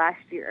Elite League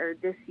last year, or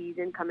this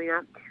season coming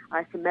up.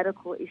 Some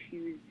medical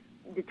issues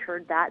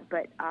deterred that,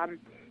 but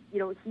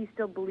he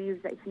still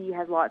believes that he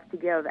has lots to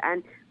give,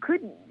 and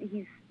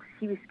he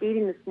was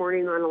skating this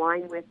morning on a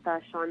line with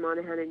Sean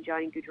Monahan and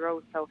Johnny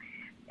Gaudreau,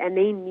 and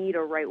they need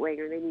a right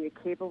winger. They need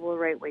a capable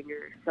right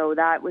winger. So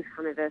that was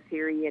kind of the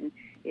theory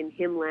in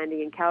him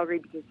landing in Calgary,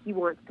 because he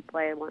wants to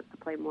play and wants to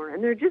play more.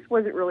 And there just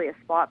wasn't really a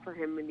spot for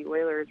him in the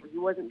Oilers. He's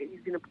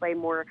going to play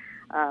more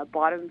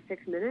bottom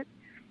 6 minutes.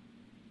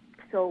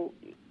 So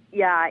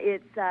yeah,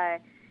 it's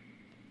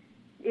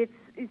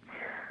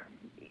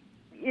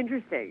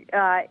interesting.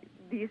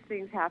 These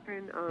things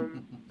happen,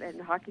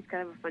 and hockey's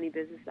kind of a funny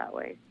business that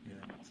way. Yeah.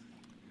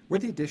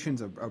 With the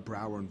additions of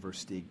Brouwer and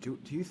Versteeg, do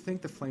you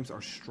think the Flames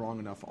are strong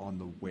enough on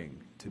the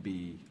wing to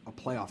be a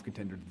playoff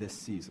contender this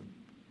season?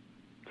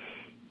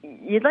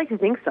 You'd like to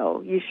think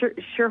so. You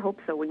sure hope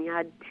so. When you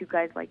had 2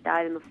 guys like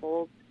that in the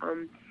fold,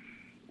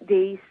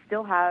 they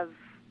still have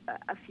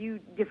a few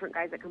different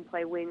guys that can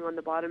play wing on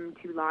the bottom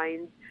 2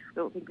 lines. I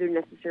don't think they're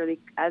necessarily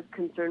as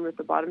concerned with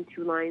the bottom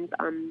 2 lines.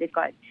 They've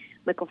got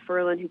Michael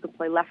Ferland, who can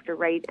play left or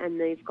right,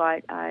 and they've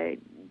got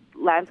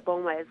Lance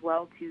Boma as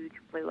well to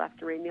play left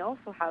and right. And they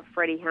also have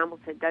Freddie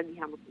Hamilton, Dougie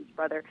Hamilton's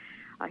brother.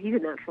 He's a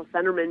natural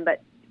centerman,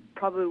 but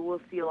probably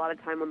will see a lot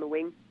of time on the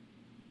wing.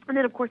 And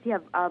then, of course, you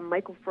have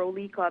Michael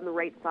Frolik on the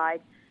right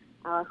side,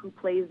 who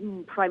plays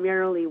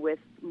primarily with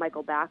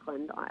Michael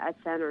Backlund at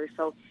center.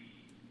 So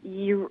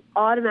you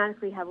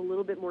automatically have a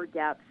little bit more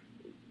depth.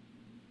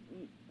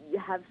 You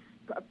have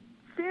a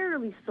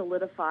fairly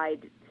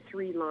solidified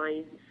 3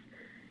 lines.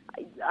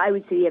 I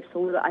would say you have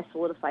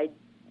solidified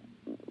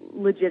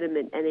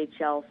legitimate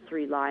NHL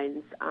 3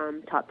 lines,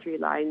 top 3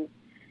 lines.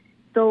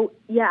 So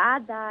you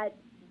add that,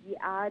 you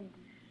add,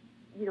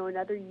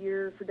 another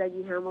year for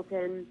Dougie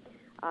Hamilton.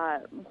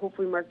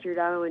 Hopefully Mark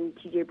Giordano and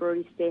TJ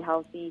Brody stay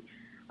healthy.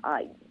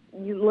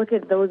 You look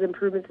at those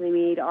improvements they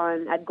made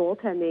at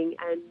goaltending,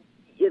 and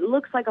it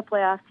looks like a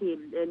playoff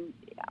team. And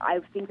I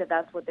think that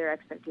that's what their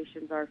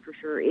expectations are for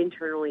sure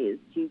internally, is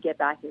to get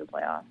back in the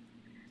playoffs.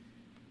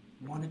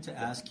 Wanted to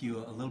ask you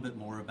a little bit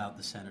more about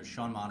the centers.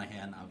 Sean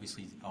Monahan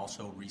obviously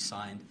also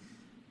re-signed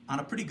on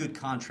a pretty good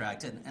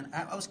contract, and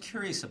I was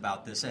curious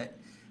about this.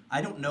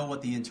 I don't know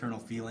what the internal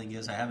feeling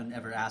is. I haven't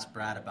ever asked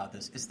Brad about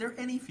this. Is there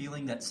any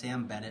feeling that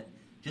Sam Bennett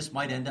just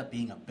might end up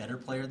being a better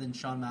player than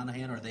Sean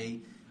Monahan, or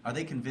are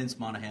they convinced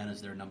Monahan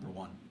is their number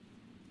 1?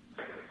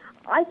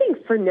 I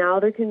think for now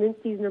they're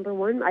convinced he's number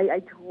one.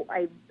 I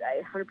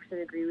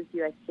 100% agree with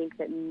you. I think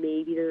that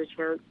maybe there's a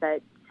chance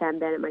that Sam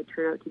Bennett might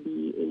turn out to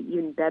be an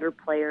even better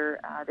player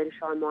than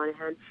Sean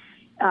Monahan.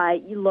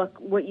 You look,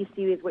 what you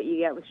see is what you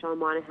get with Sean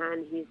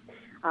Monahan. He's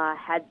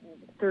had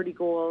 30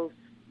 goals,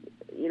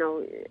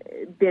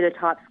 been a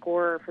top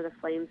scorer for the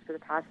Flames for the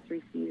past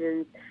 3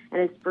 seasons,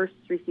 and his first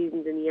 3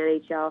 seasons in the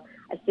NHL.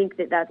 I think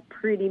that that's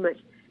pretty much,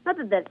 not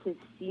that that's his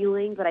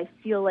ceiling, but I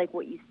feel like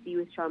what you see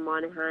with Sean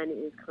Monahan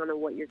is kind of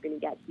what you're going to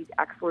get. He's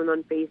excellent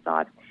on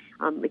faceoffs.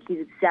 He's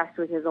obsessed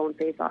with his own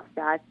faceoff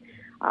stats.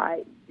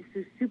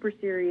 He's a super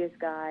serious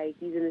guy.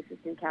 He's an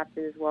assistant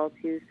captain as well,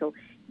 too. So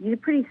he's a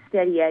pretty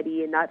steady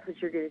Eddie, and that's what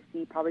you're going to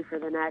see probably for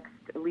the next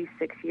at least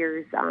 6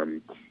 years.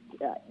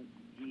 That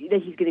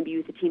he's going to be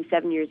with the team.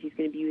 7 years he's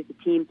going to be with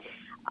the team.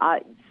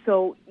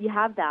 So you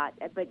have that,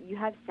 but you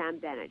have Sam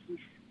Bennett.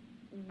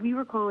 We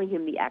were calling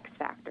him the X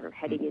factor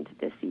heading into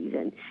this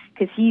season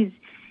because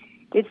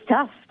it's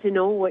tough to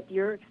know what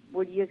you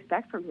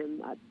expect from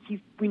him.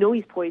 We know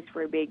he's poised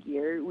for a big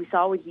year. We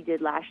saw what he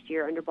did last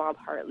year under Bob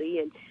Hartley,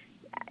 and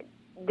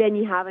then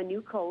you have a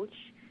new coach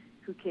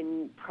who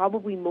can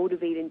probably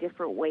motivate in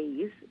different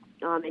ways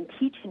and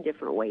teach in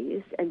different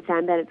ways. And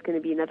Sam Bennett's going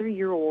to be another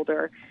year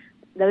older,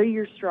 another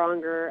year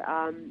stronger.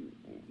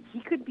 He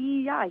could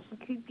be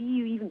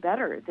even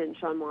better than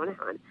Sean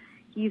Monahan.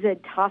 He's a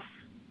tough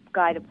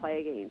guy to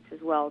play against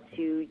as well,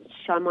 too.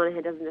 Sean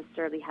Monahan doesn't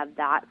necessarily have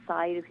that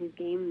side of his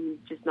game.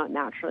 He's just not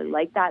naturally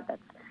like that.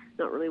 That's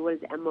not really what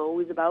his MO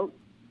is about.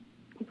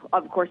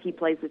 Of course, he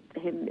plays with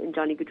him and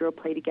Johnny Gaudreau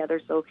play together,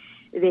 so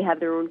they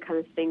have their own kind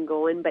of thing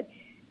going. But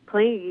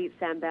playing against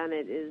Sam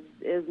Bennett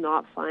is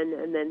not fun.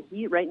 And then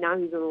right now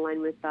he's on the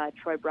line with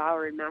Troy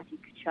Brouwer and Matthew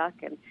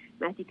Tkachuk, and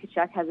Matthew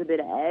Tkachuk has a bit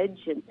of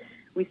edge. And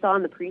we saw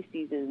in the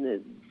preseason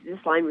that this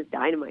line was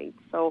dynamite.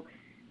 So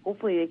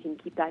hopefully they can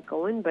keep that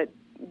going. But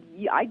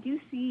I do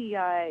see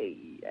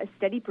a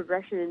steady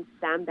progression in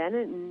Sam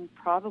Bennett and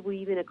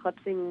probably even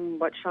eclipsing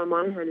what Sean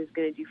Monahan is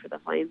going to do for the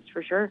Flames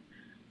for sure.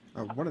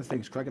 One of the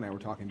things Craig and I were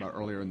talking about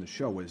earlier in the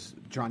show was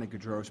Johnny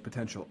Gaudreau's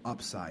potential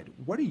upside.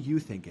 What do you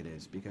think it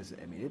is? Because,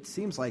 it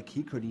seems like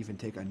he could even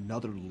take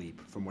another leap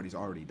from what he's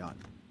already done.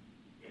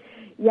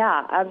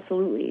 Yeah,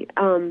 absolutely.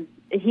 And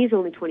he's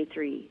only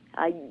 23.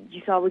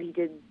 You saw what he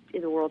did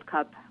in the World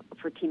Cup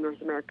for Team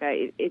North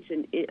America. It's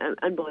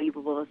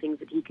unbelievable the things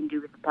that he can do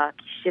with the puck.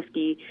 He's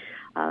shifty.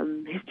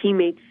 His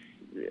teammates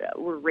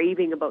were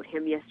raving about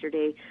him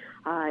yesterday.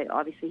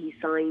 Obviously, he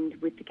signed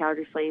with the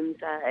Calgary Flames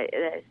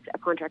a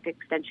contract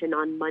extension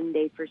on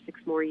Monday for 6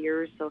 more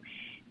years. So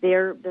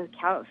the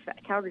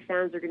Calgary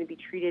fans are going to be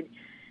treated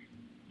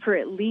for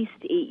at least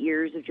 8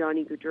 years of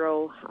Johnny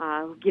Gaudreau,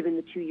 given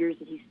the 2 years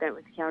that he spent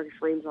with the Calgary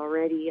Flames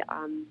already.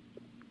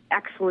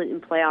 Excellent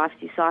in playoffs.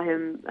 You saw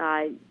him,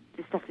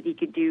 the stuff that he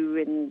could do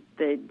and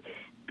the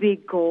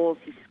big goals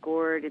he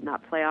scored in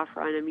that playoff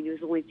run. It was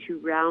only 2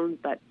 rounds,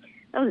 but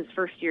that was his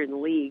first year in the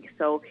league.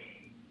 So,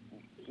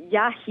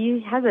 yeah, he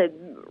has a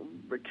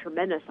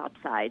tremendous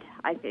upside,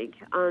 I think.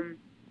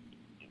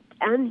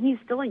 And he's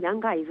still a young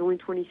guy. He's only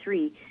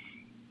 23.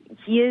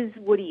 He is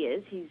what he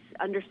is. He's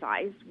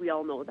undersized. We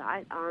all know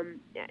that.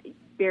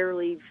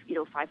 Barely,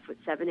 5'7".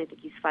 I think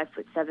he's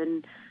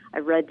 5'7". I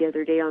read the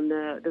other day on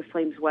the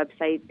Flames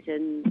website,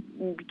 and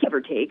give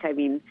or take,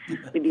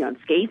 maybe on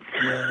skates.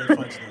 Yeah, they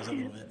fudge those a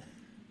little bit.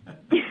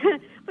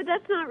 But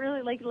that's not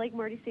really like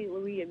Marty St.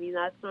 Louis.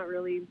 That's not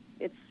really.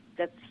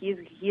 He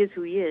is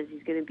who he is.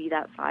 He's going to be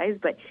that size,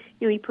 but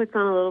he puts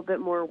on a little bit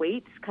more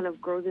weight, kind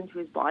of grows into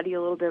his body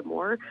a little bit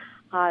more.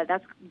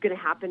 That's going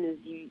to happen as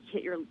you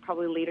hit your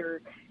probably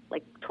later,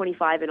 like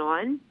 25 and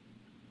on.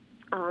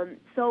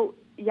 So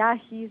yeah,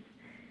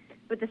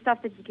 but the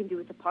stuff that he can do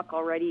with the puck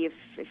already,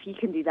 if he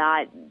can do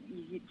that,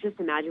 you just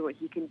imagine what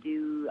he can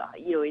do,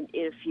 in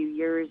a few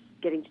years,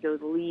 getting to know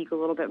the league a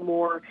little bit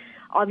more.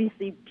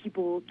 Obviously,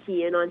 people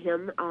key in on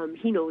him.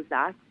 He knows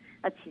that.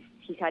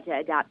 He's had to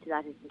adapt to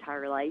that his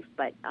entire life.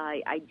 But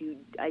I do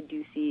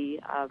see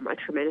a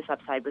tremendous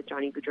upside with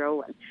Johnny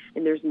Gaudreau,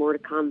 and there's more to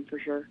come for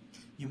sure.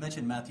 You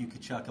mentioned Matthew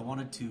Tkachuk. I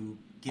wanted to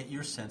get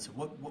your sense of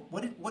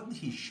what did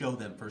he show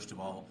them, first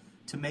of all,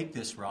 to make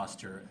this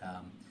roster.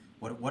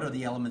 What are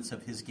the elements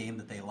of his game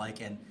that they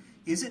like? And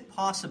is it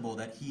possible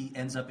that he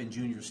ends up in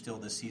juniors still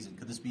this season?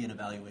 Could this be an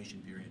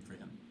evaluation period for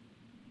him?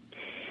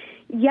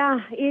 Yeah,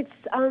 it's,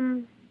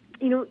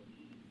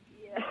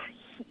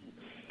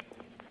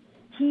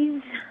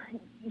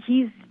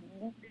 he's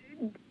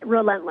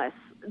relentless.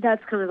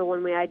 That's kind of the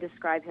one way I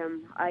describe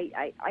him.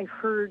 I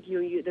heard,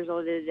 there's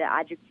all the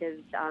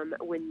adjectives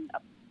when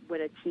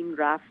a team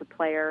drafts a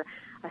player,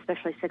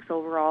 especially 6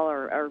 overall,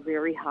 are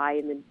very high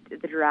in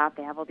the draft.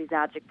 They have all these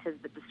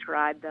adjectives that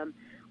describe them.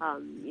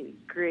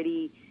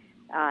 Gritty.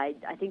 I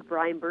think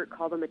Brian Burt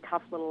called him a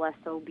tough little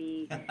SOB.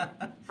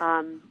 At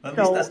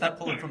least that's not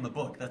pulling from the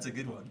book. That's a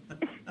good one.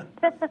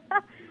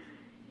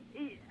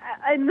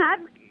 And that,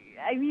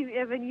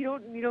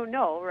 you don't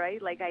know,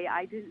 right? Like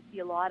I didn't see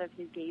a lot of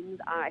his games.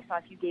 I saw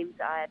a few games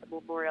at the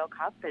Memorial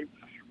Cup and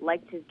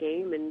liked his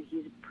game, and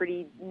he's a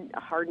pretty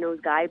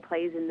hard-nosed guy,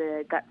 plays in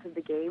the guts of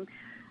the game.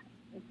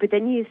 but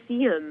then you see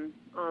him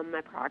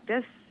at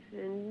practice,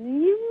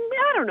 and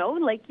I don't know,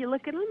 like you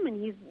look at him,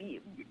 and he's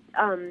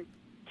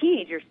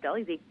teenager still.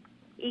 He's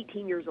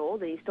 18 years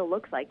old, and he still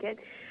looks like it.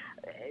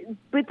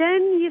 But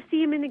then you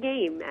see him in the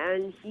game,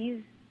 and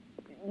he's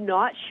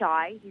not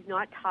shy. He's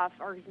not tough,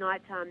 or he's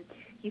not.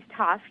 He's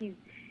tough. He's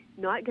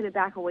not going to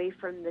back away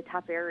from the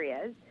tough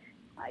areas,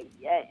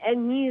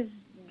 and he's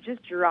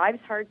just drives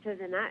hard to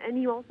the net, and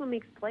he also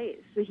makes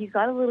plays. So he's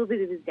got a little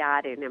bit of his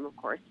dad in him, of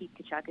course. Keith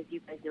Tkachuk, as you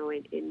guys know,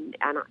 in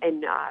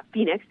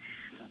Phoenix.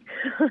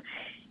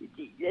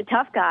 A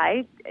tough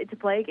guy to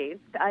play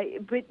against.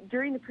 But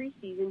during the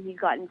preseason, he's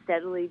gotten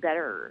steadily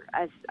better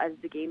as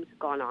the games have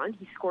gone on.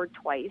 He scored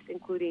twice,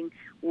 including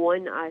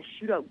one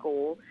shootout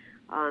goal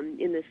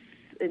in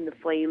the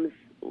Flames'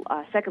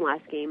 second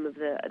last game of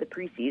the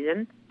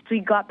preseason. So he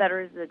got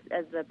better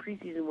as the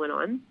preseason went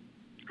on.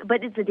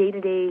 But it's a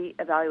day-to-day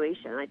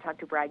evaluation. I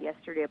talked to Brad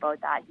yesterday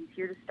about that. He's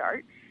here to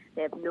start.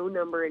 They have no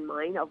number in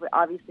mind.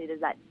 Obviously,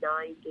 there's that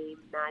 9-game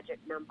magic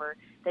number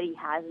that he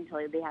has until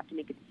they have to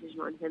make a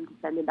decision on him to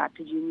send him back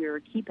to junior or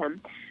keep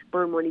him.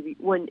 Burn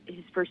won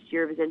his first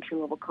year of his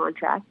entry-level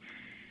contract.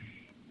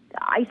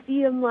 I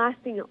see him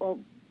lasting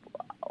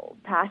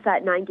past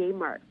that 9-game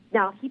mark.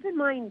 Now, keep in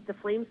mind, the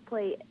Flames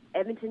play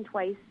Edmonton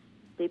twice.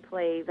 They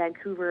play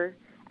Vancouver,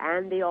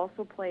 and they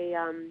also play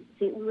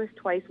St. Louis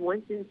twice,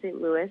 once in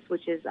St. Louis,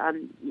 which is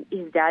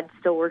his dad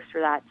still works for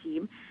that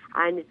team,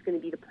 and it's going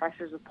to be the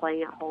pressures of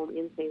playing at home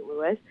in St.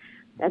 Louis.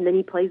 And then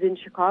he plays in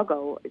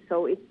Chicago.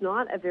 So it's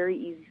not a very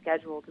easy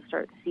schedule to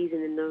start the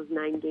season in those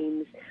 9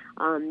 games.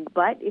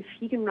 But if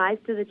he can rise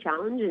to the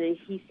challenge, and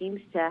he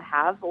seems to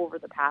have over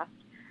the past,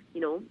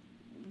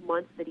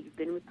 months that he's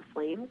been with the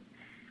Flames,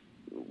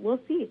 we'll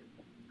see.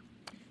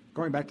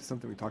 Going back to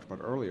something we talked about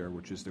earlier,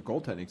 which is the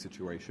goaltending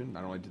situation.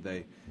 Not only did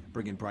they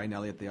bring in Brian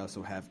Elliott, they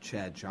also have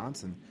Chad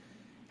Johnson.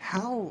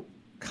 How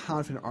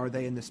confident are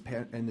they in this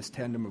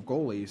tandem of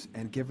goalies?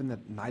 And given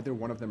that neither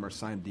one of them are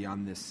signed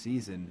beyond this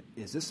season,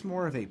 is this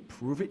more of a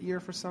prove-it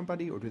year for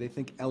somebody, or do they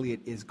think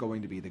Elliott is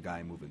going to be the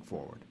guy moving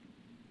forward?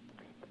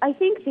 I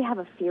think they have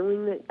a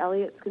feeling that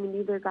Elliott's going to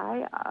be their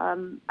guy.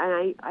 And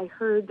I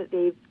heard that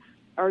they've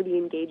already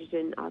engaged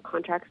in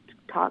contract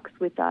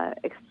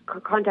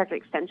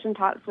extension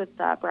talks with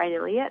Brian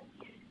Elliott.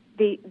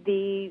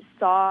 They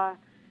saw,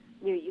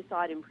 you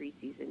saw it in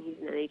preseason. He's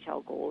an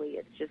NHL goalie.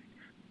 It's just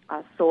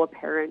so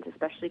apparent,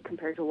 especially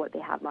compared to what they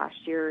had last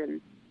year and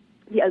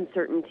the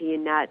uncertainty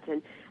in net,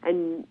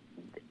 and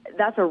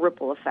that's a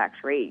ripple effect,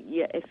 right?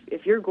 Yeah,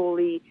 if your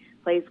goalie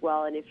plays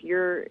well, and if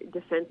your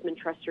defenseman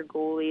trusts your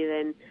goalie,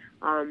 then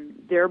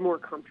they're more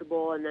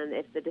comfortable. And then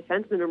if the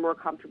defensemen are more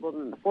comfortable,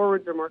 then the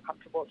forwards are more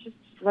comfortable. It's just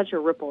such a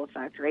ripple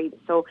effect, right?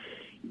 So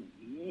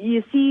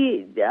you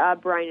see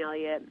Brian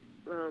Elliott,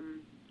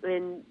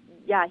 and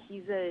yeah,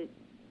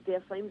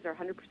 the Flames are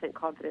 100%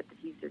 confident that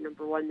he's their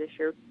number one this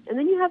year. And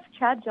then you have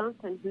Chad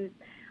Johnson, who's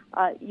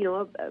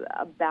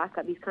a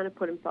backup. He's kind of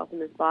put himself in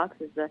this box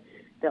as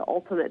the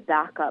ultimate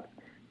backup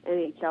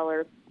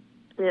NHL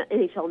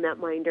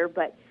netminder,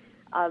 but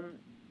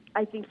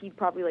I think he'd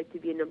probably like to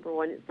be a number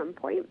one at some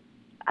point.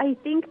 I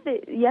think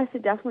that, yes,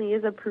 it definitely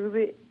is a prove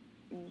it,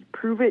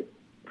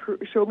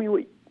 show me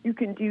what you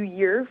can do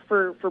year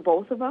for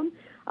both of them,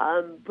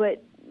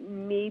 but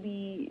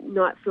maybe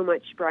not so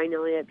much Brian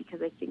Elliott,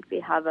 because I think they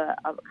have a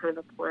kind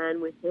of a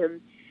plan with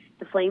him.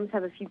 The Flames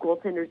have a few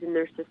goaltenders in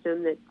their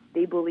system that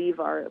they believe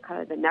are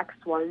kind of the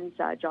next ones.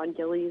 John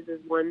Gillies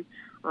is one,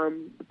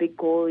 a big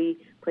goalie,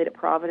 played at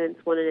Providence,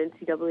 won an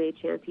NCAA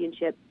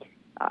championship.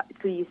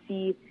 So you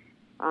see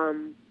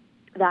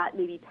that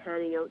maybe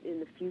panning out in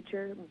the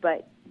future,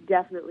 but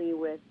definitely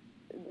with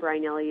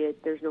Brian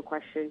Elliott, there's no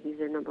question he's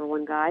their number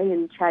one guy,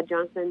 and Chad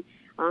Johnson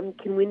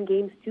can win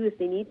games too if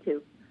they need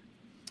to.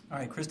 All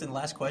right, Kristen,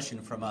 last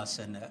question from us.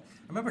 And I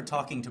remember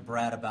talking to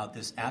Brad about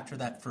this after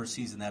that first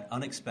season, that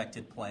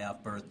unexpected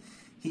playoff berth.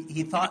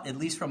 He thought, at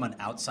least from an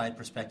outside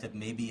perspective,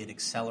 maybe it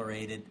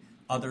accelerated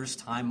others'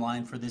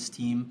 timeline for this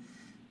team.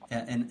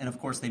 And of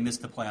course, they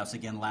missed the playoffs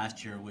again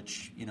last year,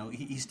 which,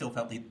 he still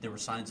felt there were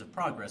signs of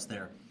progress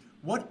there.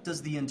 What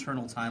does the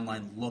internal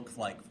timeline look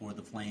like for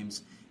the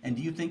Flames? And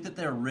do you think that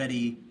they're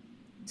ready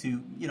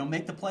to,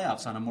 make the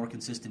playoffs on a more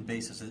consistent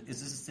basis?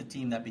 Is this a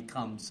team that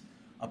becomes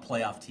a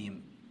playoff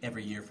team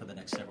every year for the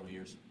next several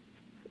years?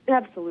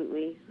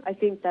 Absolutely. I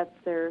think that's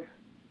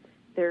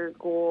their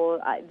goal.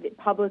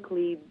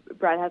 Publicly,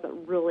 Brad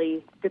hasn't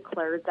really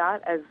declared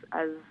that as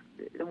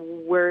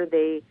where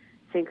they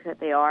think that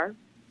they are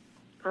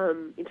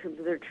in terms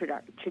of their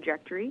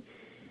trajectory.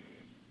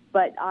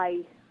 But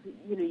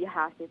you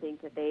have to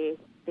think that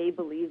they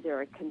believe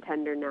they're a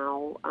contender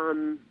now.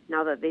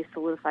 Now that they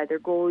solidified their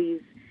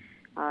goalies,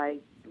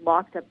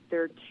 locked up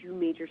their 2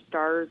 major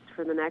stars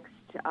for the next,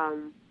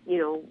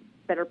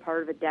 better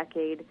part of a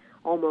decade,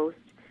 almost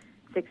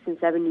 6 and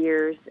 7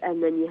 years,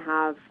 and then you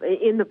have,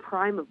 in the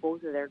prime of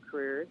both of their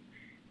careers,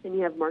 then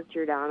you have Mark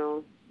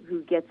Giordano,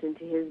 who gets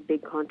into his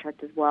big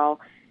contract as well.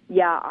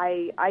 Yeah,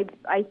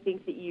 I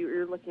think that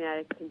you're looking at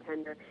a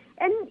contender,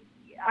 and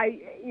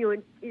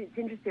it's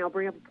interesting. I'll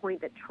bring up a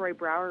point that Troy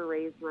Brouwer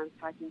raised when I was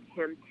talking to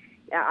him.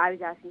 I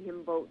was asking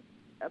him about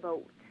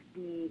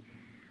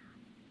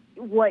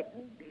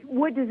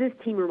what does this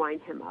team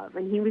remind him of,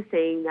 and he was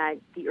saying that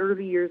the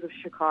early years of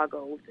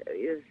Chicago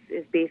is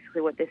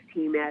basically what this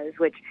team is,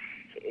 which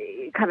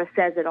kind of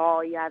says it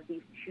all. You have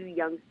these two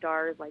young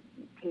stars like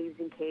Taves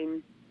and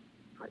Kane,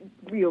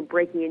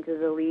 breaking into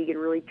the league and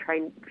really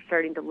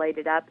starting to light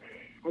it up,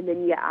 and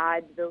then you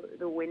add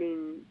the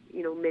winning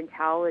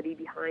mentality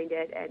behind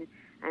it,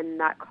 and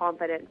that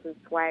confidence and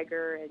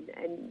swagger,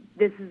 and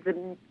these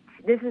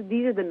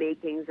are the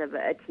makings of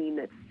a team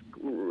that's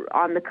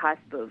on the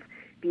cusp of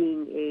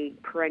being a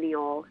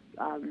perennial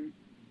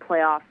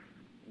playoff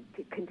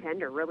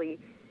contender. Really,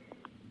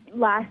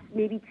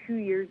 maybe 2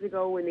 years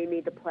ago when they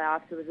made the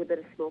playoffs, it was a bit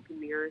of smoke and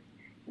mirrors.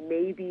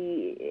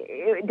 Maybe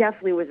it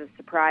definitely was a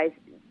surprise.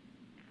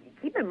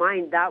 Keep in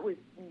mind that was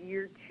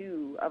year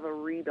 2 of a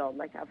rebuild,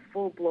 like a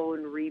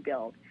full-blown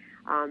rebuild.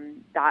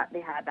 That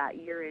they had that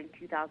year in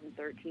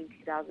 2013,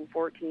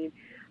 2014,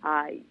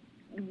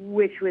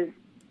 which was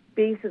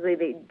basically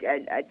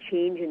a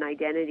change in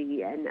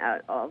identity and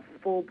a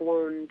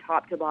full-blown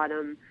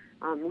top-to-bottom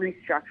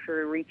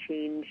restructure and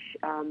rechange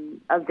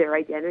of their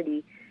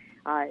identity.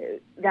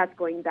 That's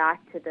going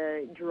back to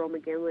the Jerome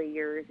McGinley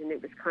years, and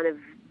it was kind of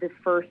the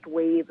first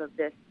wave of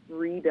this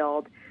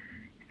rebuild.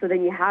 So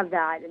then you have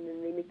that, and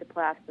then they make the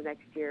playoffs the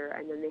next year,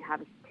 and then they have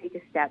to take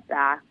a step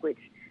back, which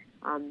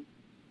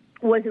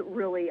wasn't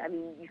really,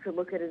 you could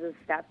look at it as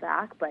a step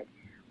back, but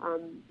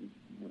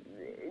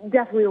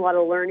definitely a lot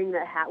of learning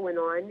that went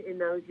on in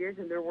those years,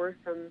 and there were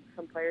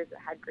some players that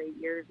had great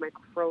years.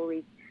 Michael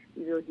Froehlich,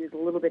 even though he was a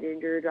little bit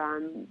injured,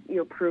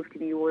 proved to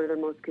be one of their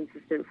most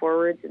consistent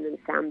forwards, and then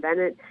Sam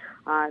Bennett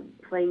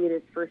playing in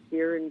his first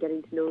year and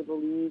getting to know the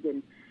league.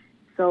 And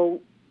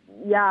so,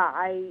 yeah,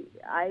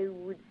 I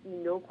would see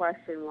no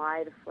question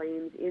why the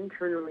Flames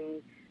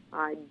internally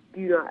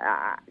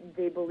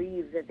they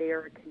believe that they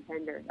are a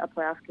contender, a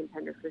playoff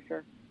contender for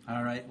sure.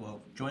 All right,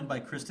 well, joined by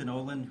Kristen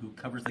Odland, who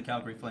covers the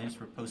Calgary Flames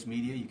for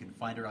Postmedia. You can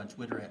find her on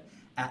Twitter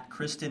at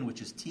Kristen,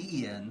 which is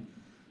TEN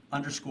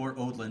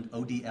 _Odland,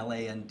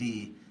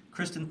 ODLAND.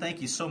 Kristen,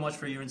 thank you so much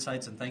for your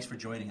insights, and thanks for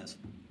joining us.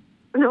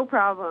 No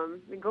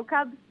problem. Go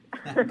Cubs.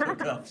 Go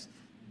Cubs.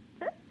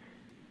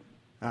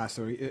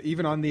 So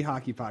even on the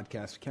hockey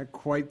podcast, we can't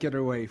quite get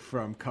away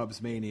from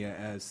Cubs mania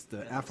as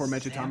the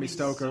aforementioned Tommy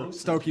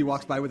Stokey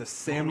walks by with a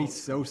Sammy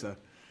Sosa.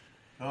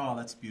 Oh,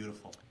 that's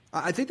beautiful.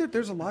 I think that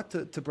there's a lot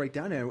to break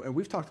down, and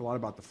we've talked a lot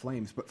about the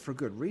Flames, but for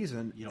good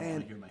reason. You don't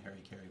want to hear my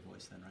Harry Carey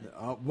voice then,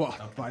 right? Well,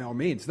 okay. By all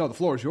means. No, the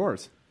floor is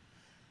yours.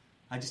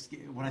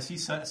 When I see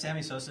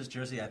Sammy Sosa's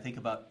jersey, I think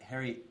about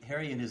Harry.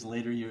 Harry in his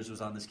later years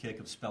was on this kick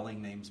of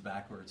spelling names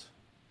backwards.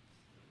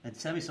 And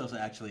Sammy Sosa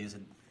actually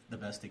isn't the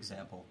best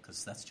example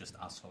because that's just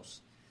Asos.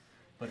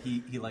 But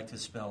he liked to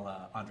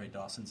spell Andre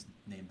Dawson's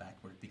name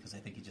backward because I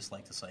think he just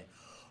liked to say,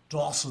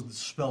 Dawson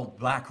spelled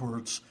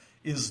backwards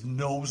is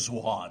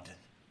nosewad.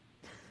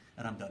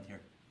 And I'm done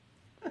here.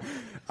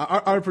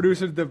 Our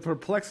producer, the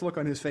perplexed look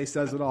on his face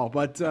says it all.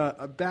 But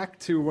back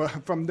to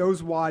from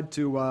nosewad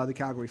to the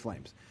Calgary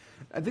Flames.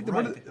 I think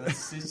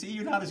see,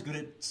 you're not as good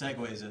at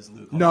segues as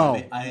Luke.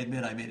 No, I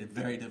admit I made it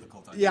very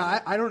difficult on you.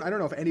 Yeah, I don't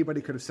know if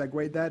anybody could have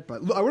segued that,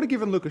 but I would have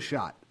given Luke a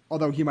shot.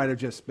 Although he might have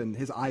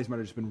his eyes might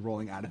have just been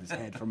rolling out of his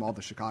head from all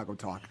the Chicago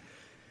talk.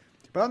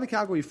 But on the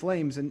Calgary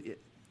Flames, and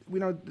we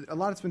know a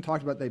lot has been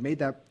talked about. They made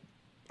that,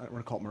 I don't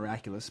want to call it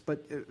miraculous,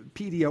 but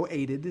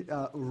PDO-aided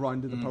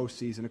run to the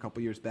postseason a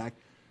couple years back.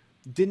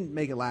 Didn't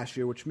make it last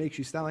year, which makes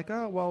you sound like,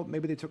 oh, well,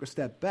 maybe they took a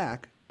step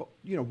back. But,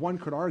 one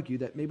could argue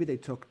that maybe they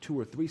took 2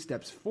 or 3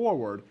 steps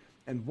forward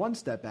and 1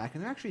 step back,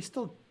 and they're actually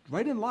still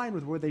right in line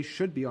with where they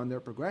should be on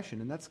their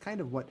progression. And that's kind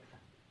of what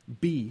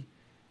B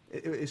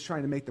is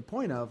trying to make the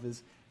point of,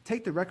 is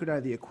take the record out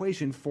of the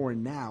equation for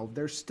now.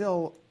 They're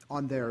still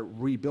on their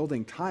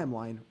rebuilding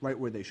timeline right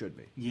where they should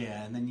be.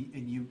 Yeah, and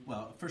then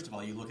well, first of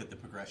all, you look at the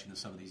progression of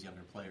some of these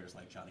younger players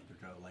like Johnny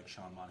Gaudreau, like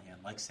Sean Monahan,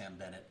 like Sam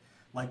Bennett,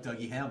 like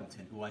Dougie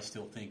Hamilton, who I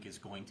still think is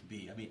going to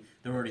be.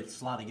 They're already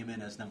slotting him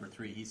in as number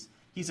 3.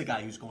 He's a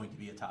guy who's going to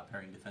be a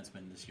top-pairing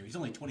defenseman this year. He's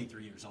only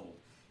 23 years old,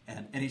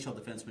 and NHL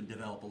defensemen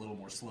develop a little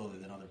more slowly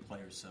than other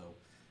players, so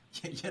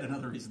yet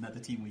another reason that the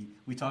team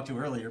we talked to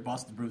earlier,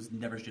 Boston Bruins,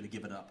 never should have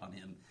given up on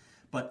him.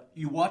 But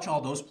you watch all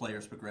those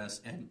players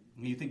progress, and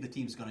you think the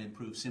team's going to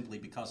improve simply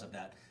because of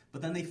that.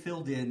 But then they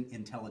filled in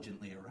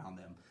intelligently around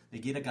them. They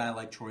get a guy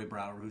like Troy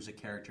Brouwer, who's a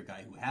character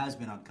guy, who has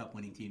been on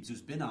cup-winning teams,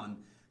 who's been on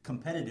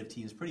competitive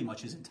teams pretty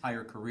much his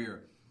entire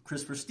career.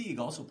 Chris Versteeg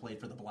also played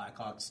for the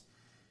Blackhawks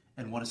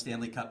and won a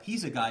Stanley Cup.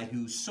 He's a guy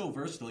who's so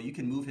versatile. You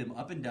can move him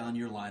up and down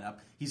your lineup.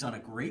 He's on a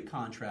great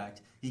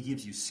contract. He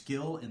gives you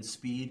skill and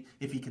speed.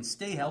 If he can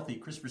stay healthy,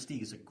 Chris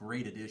Versteeg is a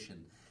great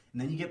addition.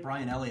 And then you get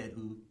Brian Elliott,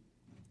 who,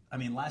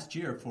 last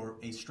year for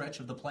a stretch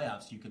of the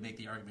playoffs, you could make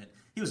the argument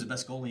he was the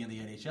best goalie in the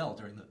NHL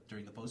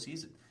during the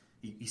postseason.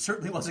 He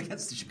certainly was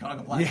against the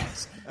Chicago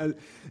Blackhawks.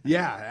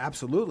 Yeah,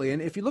 absolutely.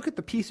 And if you look at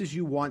the pieces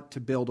you want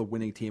to build a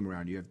winning team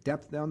around, you have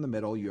depth down the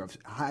middle, you have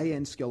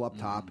high-end skill up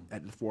top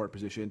at the forward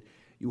position,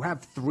 You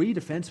have 3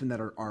 defensemen that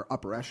are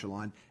upper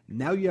echelon.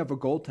 Now you have a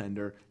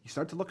goaltender. You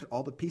start to look at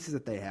all the pieces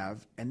that they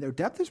have, and their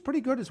depth is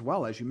pretty good as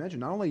well, as you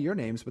mentioned. Not only your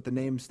names, but the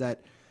names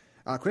that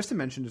Kristen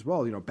mentioned as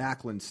well.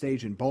 Backlund,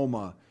 Stajan,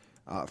 Boma,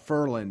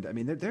 Furland. I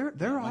mean, there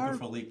are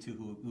Michael Frolik,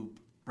 too, who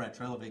Brad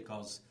Trelevik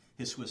calls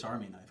his Swiss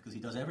Army knife because he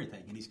does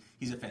everything, and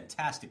he's a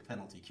fantastic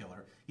penalty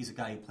killer. He's a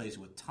guy who plays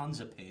with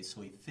tons of pace,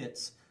 so he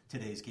fits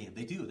today's game.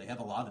 They do. They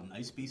have a lot of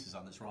nice pieces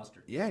on this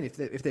roster. Yeah, and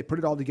if they put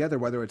it all together,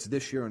 whether it's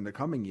this year or in the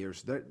coming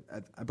years,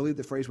 I believe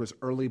the phrase was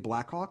early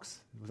Blackhawks.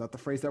 Was that the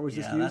phrase that was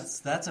just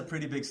used? That's a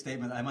pretty big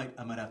statement. I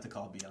might have to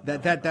call beyond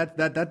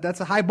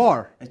that's a high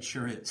bar. It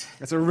sure is.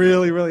 That's a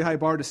really, really high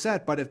bar to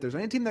set. But if there's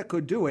any team that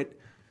could do it,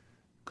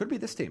 could be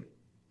this team.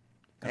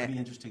 That'd be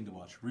interesting to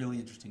watch. Really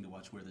interesting to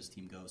watch where this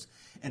team goes.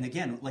 And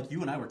again, like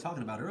you and I were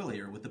talking about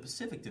earlier, with the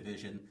Pacific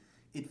Division,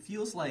 it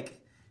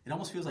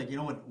almost feels like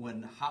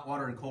when hot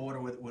water and cold water,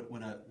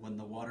 when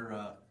the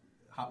water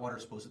hot water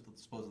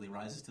supposedly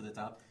rises to the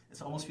top,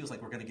 it almost feels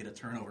like we're going to get a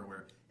turnover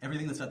where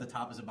everything that's at the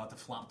top is about to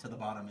flop to the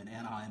bottom in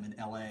Anaheim and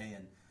LA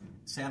and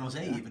San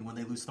Jose. Even when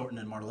they lose Thornton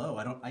and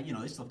Marleau,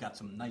 they still got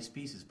some nice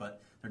pieces,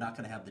 but they're not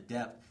going to have the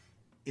depth.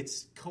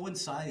 It's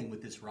coinciding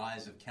with this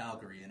rise of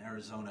Calgary and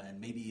Arizona and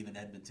maybe even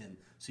Edmonton,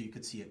 so you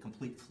could see a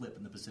complete flip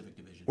in the Pacific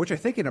Division. Which I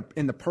think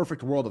in the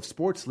perfect world of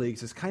sports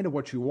leagues is kind of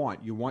what you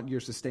want. You want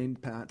your sustained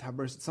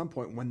numbers at some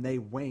point when they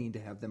wane to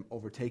have them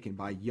overtaken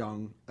by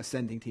young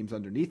ascending teams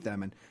underneath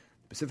them. And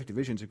the Pacific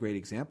Division is a great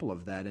example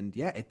of that. And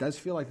yeah, it does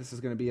feel like this is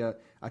going to be a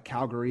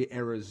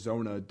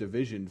Calgary-Arizona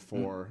division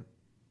for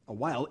a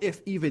while,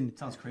 if even... It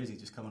sounds crazy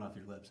just coming off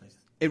your lips.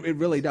 It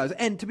really does.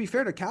 And to be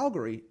fair to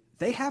Calgary,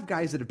 they have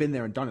guys that have been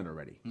there and done it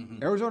already.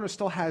 Mm-hmm. Arizona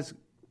still has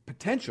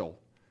potential,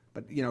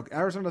 but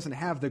Arizona doesn't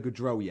have the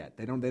Gaudreau yet.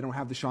 They don't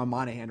have the Sean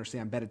Monahan or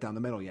Sam Bennett down the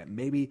middle yet.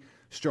 Maybe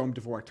Strome,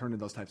 Dvorak, Turner,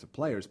 those types of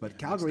players. But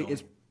Calgary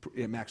is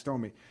Max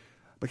Domi.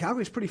 But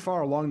Calgary's pretty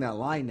far along that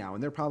line now,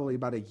 and they're probably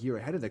about a year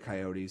ahead of the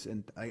Coyotes.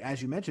 And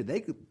as you mentioned,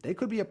 they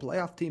could be a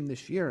playoff team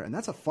this year, and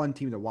that's a fun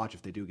team to watch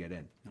if they do get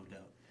in. No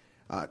doubt.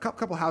 A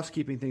couple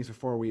housekeeping things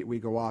before we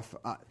go off.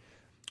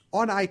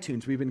 On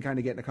iTunes, we've been kind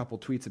of getting a couple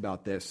tweets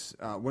about this.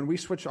 When we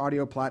switched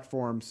audio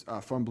platforms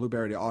from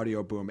Blueberry to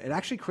Audio Boom, it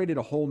actually created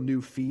a whole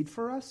new feed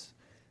for us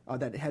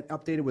that had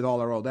updated with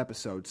all our old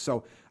episodes.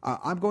 So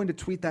I'm going to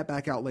tweet that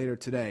back out later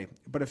today.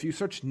 But if you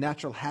search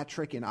Natural Hat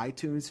Trick in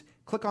iTunes,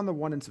 click on the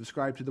one and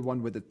subscribe to the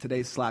one with the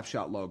today's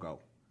Slapshot logo.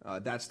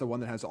 That's the one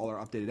that has all our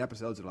updated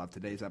episodes. It'll have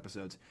today's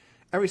episodes.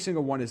 Every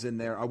single one is in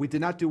there. We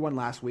did not do one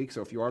last week,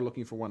 so if you are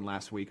looking for one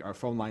last week, our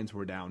phone lines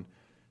were down.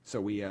 So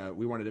we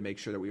wanted to make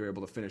sure that we were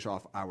able to finish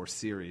off our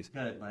series. You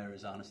got to admire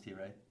his honesty,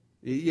 right?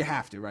 You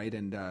have to, right?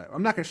 And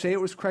I'm not going to say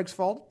it was Craig's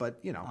fault, but,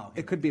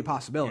 it could be a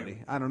possibility.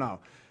 Yeah. I don't know.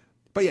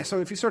 But, yeah,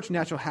 so if you search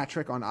Natural Hat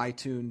Trick on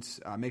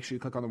iTunes, make sure you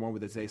click on the one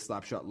with the Today's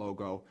Slapshot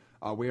logo.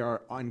 We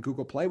are on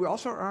Google Play. We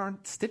also are on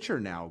Stitcher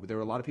now. There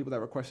were a lot of people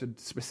that requested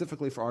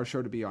specifically for our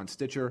show to be on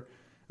Stitcher.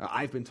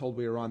 I've been told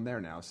we are on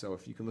there now, so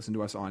if you can listen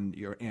to us on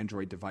your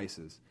Android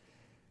devices.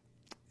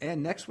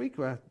 And next week,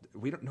 no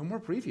more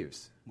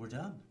previews. We're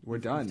done.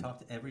 We've done. We've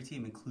talked to every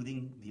team,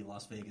 including the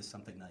Las Vegas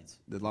something Knights.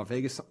 The Las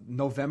Vegas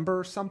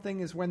November something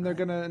is when they're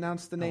going to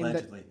announce the name.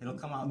 Allegedly. It'll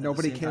come out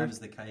nobody at the same cares. time as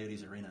the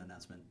Coyotes Arena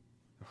announcement.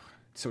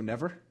 So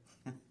never?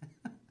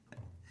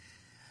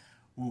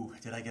 Ooh,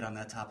 did I get on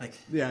that topic?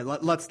 Yeah,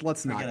 let's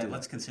not.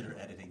 Let's consider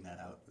editing that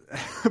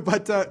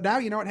But out. now,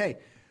 you know what? Hey,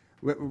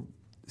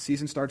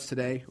 season starts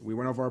today. We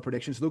went over our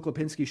predictions. Luke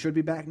Lapinski should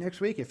be back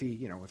next week. If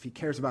he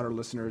cares about our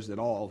listeners at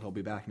all, he'll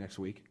be back next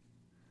week.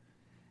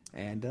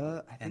 And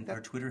I think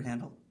our Twitter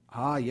handle?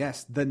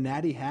 Yes, the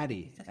Natty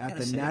Hattie at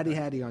the Natty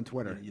Hattie on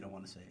Twitter. You don't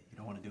want to say it. You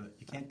don't want to do it.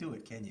 You can't do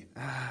it, can you?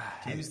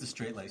 Jamie's the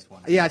straight-laced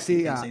one. Yeah, I see.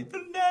 You can say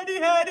the Natty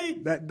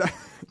Hattie.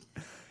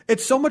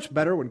 It's so much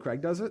better when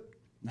Craig does it.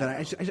 That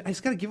I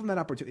just got to give him that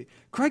opportunity.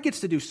 Craig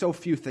gets to do so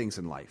few things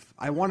in life.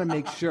 I want to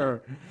make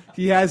sure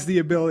he has the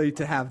ability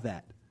to have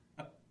that.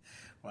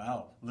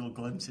 Wow, a little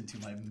glimpse into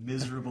my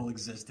miserable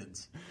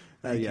existence.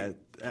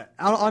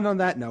 On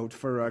that note,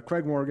 for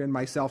Craig Morgan,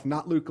 myself,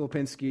 not Luke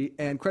Lapinski,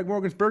 and Craig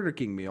Morgan's Burger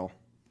King meal,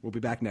 we'll be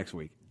back next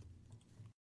week.